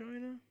South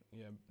China?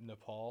 Yeah,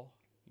 Nepal.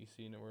 You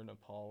seen where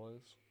Nepal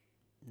is?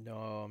 No,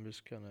 I'm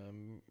just kind of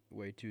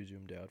way too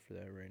zoomed out for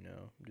that right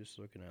now. I'm just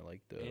looking at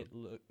like the.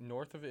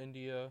 North of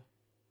India,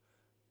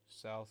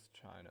 South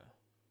China.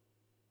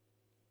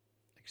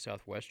 Like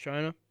Southwest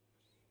China?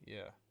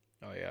 Yeah,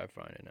 Oh, yeah, I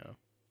find it now.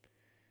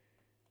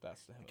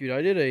 that's the Himalayas. Dude,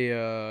 I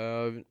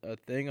did a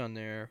thing on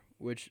there,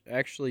 which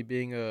actually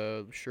being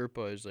a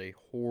Sherpa is a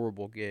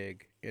horrible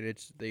gig, and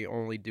they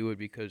only do it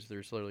because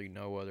there's literally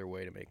no other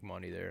way to make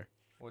money there.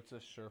 What's a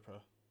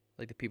Sherpa?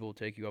 Like the people who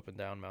take you up and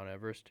down Mount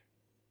Everest,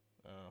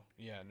 Oh,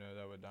 yeah, no,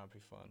 that would not be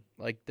fun.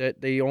 like that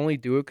they only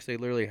do it because they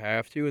literally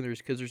have to, and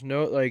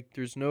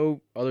there's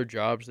no other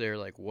jobs there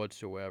like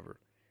whatsoever,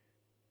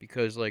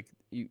 because like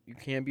you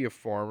can't be a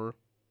farmer,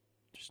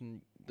 just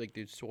like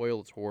the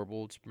soil is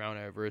horrible. It's Mount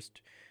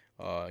Everest.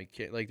 You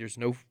can't like there's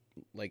no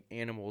like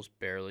animals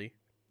barely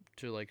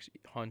to like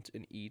hunt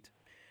and eat,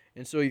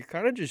 and so you're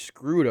kind of just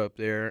screwed up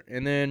there.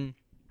 And then,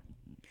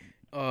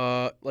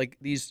 like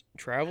these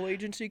travel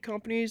agency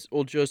companies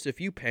will just if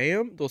you pay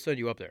them, they'll send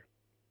you up there.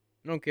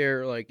 I don't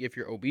care like if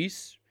you're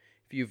obese,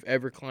 if you've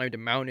ever climbed a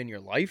mountain in your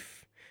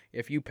life.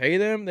 If you pay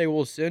them, they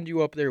will send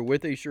you up there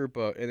with a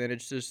Sherpa, and then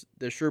it's just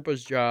the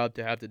Sherpa's job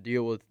to have to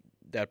deal with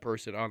that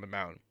person on the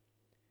mountain,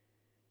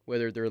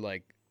 whether they're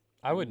like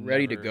I would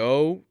ready to never-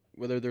 go,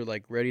 whether they're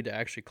like ready to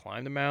actually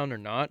climb the mountain or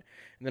not.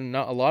 And then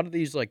not a lot of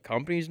these like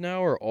companies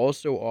now are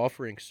also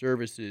offering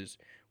services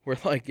where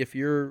like if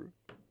your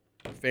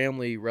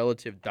family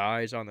relative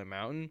dies on the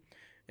mountain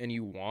and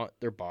you want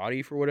their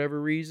body for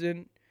whatever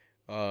reason,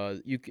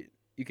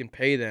 you can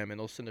pay them and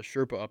they'll send a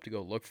Sherpa up to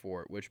go look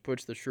for it, which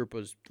puts the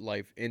Sherpa's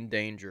life in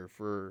danger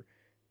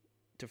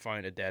to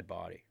find a dead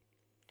body.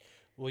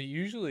 Well,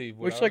 usually,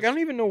 Which like I don't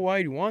even know why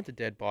you'd want the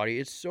dead body.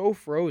 It's so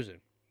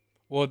frozen.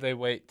 Well, they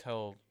wait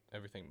till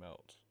everything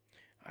melts.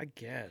 I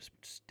guess,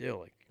 but still,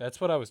 like, That's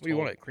what I was What do you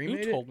told. want it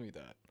cremated? Who told me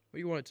that? what do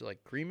you want it to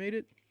like cremate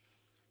it?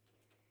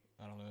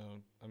 I don't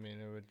know. I mean,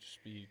 it would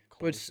just be But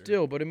closer.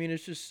 still, but I mean,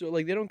 it's just so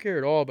like they don't care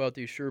at all about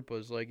these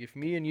Sherpas. Like, if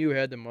me and you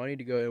had the money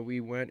to go and we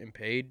went and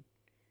paid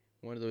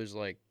one of those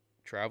like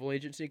travel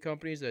agency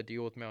companies that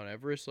deal with Mount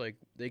Everest, like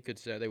they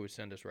would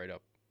send us right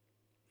up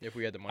if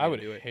we had the money I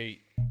would to do it.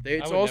 hate.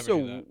 It's would never also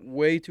do that.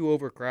 way too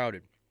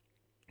overcrowded.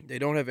 They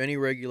don't have any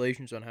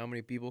regulations on how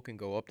many people can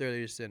go up there.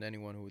 They just send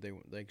anyone who they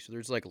like. So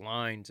there's like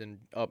lines and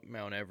up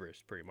Mount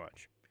Everest pretty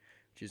much,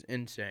 which is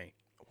insane.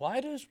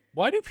 Why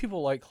do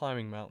people like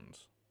climbing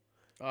mountains?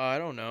 I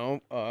don't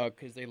know,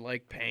 cause they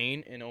like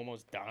pain and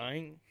almost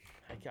dying.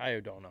 I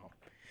don't know.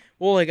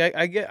 Well, like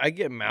I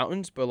get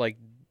mountains, but like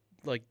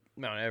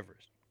Mount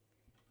Everest,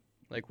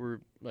 like we're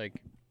like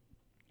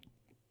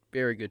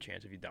very good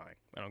chance of you dying.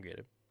 I don't get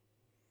it.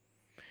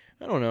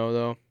 I don't know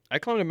though. I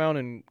climbed a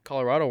mountain in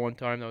Colorado one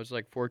time that was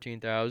like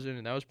 14,000,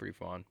 and that was pretty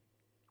fun.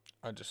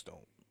 I just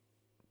don't.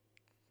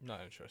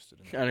 Not interested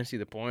in I that. didn't see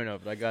the point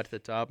of it. I got to the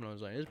top and I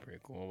was like, "It's pretty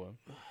cool,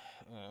 but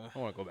Uh, I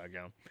want to go back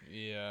down."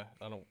 yeah,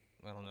 I don't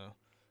know.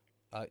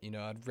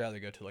 I'd rather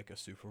go to like a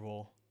Super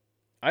Bowl.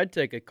 I'd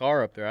take a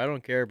car up there. I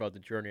don't care about the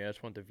journey. I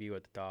just want the view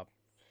at the top.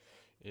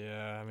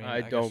 Yeah, I mean,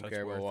 I guess don't that's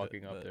care about worth it,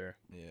 walking up but there.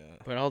 Yeah,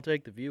 But I'll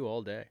take the view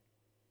all day.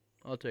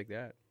 I'll take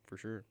that for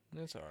sure.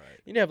 that's all right.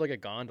 You need to have like a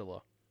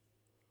gondola.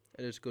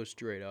 It just goes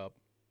straight up,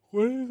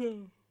 What is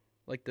that?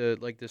 like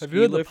the Have ski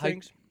you been to lift Pike-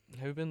 things.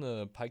 Have you been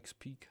to Pikes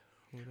Peak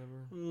or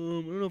whatever? I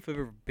don't know if I've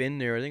ever been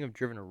there. I think I've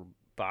driven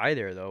by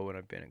there though when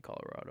I've been in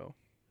Colorado.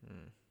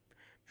 Hmm.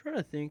 Trying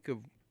to think of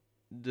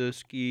the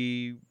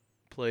ski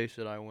place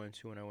that I went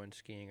to when I went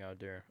skiing out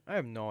there. I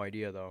have no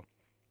idea though.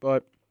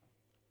 But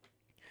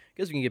I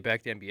guess we can get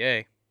back to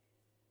NBA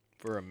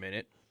for a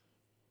minute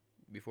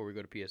before we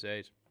go to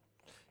PSAs.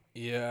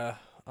 Yeah,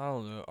 I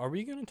don't know. Are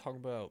we gonna talk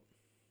about?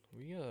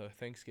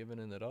 Thanksgiving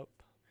in it up?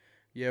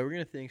 Yeah, we're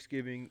gonna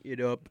Thanksgiving it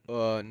up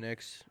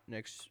next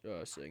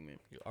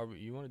segment.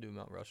 You want to do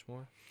Mount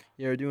Rushmore?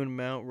 Yeah, we're doing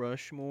Mount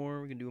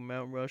Rushmore. We can do a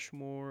Mount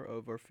Rushmore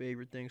of our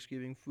favorite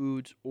Thanksgiving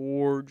foods,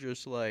 or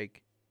just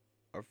like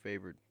our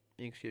favorite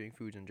Thanksgiving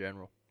foods in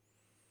general.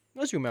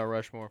 Let's do Mount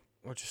Rushmore.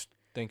 Or just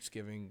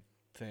Thanksgiving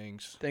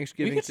things?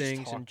 Thanksgiving We could just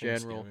things in talk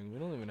general. Thanksgiving. We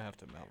don't even have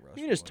to Mount Rushmore.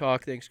 You can just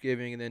talk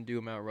Thanksgiving and then do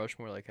a Mount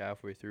Rushmore like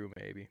halfway through,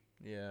 maybe.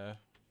 Yeah,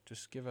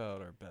 just give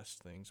out our best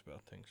things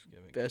about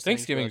Thanksgiving. Best things about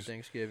Thanksgiving's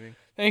Thanksgiving.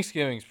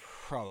 Thanksgiving's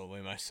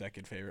probably my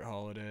second favorite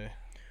holiday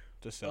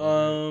to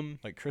celebrate. Um,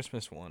 Like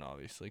Christmas one,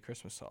 obviously.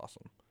 Christmas is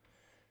awesome.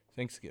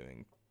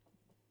 Thanksgiving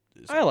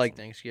is I like awesome.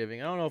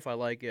 Thanksgiving. I don't know if I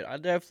like it. I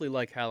definitely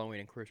like Halloween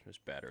and Christmas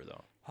better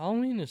though.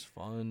 Halloween is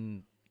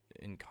fun.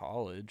 in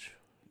college,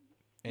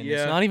 and Yeah.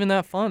 it's not even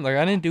that fun. Like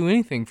I didn't do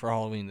anything for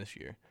Halloween this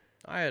year.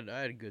 I had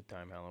a good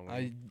time Halloween.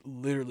 I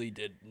literally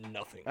did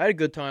nothing. I had a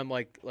good time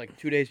like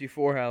 2 days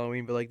before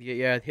Halloween, but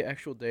the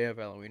actual day of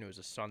Halloween it was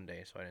a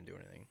Sunday, so I didn't do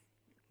anything.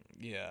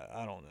 Yeah,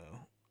 I don't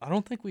know. I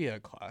don't think we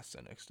had class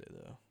the next day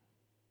though.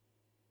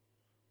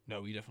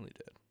 No, we definitely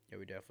did. Yeah,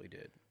 we definitely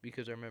did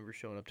because I remember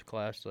showing up to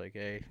class like,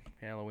 "Hey,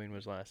 Halloween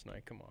was last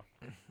night. Come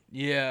on."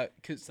 Yeah,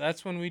 cause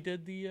that's when we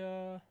did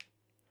the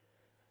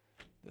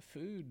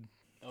food.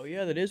 Oh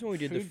yeah, that is when we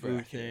did the food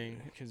bracket,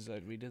 thing. Cause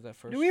we did that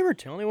first. Did we ever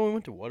tell anyone we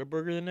went to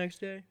Whataburger the next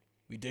day?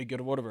 We did go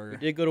to Whataburger. We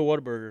did go to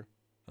Whataburger,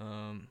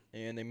 Um,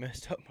 and they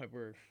messed up my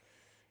burger.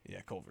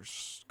 yeah,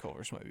 Culver's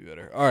might be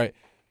better. All right,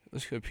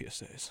 let's go to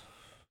PSAs.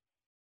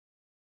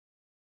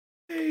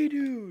 Hey,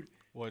 dude.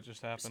 What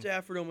just happened?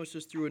 Stafford almost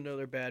just threw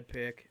another bad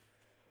pick.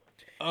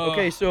 Oh,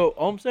 Okay, so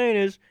all I'm saying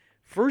is,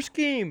 first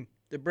game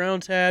the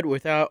Browns had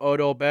without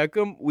Odell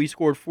Beckham, we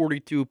scored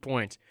 42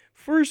 points.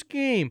 First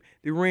game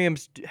the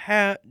Rams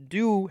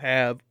do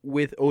have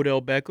with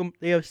Odell Beckham,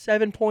 they have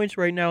 7 points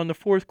right now in the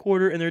fourth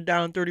quarter, and they're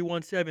down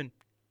 31-7.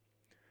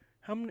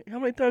 How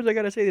many times I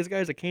gotta say this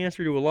guy's a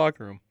cancer to a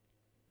locker room?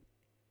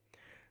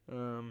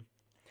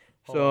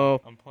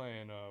 So I'm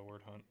playing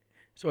Word Hunt.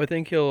 I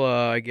think he'll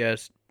I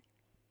guess.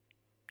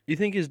 You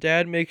think his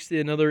dad makes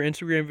another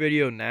Instagram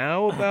video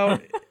now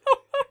about?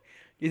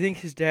 You think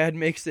his dad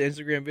makes the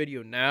Instagram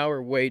video now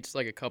or waits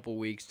like a couple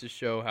weeks to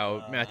show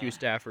how Matthew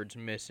Stafford's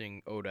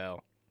missing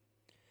Odell?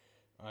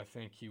 I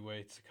think he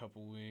waits a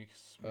couple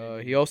weeks.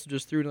 He also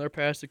just threw another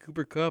pass to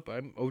Cooper Kupp.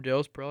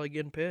 Odell's probably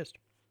getting pissed.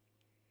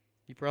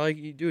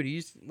 Dude,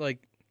 he's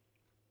like,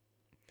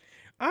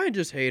 I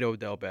just hate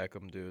Odell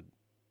Beckham, dude.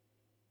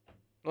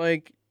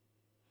 Like,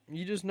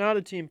 you're just not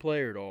a team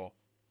player at all.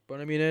 But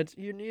I mean,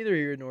 you're neither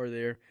here nor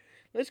there.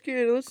 Let's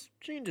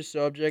change the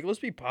subject. Let's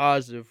be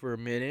positive for a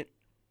minute.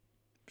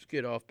 Let's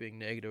get off being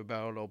negative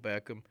about Odell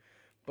Beckham.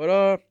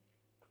 But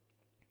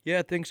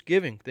yeah,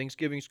 Thanksgiving.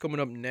 Thanksgiving's coming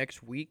up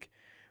next week.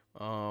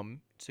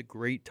 It's a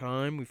great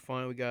time. We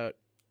finally got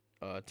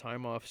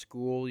time off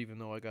school, even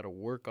though I got to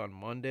work on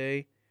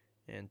Monday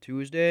and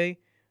Tuesday.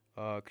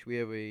 'Cause we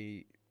have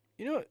it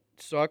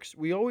sucks.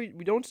 We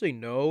don't say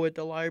no at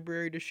the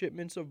library to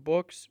shipments of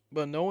books,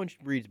 but no one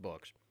reads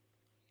books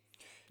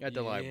at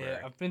the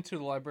library. I've been to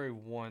the library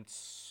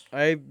once.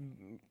 I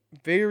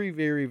very,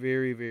 very,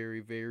 very, very,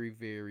 very,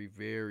 very,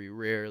 very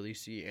rarely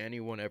see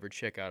anyone ever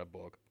check out a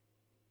book.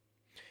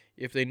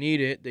 If they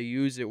need it, they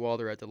use it while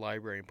they're at the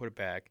library and put it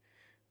back.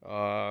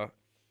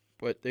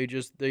 But they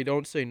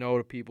don't say no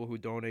to people who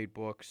donate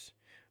books.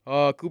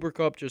 Cooper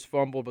Kupp just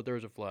fumbled, but there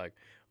was a flag.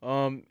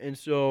 And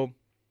so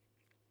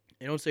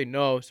they don't say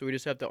no, so we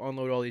just have to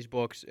unload all these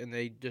books, and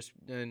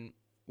then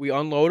we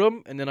unload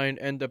them, and then I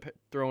end up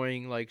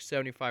throwing like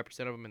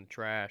 75% of them in the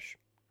trash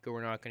because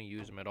we're not going to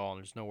use them at all,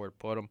 and there's nowhere to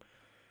put them.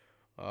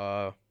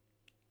 But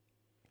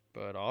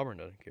Auburn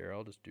doesn't care.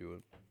 I'll just do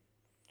it.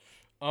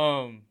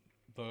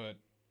 But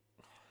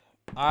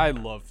I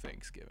love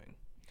Thanksgiving.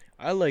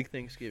 I like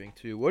Thanksgiving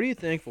too. What are you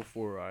thankful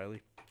for,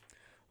 Riley?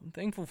 I'm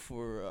thankful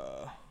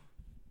for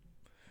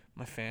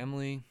my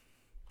family.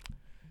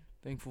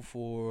 Thankful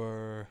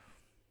for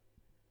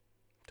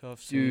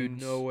tough Dude,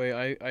 scenes. no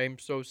way. I'm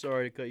so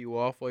sorry to cut you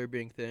off while you're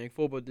being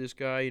thankful, but this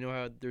guy, you know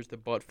how there's the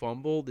butt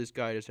fumble? This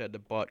guy just had the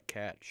butt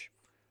catch.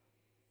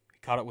 He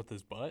caught it with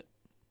his butt?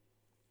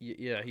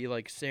 Yeah, he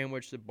like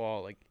sandwiched the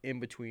ball like in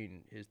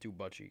between his two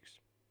butt cheeks.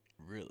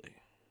 Really?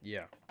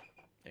 Yeah,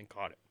 and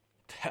caught it.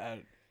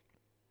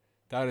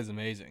 That is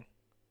amazing.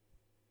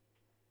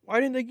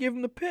 Why didn't they give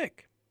him the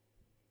pick?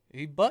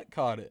 He butt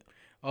caught it.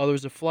 Oh, there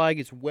was a flag.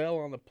 It's well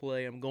on the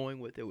play. I'm going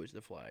with it was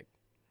the flag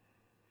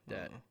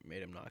that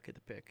made him not get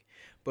the pick.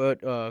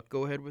 But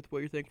go ahead with what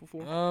you're thankful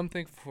for. I'm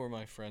thankful for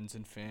my friends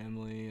and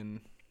family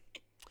and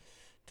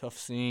tough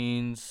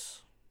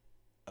scenes.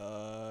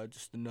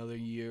 Just another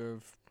year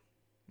of,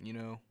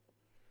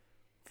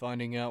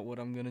 finding out what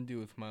I'm going to do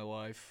with my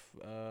life.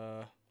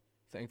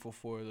 Thankful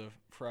for the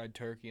fried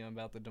turkey I'm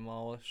about to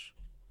demolish.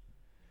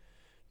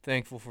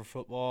 Thankful for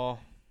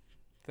football.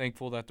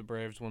 Thankful that the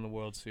Braves won the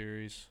World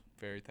Series.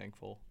 Very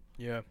thankful.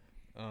 Yeah.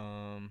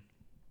 I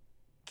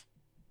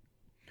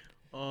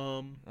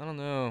don't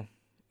know.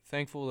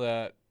 Thankful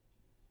that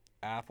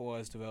Apple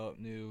has developed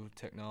new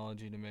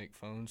technology to make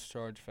phones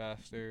charge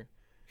faster.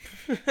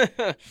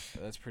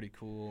 That's pretty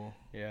cool.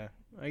 Yeah.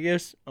 I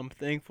guess I'm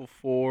thankful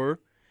for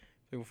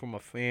my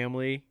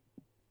family,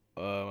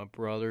 my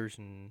brothers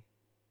and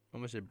I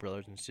almost said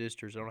brothers and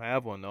sisters. I don't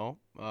have one though.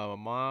 My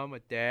mom,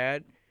 my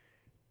dad,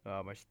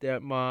 my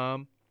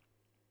stepmom.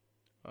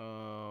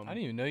 I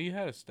didn't even know you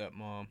had a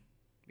stepmom.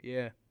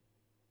 Yeah,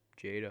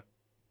 Jada.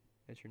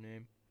 That's her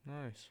name.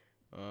 Nice.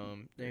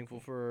 Thankful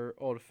for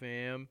all the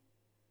fam.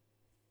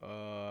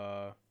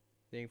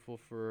 Thankful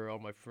for all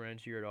my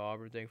friends here at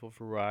Auburn. Thankful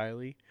for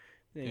Riley.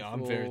 Thankful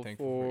I'm very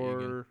thankful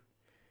for Egan.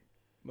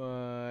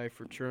 My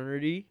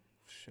fraternity.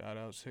 Shout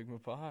out Sigma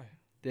Pi.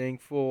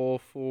 Thankful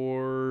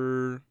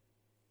for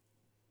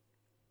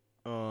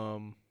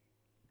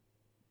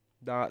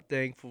not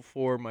thankful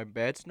for my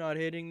bets not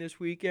hitting this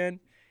weekend.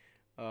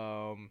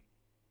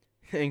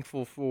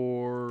 Thankful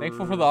for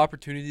Thankful for the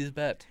opportunity to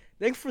bet.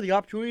 Thankful for the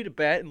opportunity to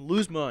bet and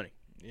lose money.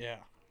 Yeah.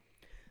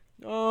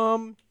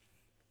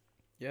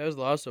 Yeah, there's a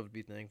lot of stuff to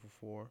be thankful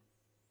for.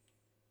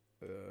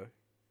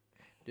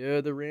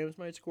 Yeah, the Rams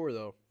might score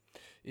though.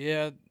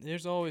 Yeah,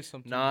 there's always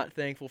something. Not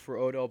thankful for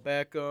Odell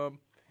Beckham.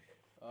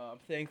 I'm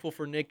thankful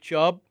for Nick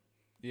Chubb.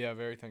 Yeah,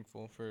 very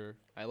thankful for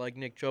I like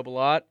Nick Chubb a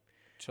lot.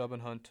 Chubb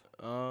and Hunt.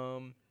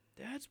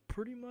 That's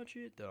pretty much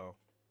it though,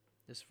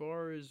 as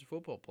far as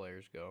football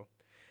players go.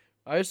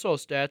 I just saw a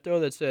stat though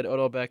that said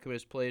Odell Beckham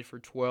has played for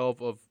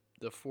 12 of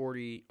the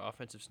 40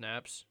 offensive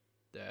snaps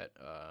that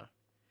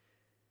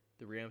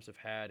the Rams have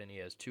had, and he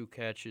has 2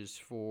 catches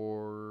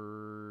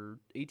for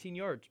 18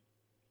 yards.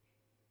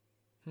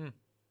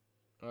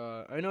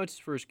 I know it's his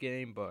first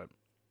game, but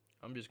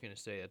I'm just gonna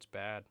say that's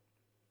bad.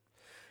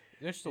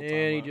 There's still And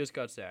time he left. just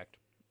got sacked.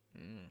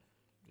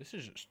 This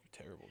is just a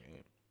terrible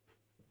game.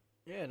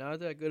 Yeah, not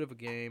that good of a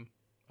game.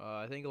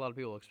 I think a lot of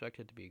people expect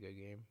it to be a good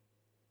game.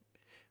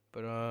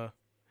 But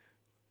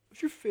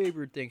what's your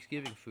favorite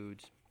Thanksgiving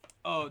foods?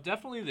 Oh,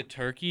 definitely the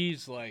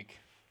turkey's like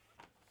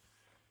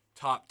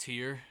top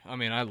tier. I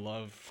mean, I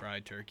love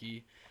fried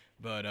turkey,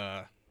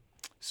 but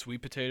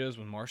sweet potatoes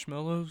with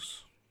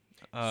marshmallows.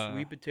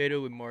 Sweet potato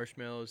with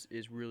marshmallows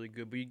is really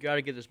good, but you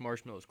gotta get this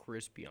marshmallows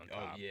crispy on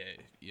top. Oh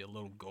yeah,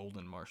 little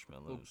golden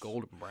marshmallows. Little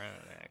golden brown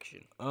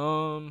action.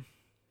 You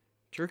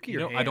Turkey or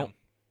know, ham? I don't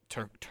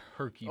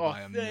turkey Oh, by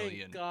a thank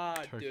million.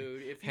 God, Turkey.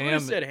 dude. If you Ham- would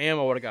have said ham,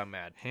 I would have got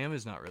mad. Ham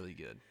is not really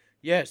good.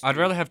 Yes. I'd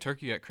dude. rather have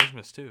turkey at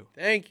Christmas too.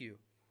 Thank you.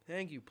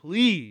 Thank you.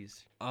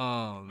 Please.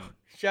 Um,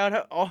 Shout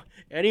out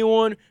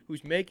anyone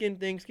who's making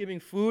Thanksgiving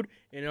food.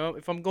 You know,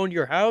 if I'm going to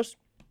your house,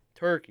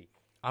 turkey.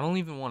 I don't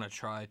even want to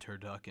try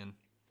turducken,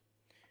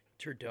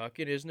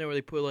 Turducken, isn't it? Where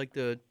they put like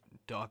the.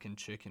 duck and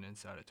chicken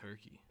inside a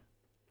turkey.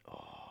 Oh,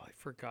 I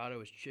forgot it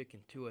was chicken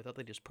too. I thought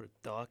they just put a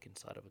duck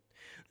inside of it.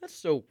 That's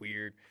so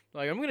weird.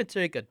 Like, I'm gonna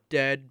take a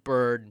dead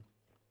bird,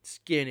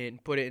 skin it,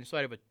 and put it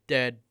inside of a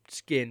dead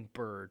skinned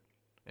bird,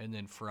 And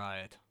then fry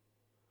it.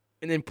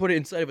 and then put it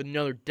inside of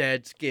another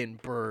dead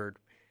skinned bird,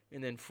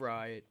 and then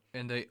fry it.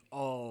 And they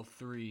all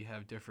three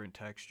have different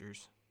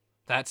textures.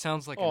 That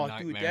sounds like a Oh,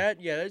 nightmare.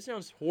 dude, that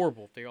sounds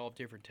horrible. If they all have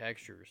different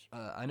textures.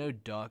 I know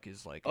duck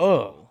is like Ugh.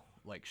 little,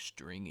 like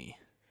stringy.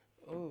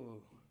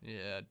 Oh.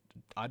 Yeah,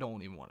 I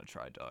don't even want to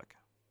try duck.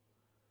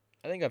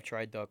 I think I've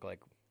tried duck like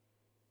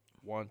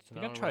once, and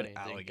think I I've don't tried really think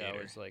I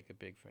alligator. was like a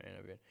big fan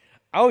of it.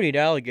 I would eat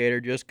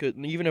alligator just cause,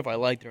 even if I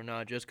liked it or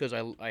not, just because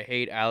I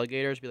hate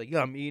alligators. Be like,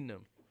 yeah, I'm eating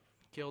them.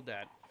 Killed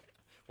that.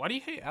 Why do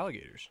you hate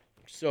alligators?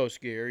 So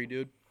scary,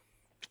 dude.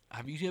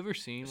 Have you ever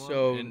seen one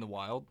So- in the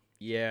wild?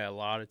 Yeah, a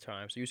lot of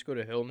times. I used to go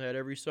to Hilton Head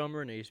every summer,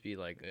 and they used to be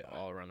like Yeah.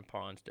 all around the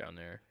ponds down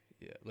there.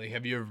 Yeah. Like,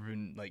 have you ever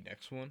been like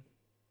next to one?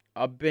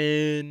 I've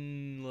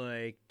been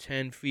like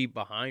 10 feet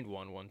behind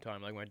one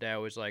time. Like my dad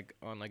was like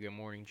on like a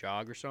morning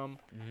jog or something,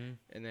 Mm-hmm.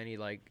 and then he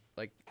like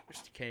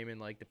just came in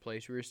like the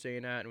place we were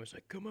staying at and was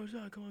like, come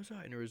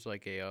outside, and there was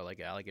like a like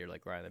alligator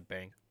like right on the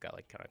bank, got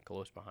like kind of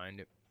close behind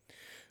it.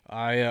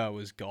 I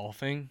was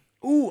golfing.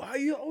 Oh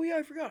yeah,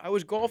 I forgot. I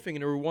was golfing,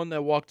 and there was one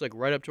that walked like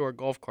right up to our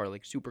golf cart,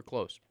 like super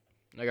close.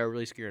 And I got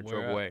really scared and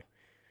Where drove at? away.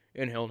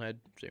 In Hilton Head,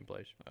 same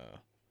place.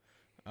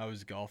 I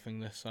was golfing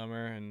this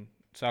summer in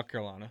South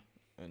Carolina,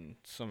 in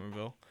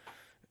Somerville,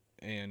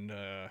 and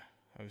I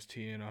was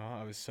teeing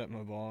off. I was setting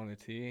my ball on the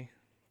tee.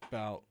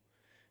 About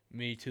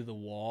me to the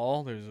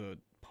wall, there's a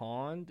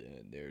pond,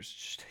 and there's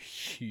just a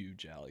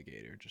huge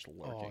alligator just Oh,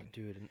 lurking.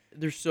 dude, and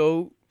they're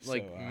so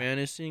like So,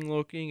 menacing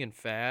looking and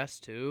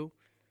fast too.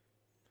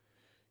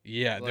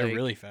 Yeah, they're like-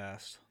 really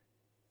fast.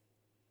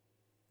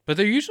 But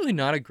they're usually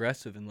not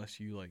aggressive unless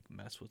you like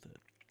mess with it.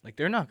 Like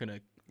they're not gonna.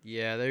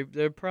 Yeah,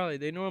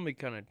 they normally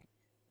kind of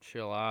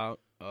chill out.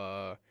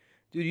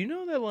 Dude, you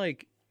know that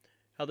like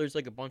how there's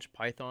like a bunch of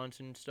pythons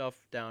and stuff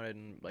down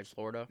in like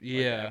Florida, like, the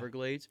Yeah.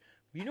 Everglades.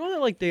 You know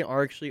that like they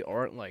actually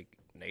aren't like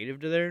native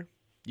to there.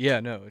 Yeah,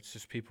 no, it's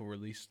just people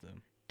release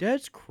them.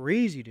 That's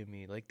crazy to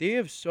me. Like they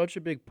have such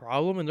a big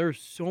problem, and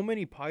there's so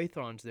many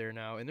pythons there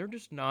now, and they're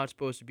just not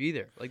supposed to be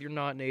there. Like they're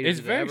not native. It's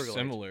to the very Everglades.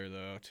 similar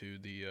though to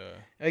the.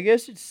 I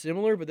guess it's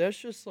similar, but that's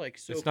just like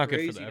so It's not good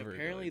crazy. for the And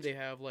apparently, Everglades. they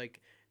have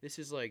like this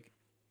is like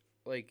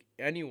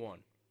anyone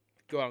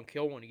go out and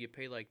kill one, you get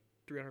paid like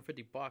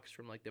 $350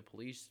 from like the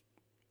police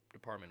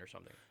department or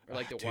something, or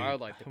like the Dude,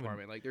 wildlife I would-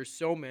 department. Like there's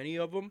so many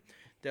of them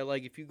that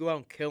like if you go out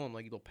and kill them,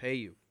 like they'll pay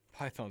you.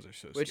 Pythons are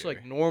so Which scary.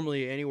 like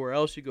normally anywhere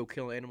else you go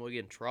kill an animal, you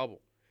get in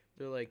trouble.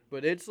 They're like,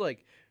 but it's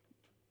like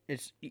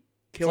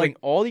killing like-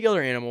 all the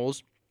other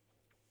animals.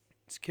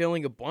 It's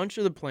killing a bunch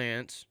of the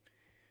plants.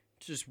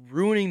 It's just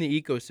ruining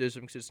the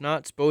ecosystem because it's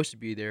not supposed to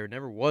be there. It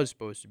never was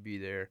supposed to be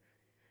there.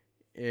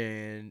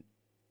 And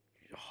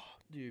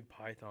dude,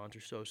 pythons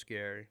are so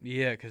scary.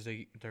 Yeah, because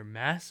they're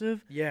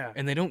massive Yeah.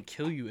 and they don't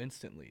kill you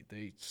instantly.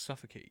 They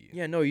suffocate you.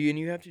 Yeah, no, and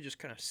you have to just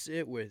kind of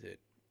sit with it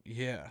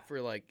Yeah.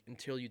 for like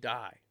until you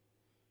die.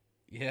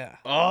 Yeah.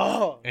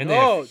 Oh, And no,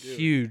 they have dude.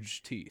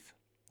 huge teeth.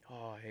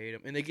 Oh, I hate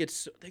them, and they get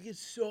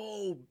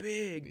so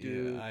big,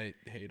 dude. Yeah, I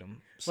hate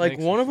them. Like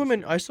one of them,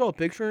 and I saw a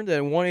picture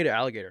that one ate an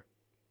alligator.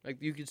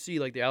 Like you could see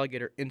like the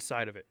alligator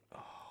inside of it.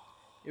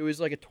 It was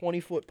like a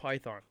 20-foot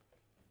python,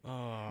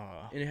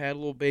 and it had a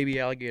little baby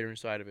alligator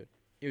inside of it.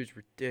 It was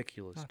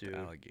ridiculous, Not dude. the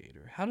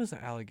alligator. How does an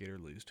alligator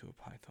lose to a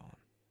python?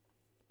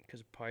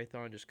 Because a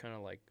python just kind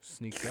of like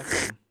Sneaks up on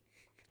him.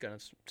 kind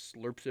of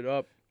slurps it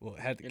up Well, it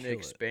had to and it kill it.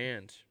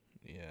 expands.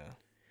 Yeah.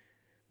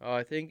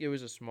 I think it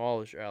was a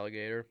smallish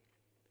alligator.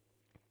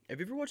 Have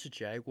you ever watched a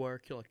jaguar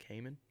kill a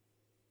caiman?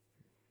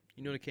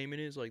 You know what a caiman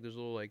is? Like those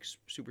little like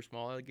super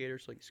small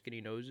alligators, like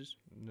skinny noses.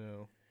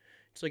 No.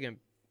 It's like a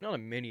not a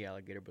mini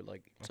alligator, but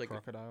like it's a like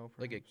crocodile.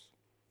 like a- perhaps?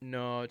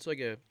 no, it's like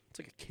a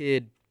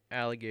kid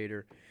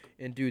alligator.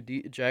 And dude,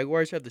 the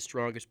jaguars have the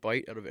strongest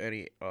bite out of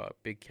any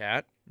big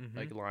cat, Mhm.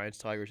 like lions,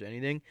 tigers,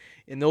 anything.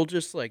 And they'll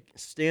just like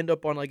stand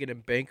up on like an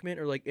embankment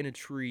or like in a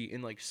tree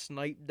and like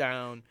snipe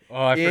down, Oh,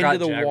 I into forgot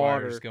the jaguars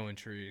water. go in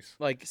trees.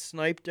 like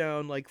snipe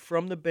down like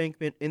from the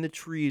embankment in the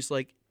trees,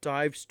 like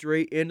dive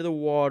straight into the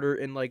water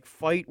and like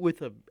fight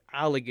with a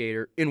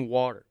alligator in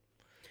water.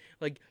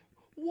 Like,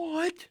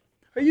 what?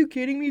 Are you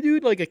kidding me,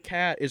 dude? Like a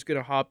cat is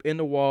gonna hop in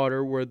the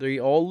water where they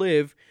all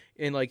live,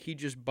 and like he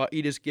just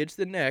gets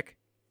the neck,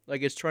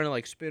 like it's trying to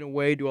like spin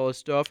away, do all this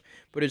stuff,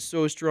 but it's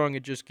so strong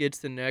it just gets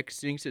the neck,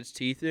 sinks its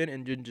teeth in,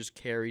 and then just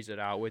carries it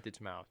out with its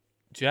mouth.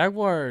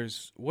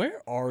 Jaguars.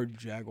 Where are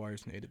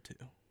jaguars native to?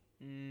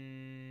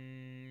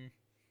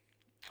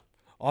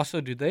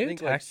 Also, do they I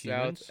think like attack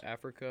humans? South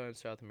Africa and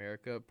South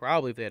America,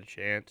 probably if they had a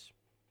chance.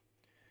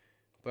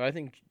 But I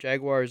think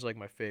jaguar is like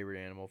my favorite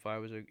animal. If I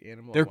was an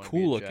animal, They're I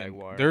cool wanna be a looking.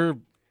 jaguar.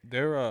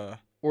 They're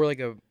or like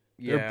a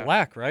they're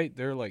black, right?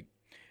 They're like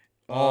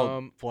all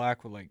Um,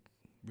 black with like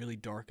really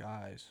dark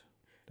eyes.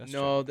 That's no,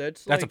 jaguar.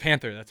 that's That's a like,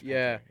 panther. That's a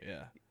yeah. panther.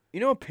 Yeah. You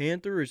know, a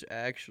panther is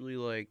actually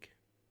like,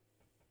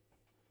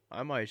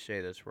 I might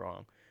say this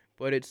wrong,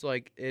 but it's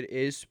like it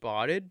is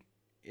spotted.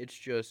 It's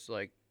just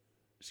like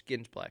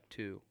skin's black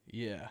too,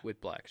 Yeah.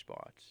 with black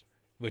spots.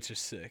 Which is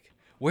sick.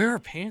 Where are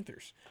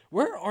panthers?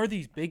 Where are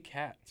these big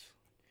cats?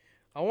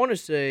 I want to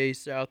say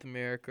South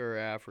America or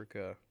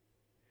Africa.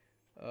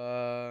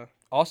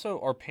 Also,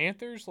 are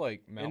panthers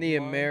like In mountain the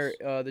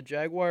lions? the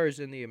jaguar is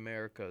in the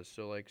Americas,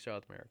 so like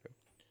South America.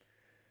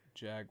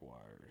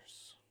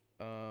 Jaguars.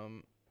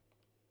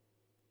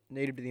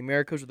 Native to the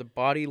Americas with a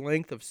body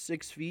length of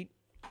 6 feet.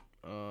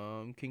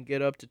 Can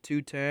get up to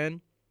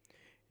 210.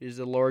 It is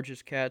the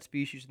largest cat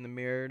species in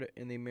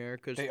the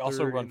Americas. They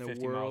also third run in the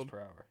 50 world. miles per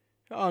hour.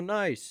 Oh,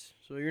 nice.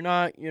 So you're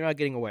not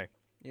getting away,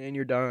 and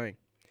you're dying.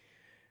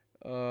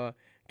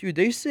 Dude,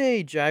 they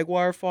say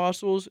jaguar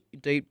fossils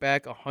date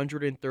back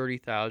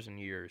 130,000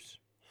 years.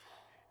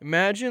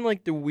 Imagine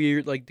like the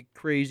weird, like the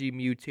crazy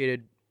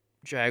mutated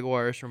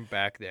jaguars from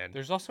back then.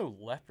 There's also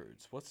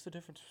leopards. What's the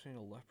difference between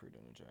a leopard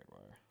and a jaguar?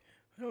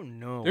 I don't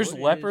know. There's What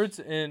is- leopards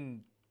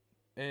in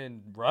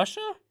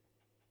Russia?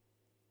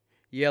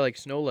 Yeah, like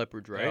snow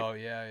leopards, right? Oh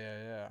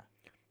yeah.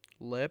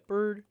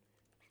 Leopard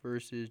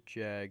versus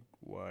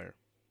jaguar.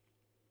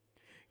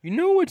 You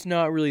know what's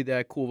not really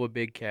that cool of a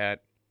big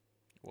cat?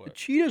 The What?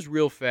 cheetah's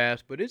real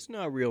fast, but it's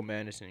not real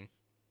menacing.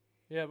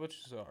 Yeah, which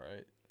is all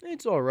right.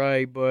 It's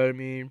alright, but I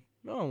mean,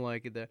 I don't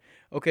like it that.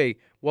 Okay,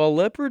 while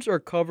leopards are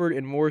covered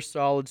in more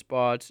solid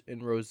spots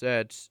and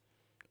rosettes,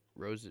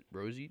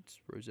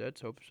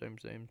 rosettes, hope I'm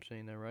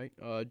saying that right.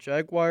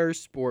 Jaguars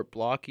sport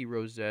blocky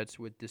rosettes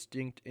with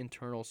distinct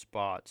internal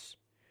spots.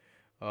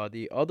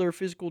 The other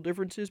physical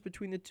differences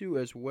between the two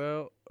as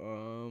well.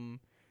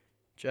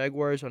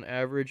 Jaguars on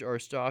average are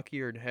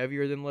stockier and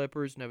heavier than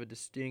leopards and have a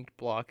distinct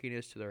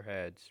blockiness to their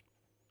heads.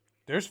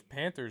 There's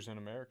panthers in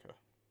America.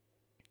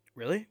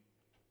 Really?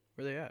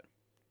 Where they at?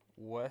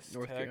 West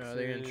North Carolina, Texas. are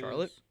they in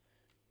Charlotte?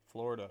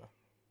 Florida.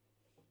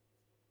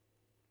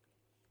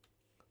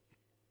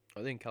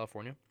 Are they in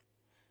California?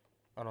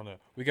 I don't know.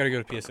 We got to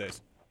go to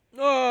PSAs.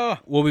 Ah!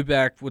 We'll be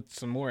back with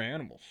some more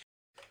animals.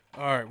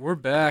 All right, we're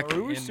back.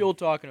 We were in- still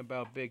talking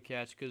about big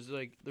cats because,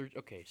 like, there's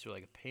okay. So,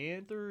 like, a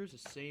panther is the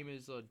same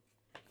as a.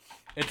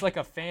 It's like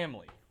a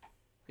family.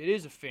 It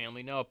is a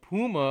family. Now, a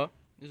puma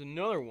is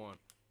another one.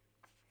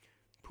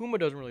 Puma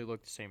doesn't really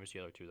look the same as the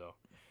other two, though.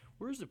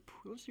 Where's the?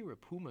 Let's see where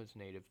puma is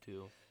native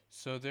to.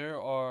 So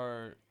there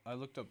are. I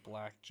looked up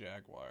black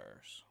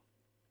jaguars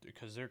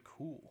because they're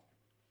cool.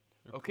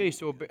 They're Okay,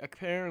 cool. so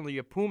apparently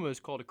a puma is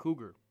called a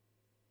cougar.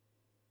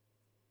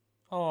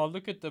 Oh,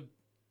 look at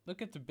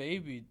the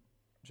baby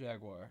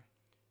jaguar.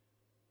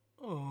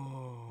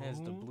 Oh. It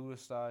has the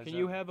bluest eyes. Can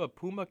you ever. have a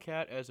puma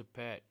cat as a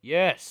pet?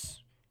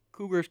 Yes.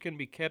 Cougars can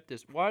be kept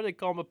as. Why do they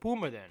call them a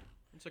puma then?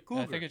 It's a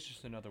cougar. I think it's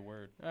just another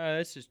word.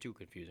 This is too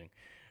confusing.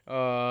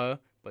 But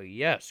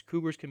yes,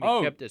 cougars can be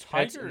Oh, kept as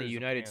pets in tiger the is a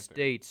United panther.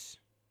 States.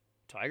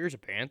 Tiger's a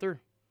panther,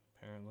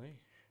 Apparently.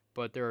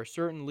 but there are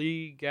certain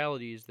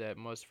legalities that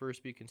must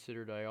first be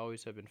considered. I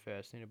always have been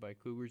fascinated by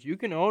cougars. You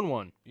can own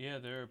one. Yeah,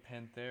 they're a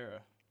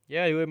panthera.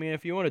 Yeah, I mean,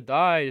 if you want to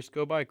die, just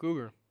go buy a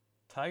cougar.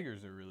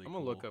 Tigers are really I'm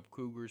cool. gonna look up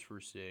cougars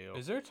for sale.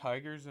 Is there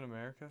tigers in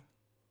America?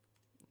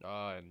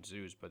 In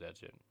zoos, but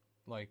that's it.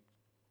 Like,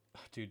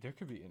 dude, there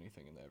could be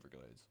anything in the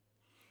Everglades.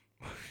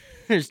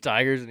 There's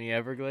tigers in the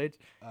Everglades.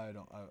 I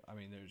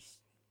mean, there's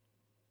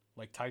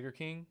like Tiger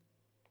King.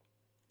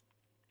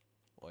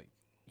 Like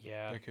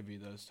Yeah. there could be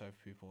those type of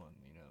people in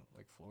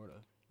like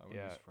Florida. I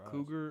wouldn't Yeah. be surprised.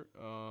 Cougar.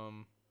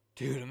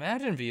 Dude,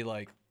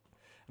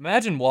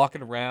 imagine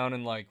walking around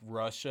in like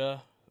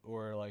Russia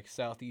or like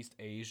Southeast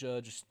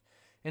Asia, just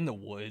in the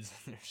woods,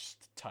 and there's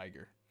just a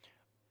tiger.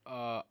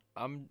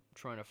 I'm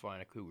trying to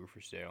find a cougar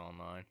for sale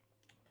online.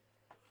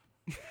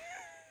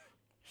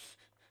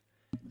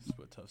 This is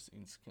what Tough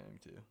Scenes came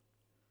to.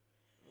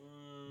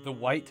 The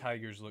white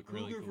tigers look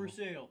really cool. Cougar for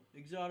sale.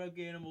 Exotic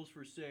animals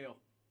for sale.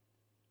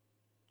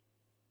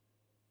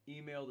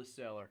 Email the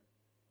seller.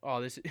 Oh,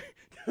 this is...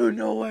 Dude,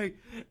 no way.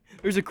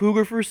 There's a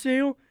cougar for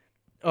sale.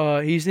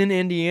 He's in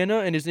Indiana,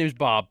 and his name's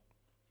Bob.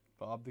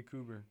 Bob the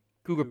cougar.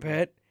 Cougar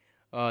pet.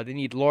 They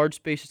need large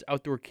spaces,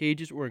 outdoor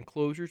cages, or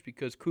enclosures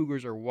because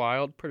cougars are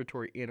wild,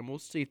 predatory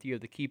animals. Safety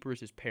of the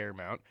keepers is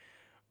paramount.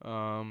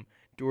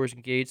 Doors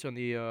and gates on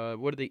the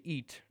what do they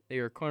eat? They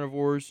are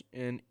carnivores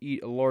and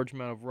eat a large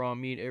amount of raw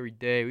meat every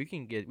day. We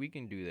can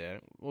do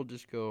that. We'll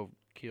just go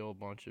kill a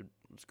bunch of.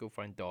 Let's go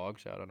find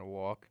dogs out on a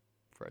walk.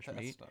 Fresh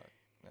meat.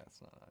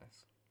 That's not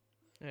nice.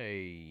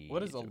 Hey.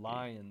 What is it's a okay.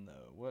 lion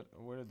though? What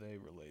are they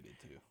related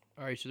to?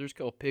 All right, so there's a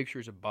couple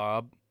pictures of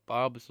Bob.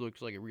 Bob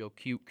looks like a real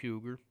cute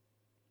cougar.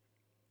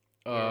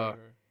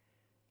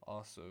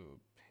 Also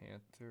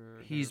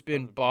panther. He's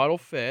been bottle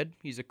fed.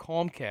 He's a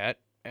calm cat,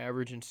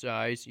 average in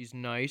size. He's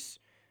nice.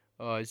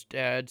 His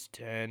dad's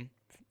 10.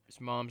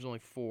 His mom's only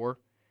 4.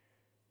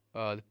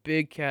 The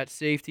Big Cat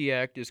Safety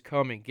Act is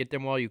coming. Get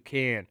them while you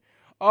can.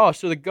 Oh,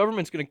 so the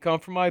government's going to come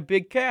for my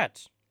big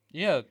cats.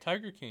 Yeah,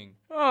 Tiger King.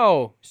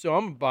 Oh, so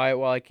I'm going to buy it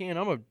while I can.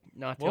 I'm going to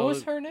not tell What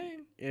was them. her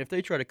name? And if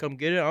they try to come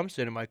get it, I'm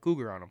sending my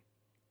cougar on them.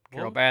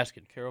 Carol What?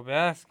 Baskin. Carol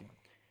Baskin.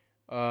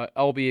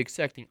 I'll be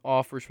accepting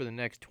offers for the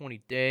next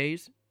 20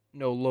 days.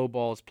 No low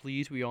balls,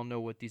 please. We all know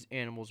what these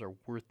animals are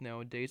worth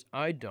nowadays.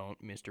 I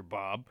don't, Mr.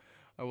 Bob.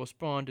 I will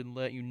respond and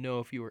let you know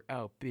if you are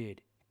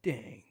outbid.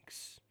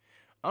 Thanks.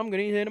 I'm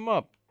going to hit him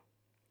up.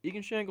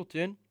 Egan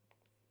Shankleton,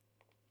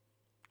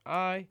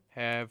 I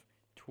have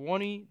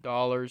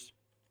 $20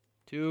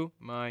 to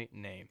my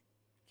name.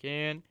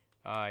 Can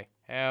I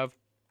have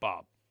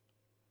Bob?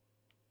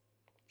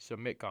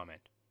 Submit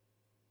comment.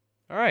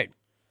 All right.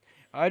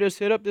 I just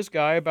hit up this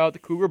guy about the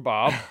cougar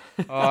Bob.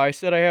 I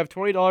said I have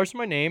 $20 to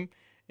my name,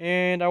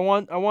 and I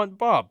want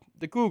Bob,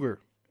 the cougar,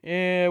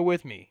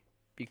 with me.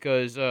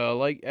 Because,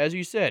 like, as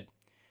you said,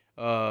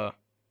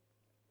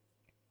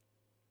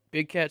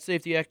 Big Cat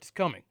Safety Act is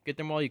coming. Get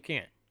them while you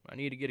can. I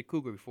need to get a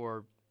cougar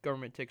before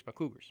government takes my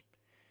cougars.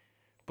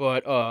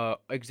 But,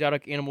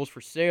 exotic animals for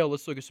sale.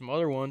 Let's look at some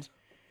other ones.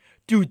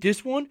 Dude,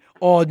 this one?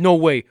 Oh, no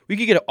way. We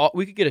could get a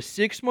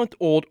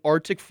 6-month-old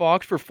Arctic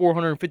fox for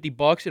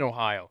 $450 in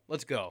Ohio.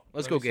 Let's go.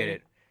 Let's go get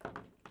it.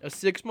 A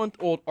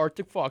 6-month-old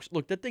Arctic fox.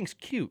 Look, that thing's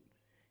cute.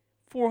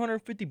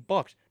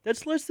 $450.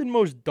 That's less than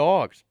most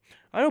dogs.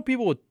 I know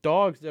people with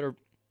dogs that are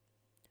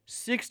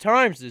 6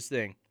 times this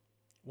thing.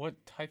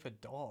 What type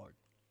of dog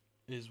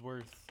is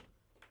worth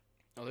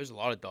Oh, there's a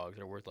lot of dogs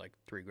that are worth like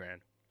 $3,000.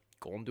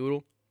 Golden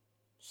Doodle.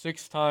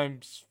 6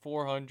 times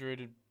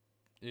 400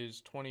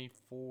 is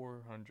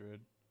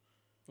 2,400.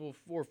 Well,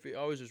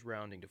 I was just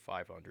rounding to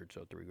 500,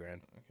 so $3,000.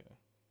 Okay.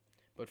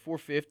 But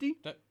 450?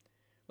 That-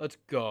 Let's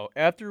go.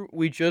 After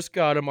we just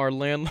got him, our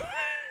landlord.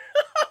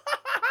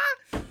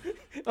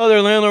 Oh,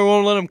 their landlord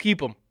won't let him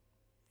keep him.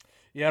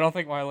 Yeah, I don't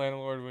think my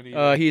landlord would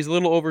either. He's a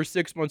little over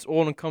 6 months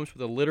old and comes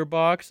with a litter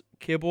box,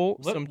 kibble,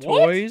 some What?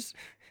 toys,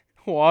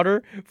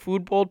 water,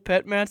 food bowl,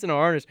 pet mats, and a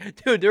harness.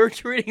 Dude, they're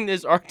treating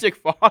this Arctic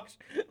fox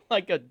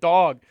like a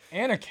dog.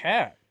 And a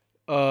cat.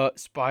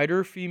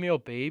 Spider female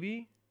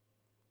baby.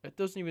 That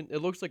doesn't even. It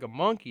looks like a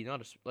monkey,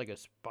 not like a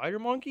spider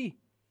monkey.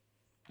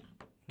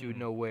 Dude,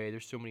 no way.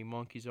 There's so many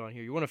monkeys on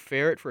here. You want a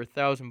ferret for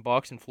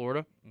 $1,000 in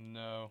Florida?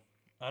 No.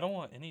 I don't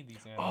want any of these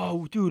animals.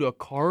 Oh, dude,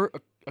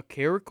 a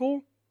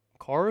caracal,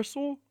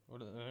 carousel. What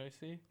did I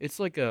see? It's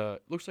like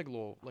looks like a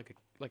little like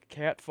a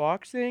cat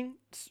fox thing.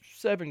 It's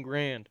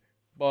 $7,000,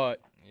 but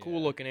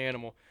cool looking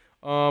animal.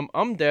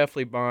 I'm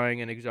definitely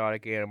buying an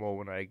exotic animal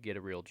when I get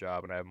a real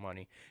job and I have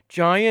money.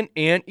 Giant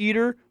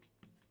anteater.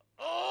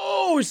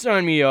 Oh,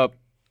 sign me up.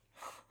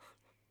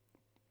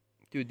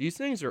 Dude, these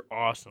things are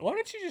awesome. Why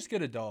don't you just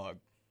get a dog?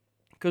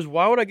 Because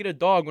why would I get a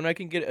dog when I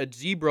can get a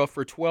zebra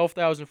for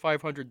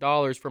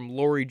 $12,500 from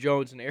Lori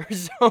Jones in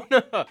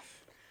Arizona?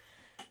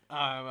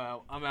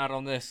 I'm out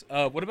on this.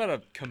 What about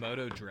a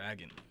Komodo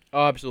dragon?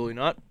 Oh, absolutely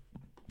not.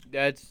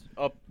 That's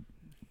up.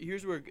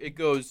 Here's where it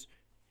goes.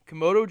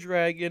 Komodo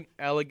dragon,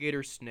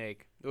 alligator,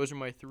 snake. Those are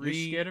my 3.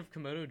 You're scared of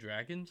Komodo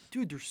dragons?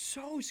 Dude, they're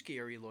so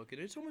scary looking.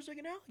 It's almost like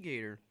an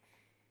alligator.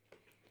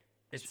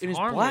 It's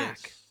harmless.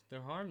 black.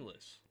 They're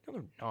harmless. No,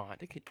 they're not.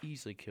 They could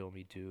easily kill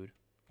me, dude.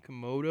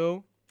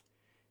 Komodo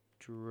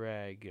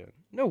dragon.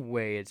 No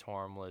way it's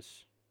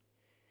harmless.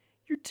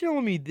 You're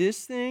telling me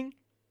this thing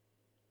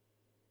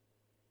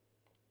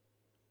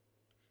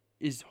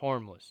is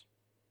harmless.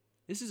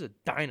 This is a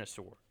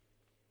dinosaur.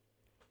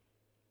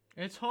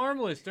 It's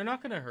harmless. They're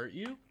not going to hurt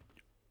you.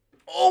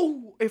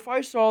 Oh, if I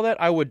saw that,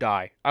 I would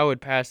die. I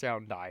would pass out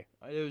and die.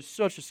 It was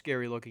such a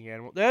scary looking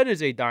animal. That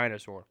is a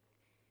dinosaur.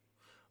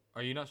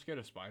 Are you not scared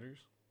of spiders?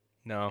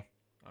 No.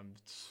 I'm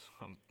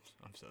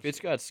so If it's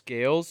scared. got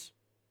scales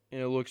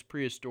and it looks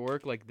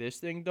prehistoric like this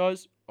thing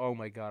does, oh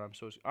my god,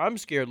 I'm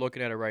scared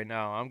looking at it right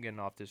now. I'm getting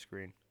off this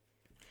screen.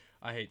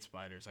 I hate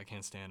spiders. I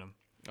can't stand them.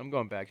 I'm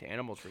going back to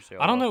animals for sale.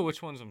 I don't though. know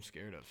which ones I'm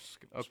scared of.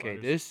 Okay,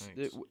 Spiders or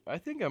snakes. I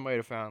think I might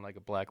have found like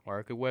a black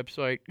market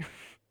website.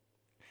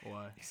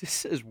 Why? This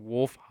says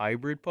wolf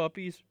hybrid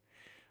puppies.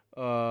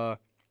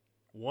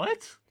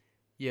 What?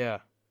 Yeah.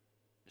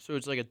 So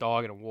it's like a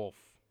dog and a wolf.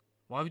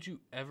 Why would you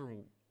ever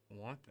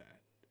want that?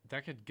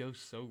 That could go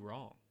so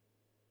wrong.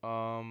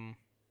 I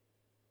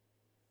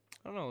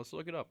don't know. Let's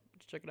look it up.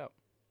 Let's check it out.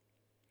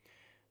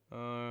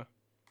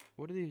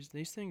 What are these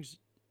things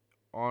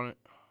on it?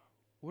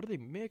 What are they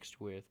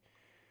mixed with?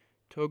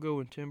 Togo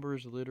and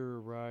Timbers litter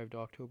arrived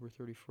October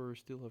 31st.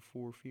 Still have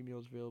 4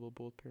 females available.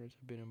 Both parents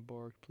have been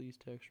embarked. Please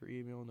text or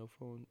email. No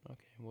phone.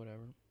 Okay,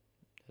 whatever.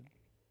 That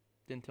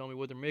didn't tell me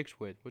what they're mixed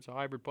with. What's a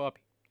hybrid puppy?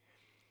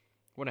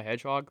 Want a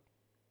hedgehog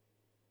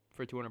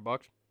for $200?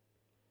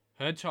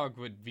 Hedgehog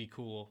would be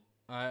cool.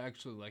 I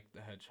actually like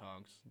the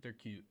hedgehogs. They're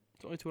cute.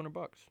 It's only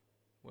 $200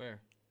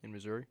 Where? in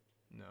Missouri.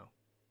 No.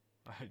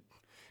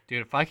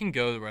 Dude, if I can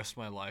go the rest of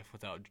my life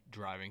without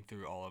driving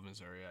through all of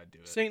Missouri, I'd do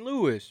it. St.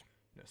 Louis.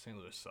 No, St.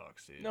 Louis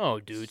sucks, dude. No,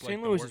 dude. It's like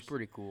St. the Louis is worst-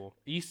 pretty cool.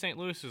 East St.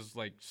 Louis is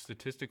like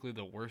statistically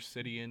the worst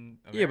city in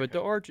America. Yeah, but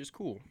the Arch is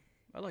cool.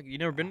 I like. You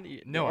never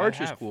been? No, the Arch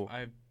I is have. cool.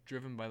 I've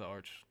driven by the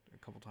Arch a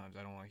couple times.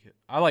 I don't like it.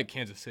 I like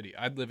Kansas City.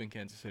 I'd live in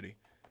Kansas City.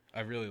 I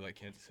really like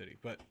Kansas City,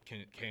 but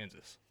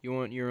Kansas. You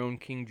want your own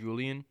King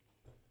Julian?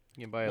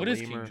 You can buy a What is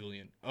lemur. King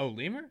Julian? Oh,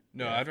 lemur?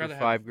 No, Yeah, I'd for rather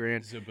 $5,000.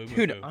 have Zabumafu.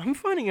 Dude, I'm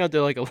finding out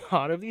that like a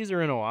lot of these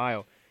are in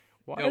Ohio.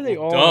 Why Yeah, are they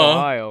well, all duh. in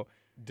Ohio?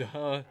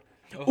 Duh.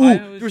 Ooh,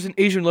 Ohio is- there's an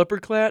Asian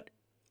leopard cat.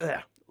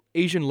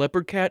 Asian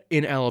leopard cat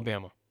in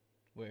Alabama.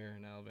 Where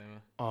in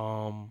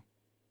Alabama?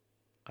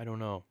 I don't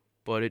know,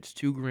 but it's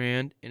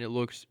 $2,000 and it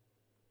looks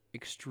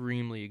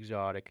extremely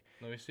exotic.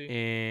 Let me see.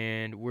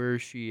 And where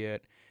is she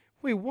at?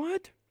 Wait,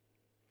 what?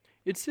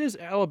 It says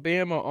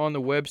Alabama on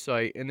the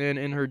website, and then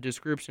in her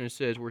description it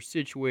says we're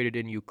situated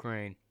in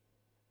Ukraine.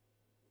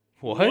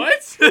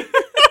 What?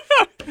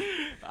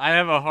 I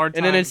have a hard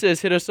time. And then it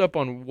says hit us up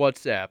on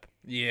WhatsApp.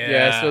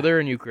 yeah. So they're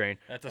in Ukraine.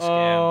 That's a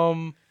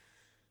scam.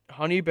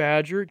 Honey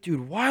badger,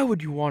 dude. Why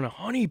would you want a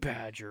honey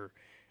badger?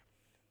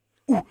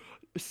 Ooh,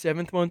 a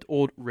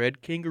 7-month-old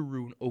red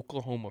kangaroo in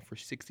Oklahoma for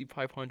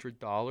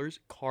 $6,500.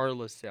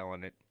 Carla's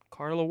selling it.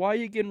 Carla, why are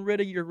you getting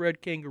rid of your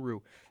red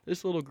kangaroo?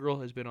 This little girl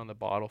has been on the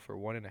bottle for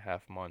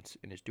 1.5 months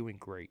and is doing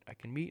great. I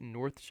can meet in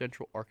north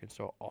central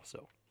Arkansas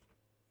also.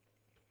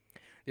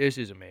 This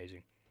is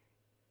amazing.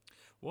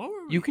 What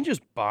were we? You can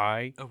just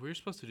buy. Oh, we were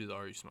supposed to do the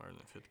Are You Smarter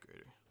Than a Fifth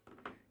Grader?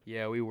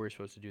 Yeah, we were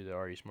supposed to do the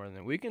Are You Smarter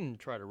Than. We can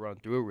try to run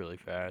through it really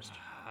fast.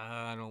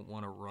 I don't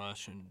want to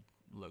rush and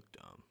look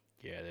dumb.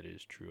 Yeah, that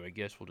is true. I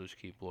guess we'll just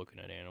keep looking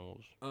at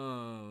animals.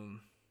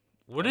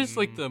 What is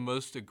like the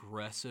most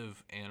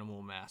aggressive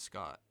animal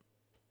mascot?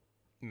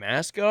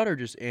 Mascot or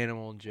just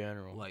animal in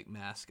general? Like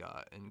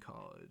mascot in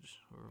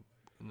college or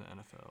in the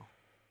NFL?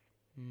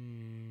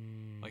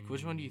 Like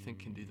which one do you think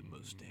can do the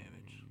most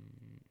damage?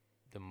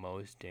 The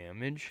most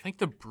damage? I think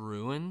the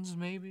Bruins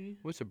maybe.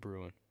 What's a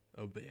Bruin?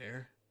 A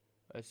bear.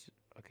 That's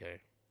okay.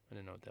 I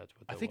didn't know that's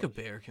what I that think was. a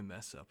bear can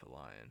mess up a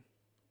lion.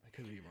 I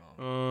could be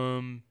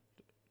wrong.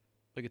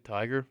 Like a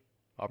tiger?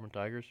 Auburn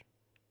Tigers?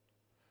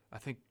 I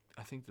think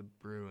the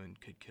Bruin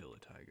could kill a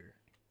tiger.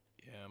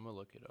 Yeah, I'm gonna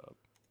look it up.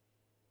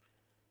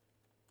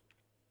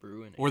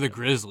 Bruin. Or the animal.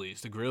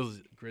 Grizzlies. The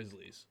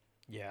Grizzlies.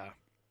 Yeah.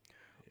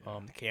 Yeah.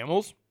 The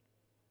camels?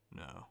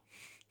 No.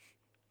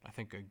 I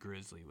think a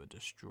grizzly would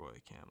destroy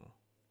a camel.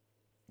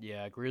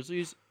 Yeah,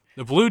 grizzlies.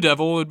 The Blue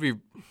Devil would be.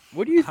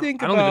 What do you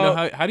think I don't about? even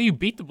know how do you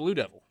beat the Blue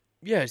Devil?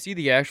 Yeah, is he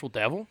the actual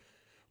devil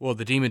Well,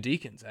 the Demon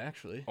Deacons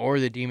actually.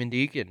 or the demon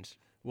deacons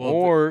Well,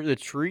 or the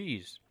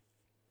trees?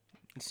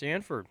 In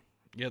Sanford.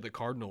 the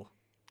Cardinal.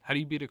 How do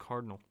you beat a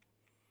Cardinal?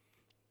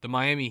 The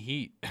Miami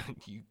Heat.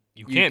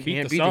 you can't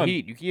beat the Sun.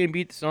 Heat. You can't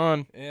beat the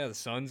sun. Yeah, the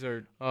Suns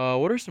are.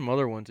 What are some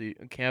other ones?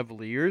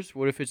 Cavaliers.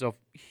 What if it's a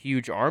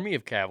huge army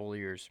of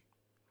Cavaliers?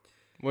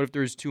 What if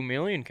there's 2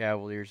 million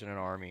Cavaliers in an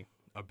army?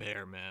 A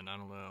bear, man. I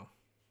don't know.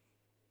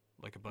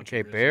 Like a bunch Okay,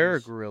 of Grizzlies. bear or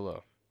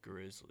gorilla?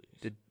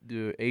 Grizzlies.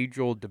 The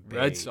age-old debate.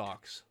 Red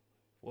Sox.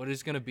 What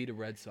is gonna beat a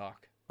Red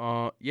Sox?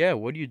 Yeah.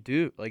 What do you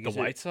do? Like The is it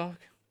White Sox?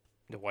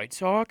 the White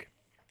Sox?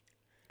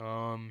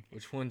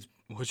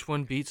 Which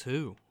one beats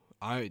who?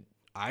 I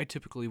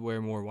typically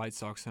wear more White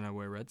Sox than I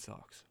wear Red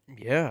Sox.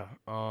 Yeah.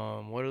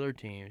 What other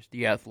teams?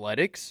 The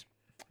Athletics.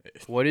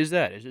 What is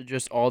that? Is it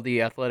just all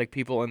the athletic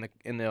people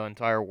in the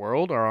entire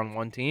world are on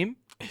one team?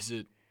 Is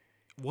it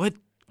what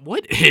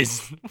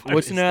is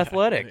What's an is the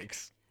athletic?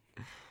 Athletics?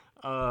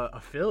 A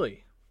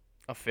Philly.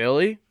 A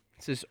Philly?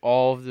 It's just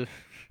all of the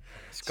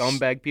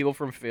scumbag people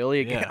from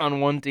Philly Yeah. on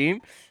one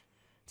team.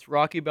 It's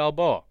Rocky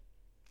Balboa.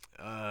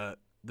 The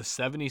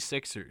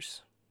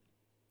 76ers.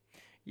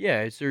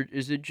 Yeah, is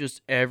it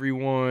just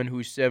everyone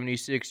who's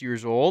 76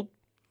 years old,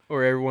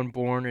 or everyone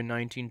born in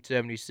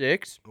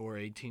 1976 Or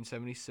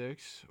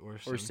 1876 or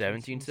or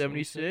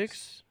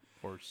 1776?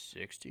 Or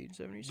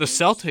 1676. The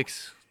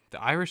Celtics.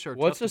 The Irish are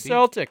What's a tough to beat.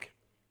 Celtic?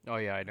 Oh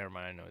yeah, never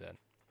mind. I know that.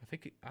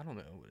 I don't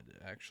know what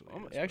it actually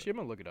is. Actually, I'm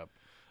gonna look it up.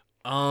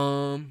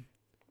 but-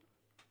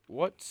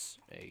 What's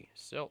a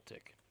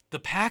Celtic? the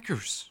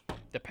Packers.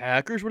 The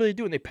Packers. What are they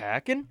doing? They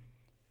packing?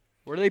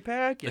 What are they The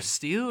packing?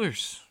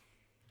 Steelers.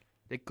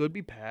 They could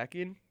be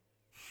packing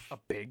a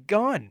big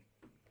gun.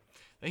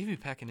 They could be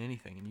packing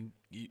anything, and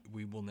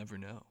we will never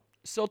know.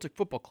 Celtic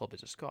Football Club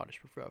is a Scottish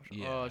professional.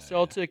 Yeah.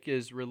 Celtic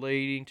is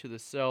relating to the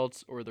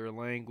Celts or their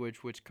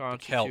language, which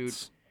constitute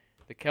Celts.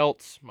 the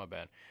Celts. My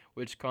bad.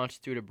 Which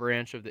constitute a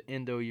branch of the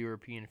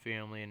Indo-European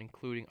family, and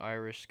including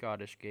Irish,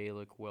 Scottish,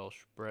 Gaelic,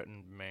 Welsh,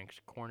 Breton, Manx,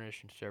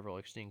 Cornish, and several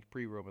extinct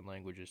pre-Roman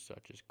languages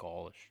such as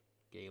Gaulish.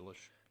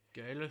 Gaelish.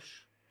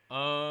 Gaelish.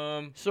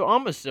 So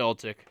I'm a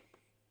Celtic.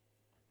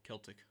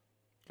 Celtic.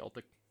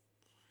 Celtic.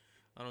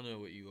 I don't know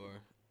what you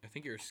are. I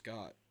think you're a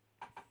Scot.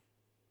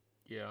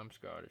 Yeah, I'm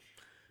Scottish.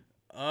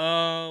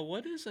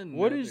 What is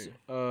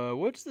another?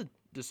 What's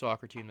the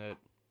soccer team that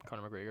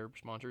Conor McGregor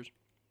sponsors?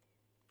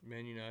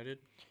 Man United?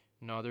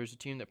 No, there's a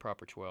team that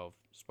Proper 12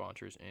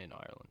 sponsors in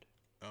Ireland.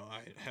 Oh,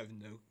 I have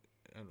no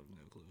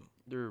clue.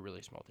 They're a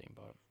really small team,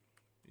 but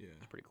Yeah.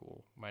 it's pretty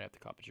cool. Might have to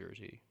cop a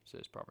jersey. It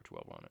says Proper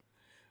 12 on it.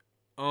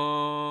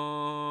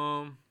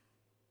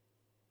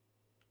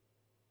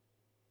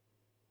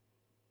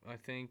 I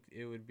think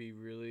it would be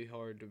really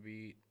hard to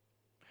beat.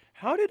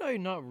 How did I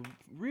not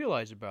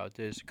realize about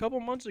this? A couple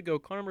months ago,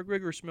 Conor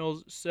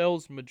McGregor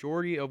sells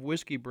majority of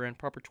whiskey brand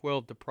Proper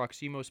 12 to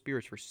Proximo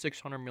Spirits for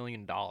 $600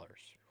 million.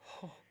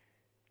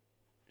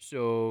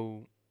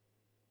 So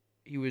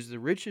he was the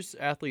richest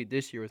athlete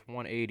this year with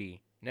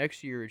 180.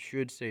 Next year, it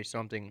should say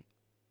something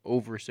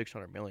over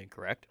 600 million,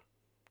 correct?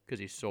 Because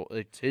he sold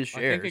it's his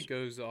shares. I think it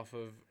goes off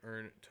of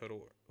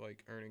total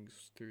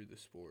earnings through the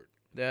sport.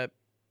 That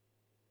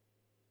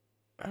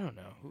I don't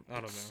know. I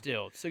don't know.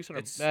 Still, 600.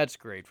 It's- That's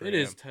great for It him.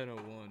 is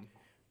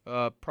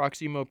 10:01.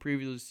 Proximo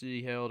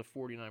previously held a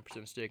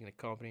 49% stake in the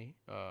company.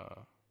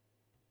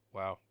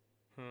 Wow.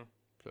 Huh.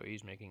 So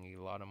he's making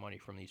a lot of money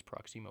from these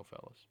Proximo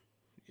fellas.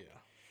 Yeah.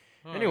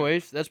 All right.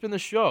 Anyways, that's been the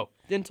show.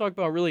 Didn't talk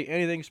about really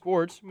anything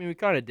sports. I mean, we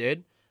kind of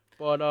did,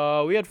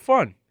 but we had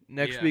fun.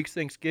 Next Yeah. week's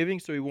Thanksgiving,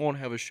 so we won't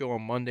have a show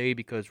on Monday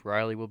because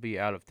Riley will be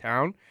out of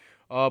town.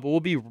 But we'll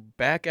be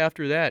back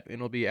after that, and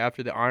it'll be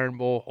after the Iron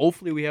Bowl.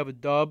 Hopefully, we have a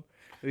dub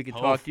that we can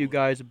talk to you Hopefully.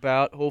 guys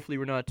about. Hopefully,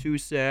 we're not too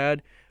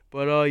sad.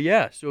 But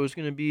yeah, so it's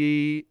gonna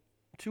be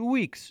 2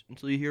 weeks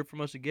until you hear from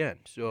us again.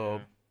 So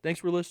Yeah. thanks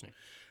for listening.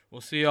 We'll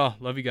see y'all.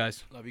 Love you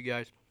guys. Love you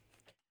guys.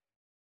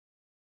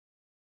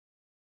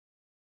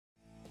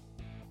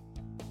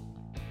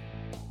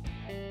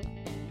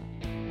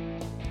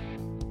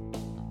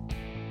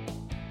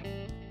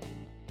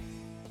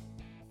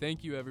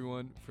 Thank you,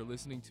 everyone, for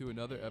listening to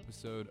another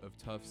episode of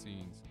Tough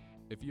Scenes.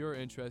 If you are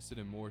interested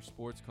in more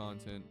sports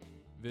content,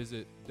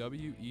 visit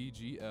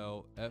weglfm.com.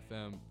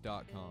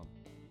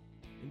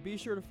 And be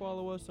sure to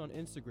follow us on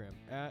Instagram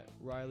at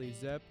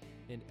RileyZepp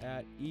and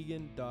at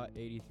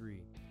Egan.83.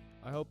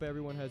 I hope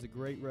everyone has a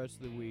great rest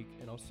of the week,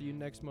 and I'll see you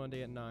next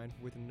Monday at 9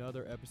 with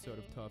another episode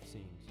of Tough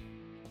Scenes.